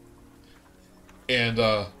 and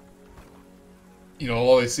all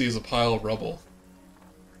they see is a pile of rubble,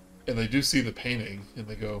 and they do see the painting, and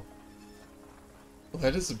they go, "Well,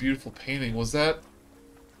 that is a beautiful painting. Was that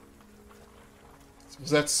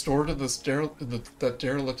stored in this that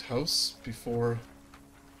derelict house before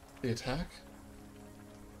the attack?"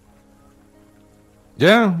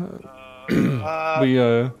 Yeah. We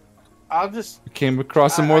I'll just. came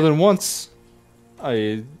across it more than once.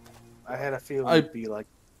 I had a feeling it'd be like.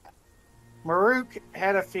 Maruk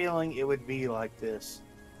had a feeling it would be like this.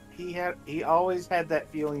 He always had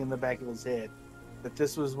that feeling in the back of his head that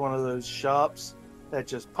this was one of those shops that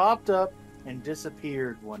just popped up and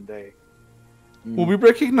disappeared one day. Well, we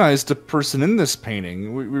recognized a person in this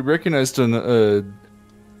painting. We recognized a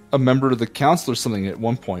member of the council or something at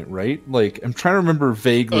one point, right? Like, I'm trying to remember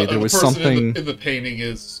vaguely. There was person something in the painting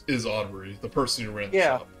is Aubrey, the person who ran the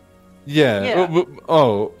Yeah. shop. Yeah. Yeah.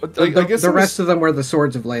 I guess the rest of them were the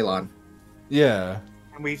swords of Leylon. Yeah.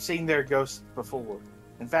 And we've seen their ghosts before.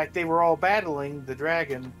 In fact, they were all battling the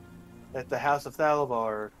dragon at the House of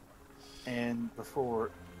Thalabar, and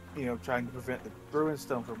before, trying to prevent the Ruin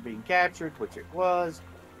Stone from being captured, which it was.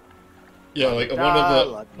 Yeah, like one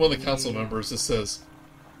of the council members just says,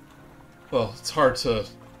 "Well, it's hard to.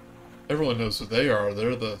 Everyone knows who they are.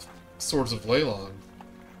 They're the Swords of Leylon,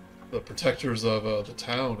 the protectors of the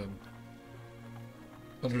town, and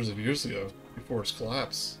hundreds of years ago, before its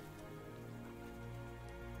collapse."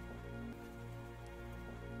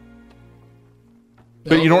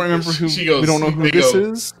 But you don't remember who? She goes, we don't know who this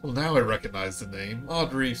is. Well, now I recognize the name,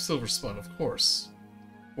 Audrey Silverspun, of course.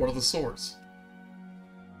 What are the swords?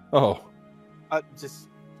 Oh. Just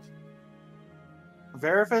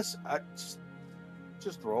Verifus,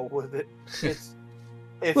 just roll with it.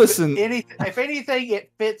 Listen, if anything,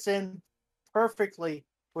 it fits in perfectly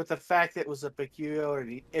with the fact that it was a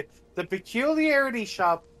peculiarity. If the peculiarity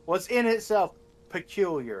shop was in itself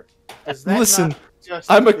peculiar, listen,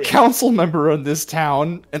 I'm a council member in this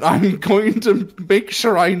town, and I'm going to make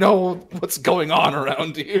sure I know what's going on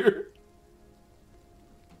around here.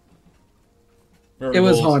 It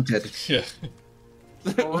was haunted. Yeah.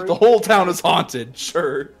 The whole town is haunted,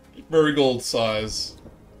 sure. Marigold sighs,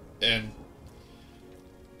 and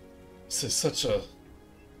this is such a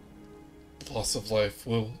loss of life.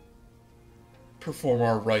 We'll perform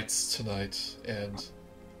our rites tonight, and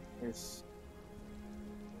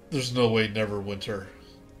there's no way Neverwinter,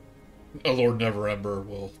 Lord Neverember,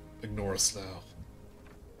 will ignore us now.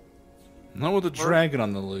 Not with a dragon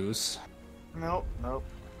on the loose. Nope.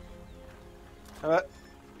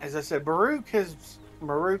 As I said,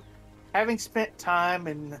 Maruk, having spent time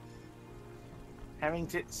in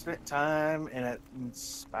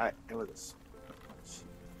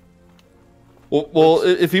Well,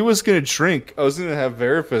 if he was gonna drink, I was gonna have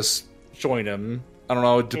Verifus join him. I don't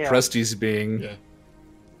know how depressed he's being.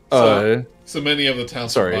 Yeah. So many of the town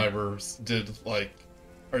survivors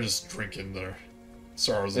are just drinking their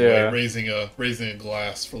sorrows away, raising a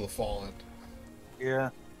glass for the fallen. Yeah.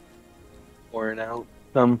 Pouring out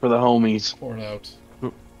some for the homies. Pouring out.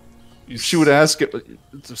 She would ask it.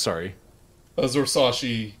 Sorry.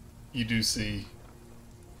 Zorsashi, you do see,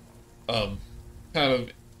 kind of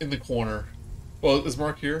in the corner. Well, is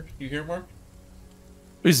Mark here? You hear Mark?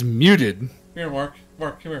 He's muted. Here, Mark.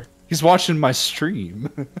 Mark, come here. He's watching my stream.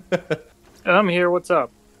 I'm here. What's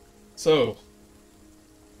up? So,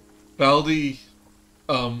 Baldi,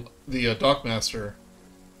 the Dockmaster,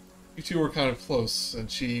 you two were kind of close,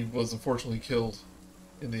 and she was unfortunately killed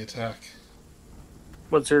in the attack.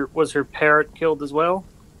 Was her parrot killed as well?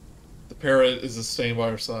 The parrot is staying by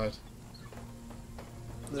her side.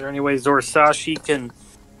 Is there any way Zorsashi can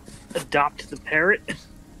adopt the parrot?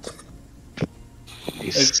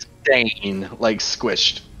 He's staying, like,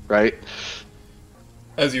 squished, right?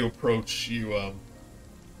 As you approach, the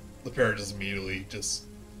parrot just immediately just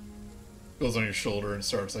goes on your shoulder and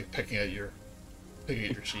starts pecking at your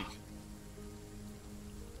cheek.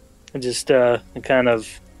 I just kind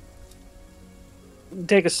of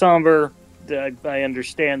take a somber. I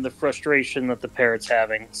understand the frustration that the parrot's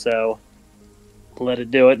having, so let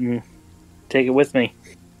it do it and take it with me.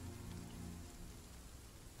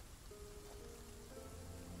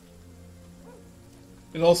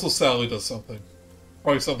 And also Sally does something.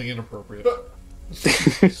 Probably something inappropriate. She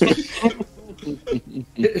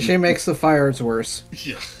makes the fires worse.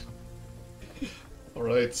 Yeah.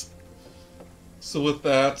 Alright. So with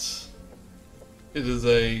that, it is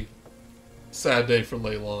a sad day for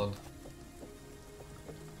Leylon.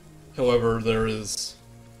 However, there is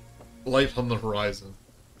light on the horizon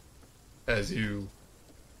as you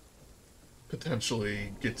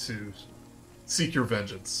potentially get to seek your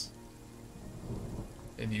vengeance.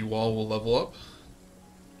 And you all will level up.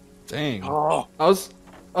 Dang. Oh. I was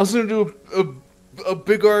gonna do a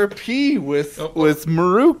big RP with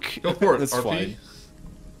Maruk. Go for it. That's RP. Fine.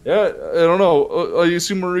 Yeah, I don't know. I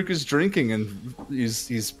assume Maruk is drinking and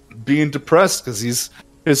he's being depressed because his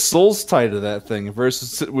soul's tied to that thing.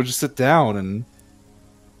 Versus would just sit down and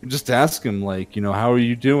just ask him how are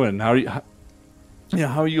you doing? How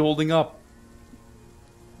are you holding up?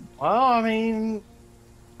 Well, I mean,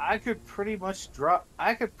 I could pretty much drop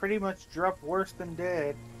worse than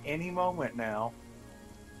dead any moment now.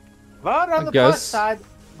 But on the plus side,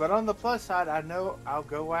 I know I'll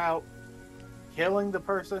go out killing the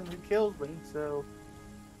person who kills me. So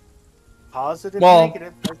positive,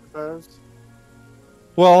 negative, I suppose.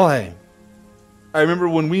 Well, hey, I remember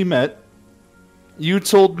when we met. You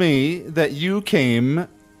told me that you came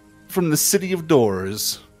from the City of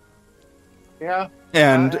Doors. Yeah.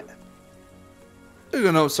 And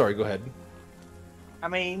No, sorry. Go ahead. I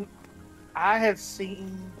mean, I have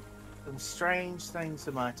seen some strange things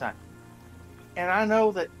in my time. And I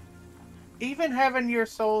know that even having your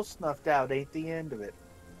soul snuffed out ain't the end of it.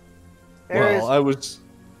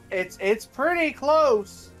 It's pretty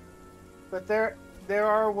close, but there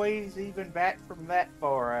are ways even back from that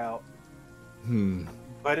far out.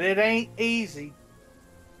 But it ain't easy.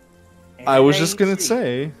 I was just gonna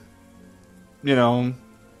say,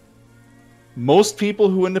 most people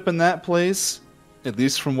who end up in that place, at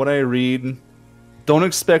least from what I read, don't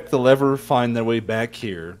expect they'll ever find their way back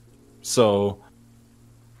here. So,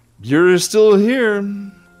 you're still here.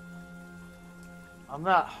 I'm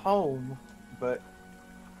not home, but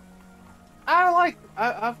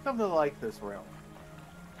I've come to like this realm.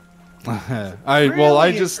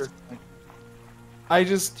 I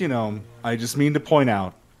just mean to point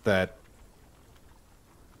out that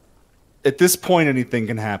at this point anything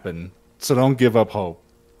can happen, so don't give up hope.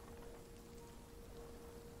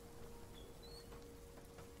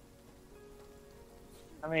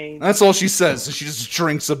 I mean, that's all she says. So she just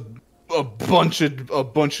drinks a bunch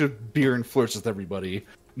of beer and flirts with everybody.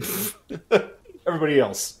 Everybody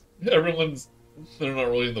else. They're not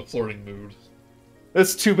really in the flirting mood.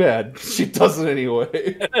 That's too bad. She does it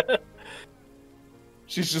anyway.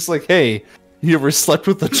 She's just like, hey, you ever slept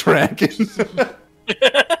with a dragon?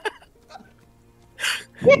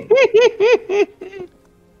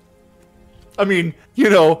 I mean,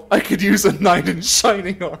 I could use a knight in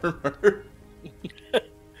shining armor.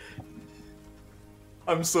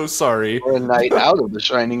 I'm so sorry. Or a knight out of the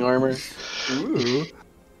shining armor. Ooh.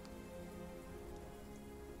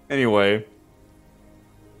 Anyway.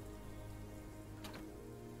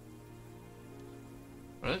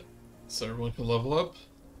 Alright, so everyone can level up.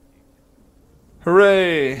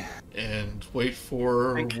 Hooray! And wait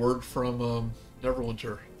for word from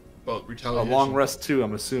Neverwinter about retaliation. A long rest too,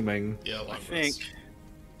 I'm assuming. Yeah, long rest.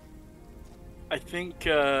 I think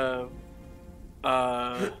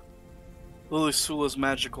Lily Sula's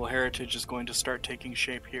magical heritage is going to start taking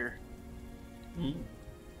shape here.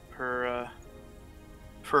 For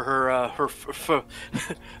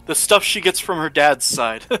the stuff she gets from her dad's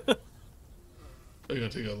side. Are you gonna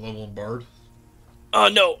take a level in Bard?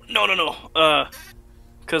 No.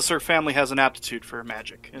 Because her family has an aptitude for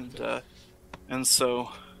magic, and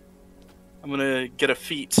so I'm gonna get a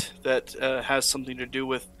feat that has something to do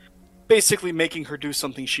with basically making her do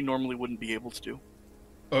something she normally wouldn't be able to do.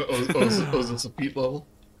 Is this a feat level?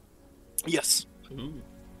 Yes. Ooh.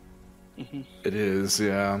 Mm-hmm. It is,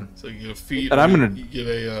 yeah. So you get a feat, and you get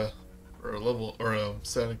a level or a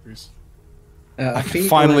stat increase. I can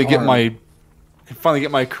finally get my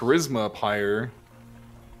charisma up higher.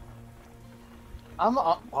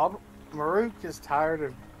 Maruk is tired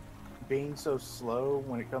of being so slow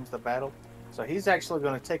when it comes to battle, so he's actually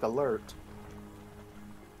going to take alert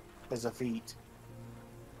as a feat.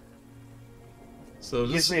 So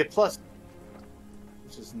gives me a plus,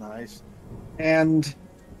 which is nice. And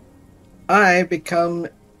I become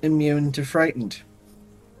immune to frightened.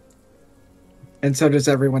 And so does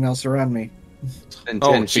everyone else around me. And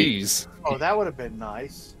oh, 10 feet. jeez. Oh, that would have been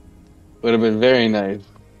nice. Would have been very nice.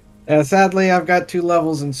 Sadly, I've got 2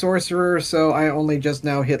 levels in Sorcerer, so I only just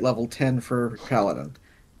now hit level 10 for Paladin.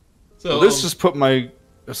 So well, this just put my...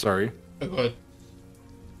 sorry. Go ahead.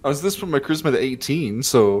 This put my charisma to 18,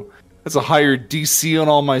 so that's a higher DC on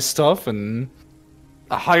all my stuff, and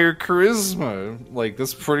a higher charisma. Like,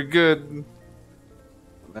 that's pretty good.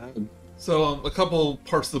 So, a couple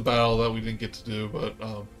parts of the battle that we didn't get to do, but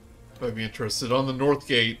might be interested. On the North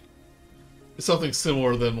Gate, it's something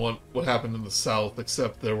similar than what happened in the South,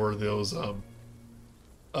 except there were those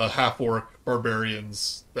half-orc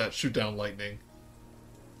barbarians that shoot down lightning.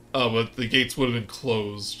 But the gates would have been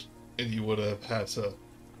closed, and you would have had to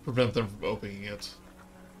prevent them from opening it.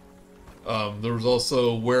 There was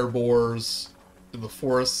also wereboars in the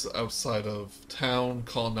forests outside of town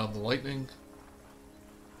calling down the lightning.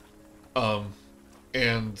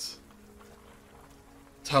 And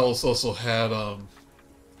Talos also had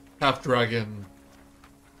half-dragon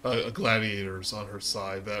gladiators on her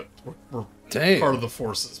side that were part of the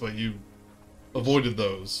forces, but you avoided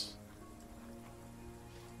those.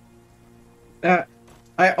 I'm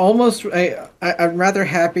rather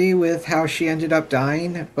happy with how she ended up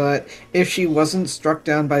dying, but if she wasn't struck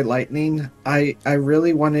down by lightning, I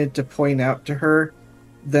really wanted to point out to her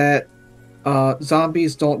that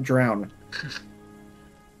zombies don't drown.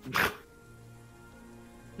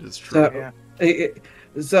 It's true.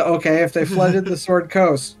 So okay, if they flooded the Sword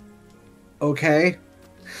Coast, okay.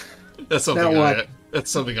 That's something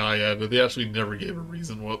that's something I added. They actually never gave a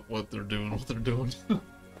reason what they're doing.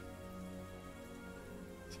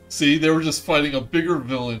 See, they were just fighting a bigger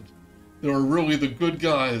villain. They were really the good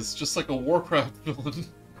guys, just like a Warcraft villain.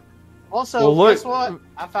 Also, Well, look- guess what?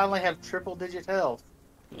 I finally have triple-digit health.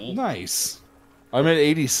 Nice. I'm at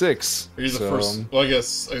 86. Are you the so, first? Well, I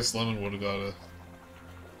guess Lemon would have got a.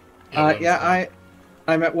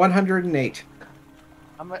 I'm at 108.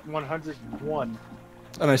 I'm at 101.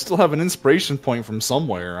 And I still have an inspiration point from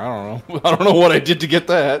somewhere. I don't know. I don't know what I did to get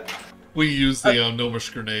that. We used the Gnomish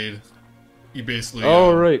grenade. You basically.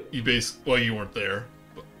 Oh, right. Well, you weren't there.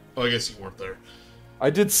 But, well, I guess you weren't there. I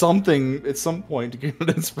did something at some point to get an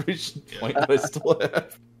inspiration point that I still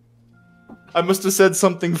have. I must have said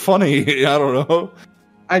something funny. I don't know.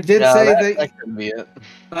 I did say that that could be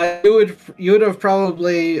it. you would have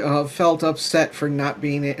probably felt upset for not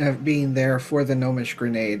being there for the Gnomish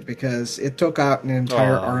grenade because it took out an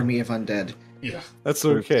entire army of undead. Yeah, That's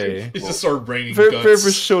okay. it just started raining Vervis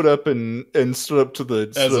guts. showed up and stood up to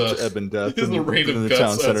the Ebb and Death In the rain in of the town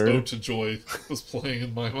guts as center. Ode to Joy was playing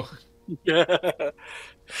in my mind. Yeah.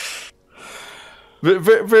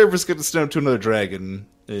 Vervis got to stand up to another dragon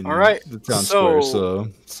in All right, the town so- square, so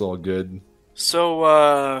it's all good.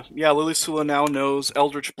 So, Lily Sula now knows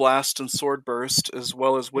Eldritch Blast and Sword Burst, as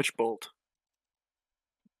well as Witch Bolt.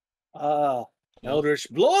 Eldritch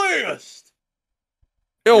Blast!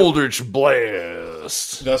 Eldritch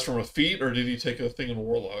Blast! That's from a feat, or did he take a thing in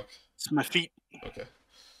Warlock? It's from my feet. Okay.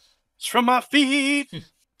 It's from my feet!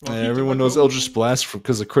 Well, he Everyone did knows my Eldritch Blast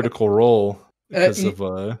because of Critical Role. Because you- of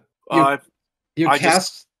You I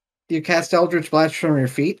cast Eldritch Blast from your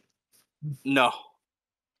feet. No.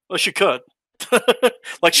 Well, she could.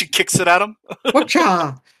 Like she kicks it at him.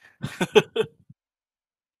 Whatcha?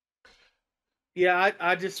 Yeah,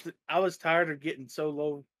 I was tired of getting so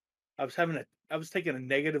low. I was taking a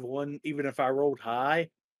 -1 even if I rolled high.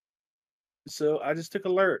 So I just took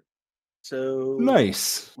alert. So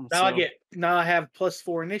nice. now I have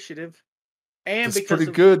 +4 initiative. And That's because pretty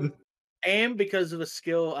of, good. And because of a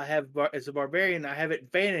skill I have as a barbarian, I have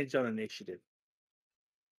advantage on initiative.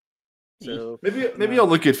 So Maybe I'll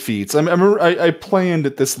look at feats. I planned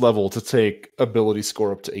at this level to take ability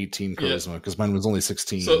score up to 18 charisma because mine was only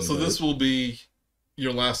 16. So but- this will be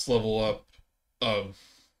your last level up,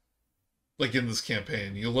 like in this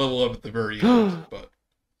campaign. You level up at the very end, but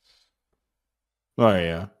Oh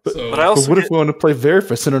yeah. But, so, But I also what if we want to play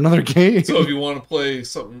Verifus in another game? so if you want to play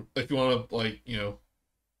something, if you want to like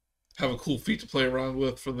have a cool feat to play around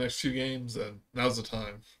with for the next 2 games, then now's the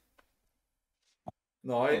time.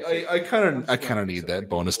 No, I kind of need that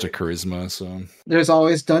bonus to charisma. So There's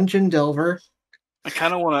always Dungeon Delver. I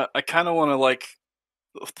kind of want to like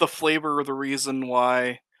the flavor or the reason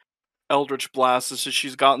why Eldritch Blast is that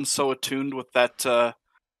she's gotten so attuned with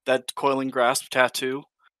that coiling grasp tattoo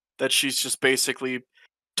that she's just basically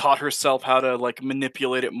taught herself how to like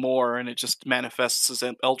manipulate it more, and it just manifests as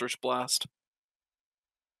an Eldritch Blast.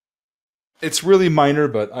 it's really minor,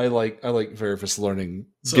 but I like Verifus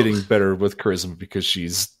So- getting better with charisma because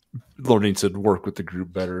she's learning to work with the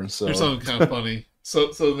group better. So Here's something kind of funny. So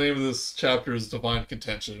the name of this chapter is Divine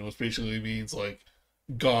Contention, which basically means like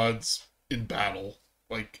gods in battle,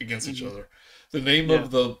 like against each other. The name of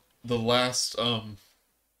the last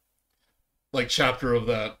like chapter of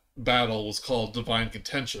that battle was called Divine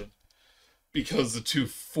Contention because the two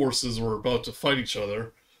forces were about to fight each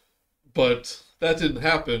other, but that didn't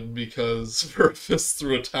happen because Verifus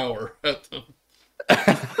threw a tower at them.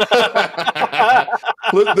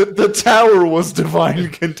 the tower was divine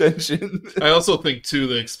contention. I also think too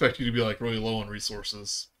they expect you to be like really low on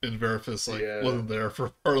resources, and Verifus wasn't there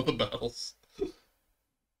for part of the battles.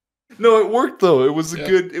 No, it worked though. It was a Yeah.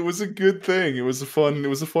 good thing. It was a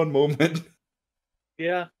fun moment.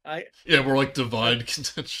 yeah, We're like divine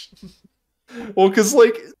contention. Well, because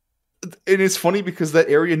like, and it's funny because that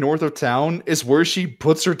area north of town is where she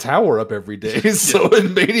puts her tower up every day, so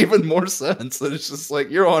it made even more sense. And it's just like,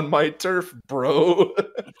 you're on my turf, bro.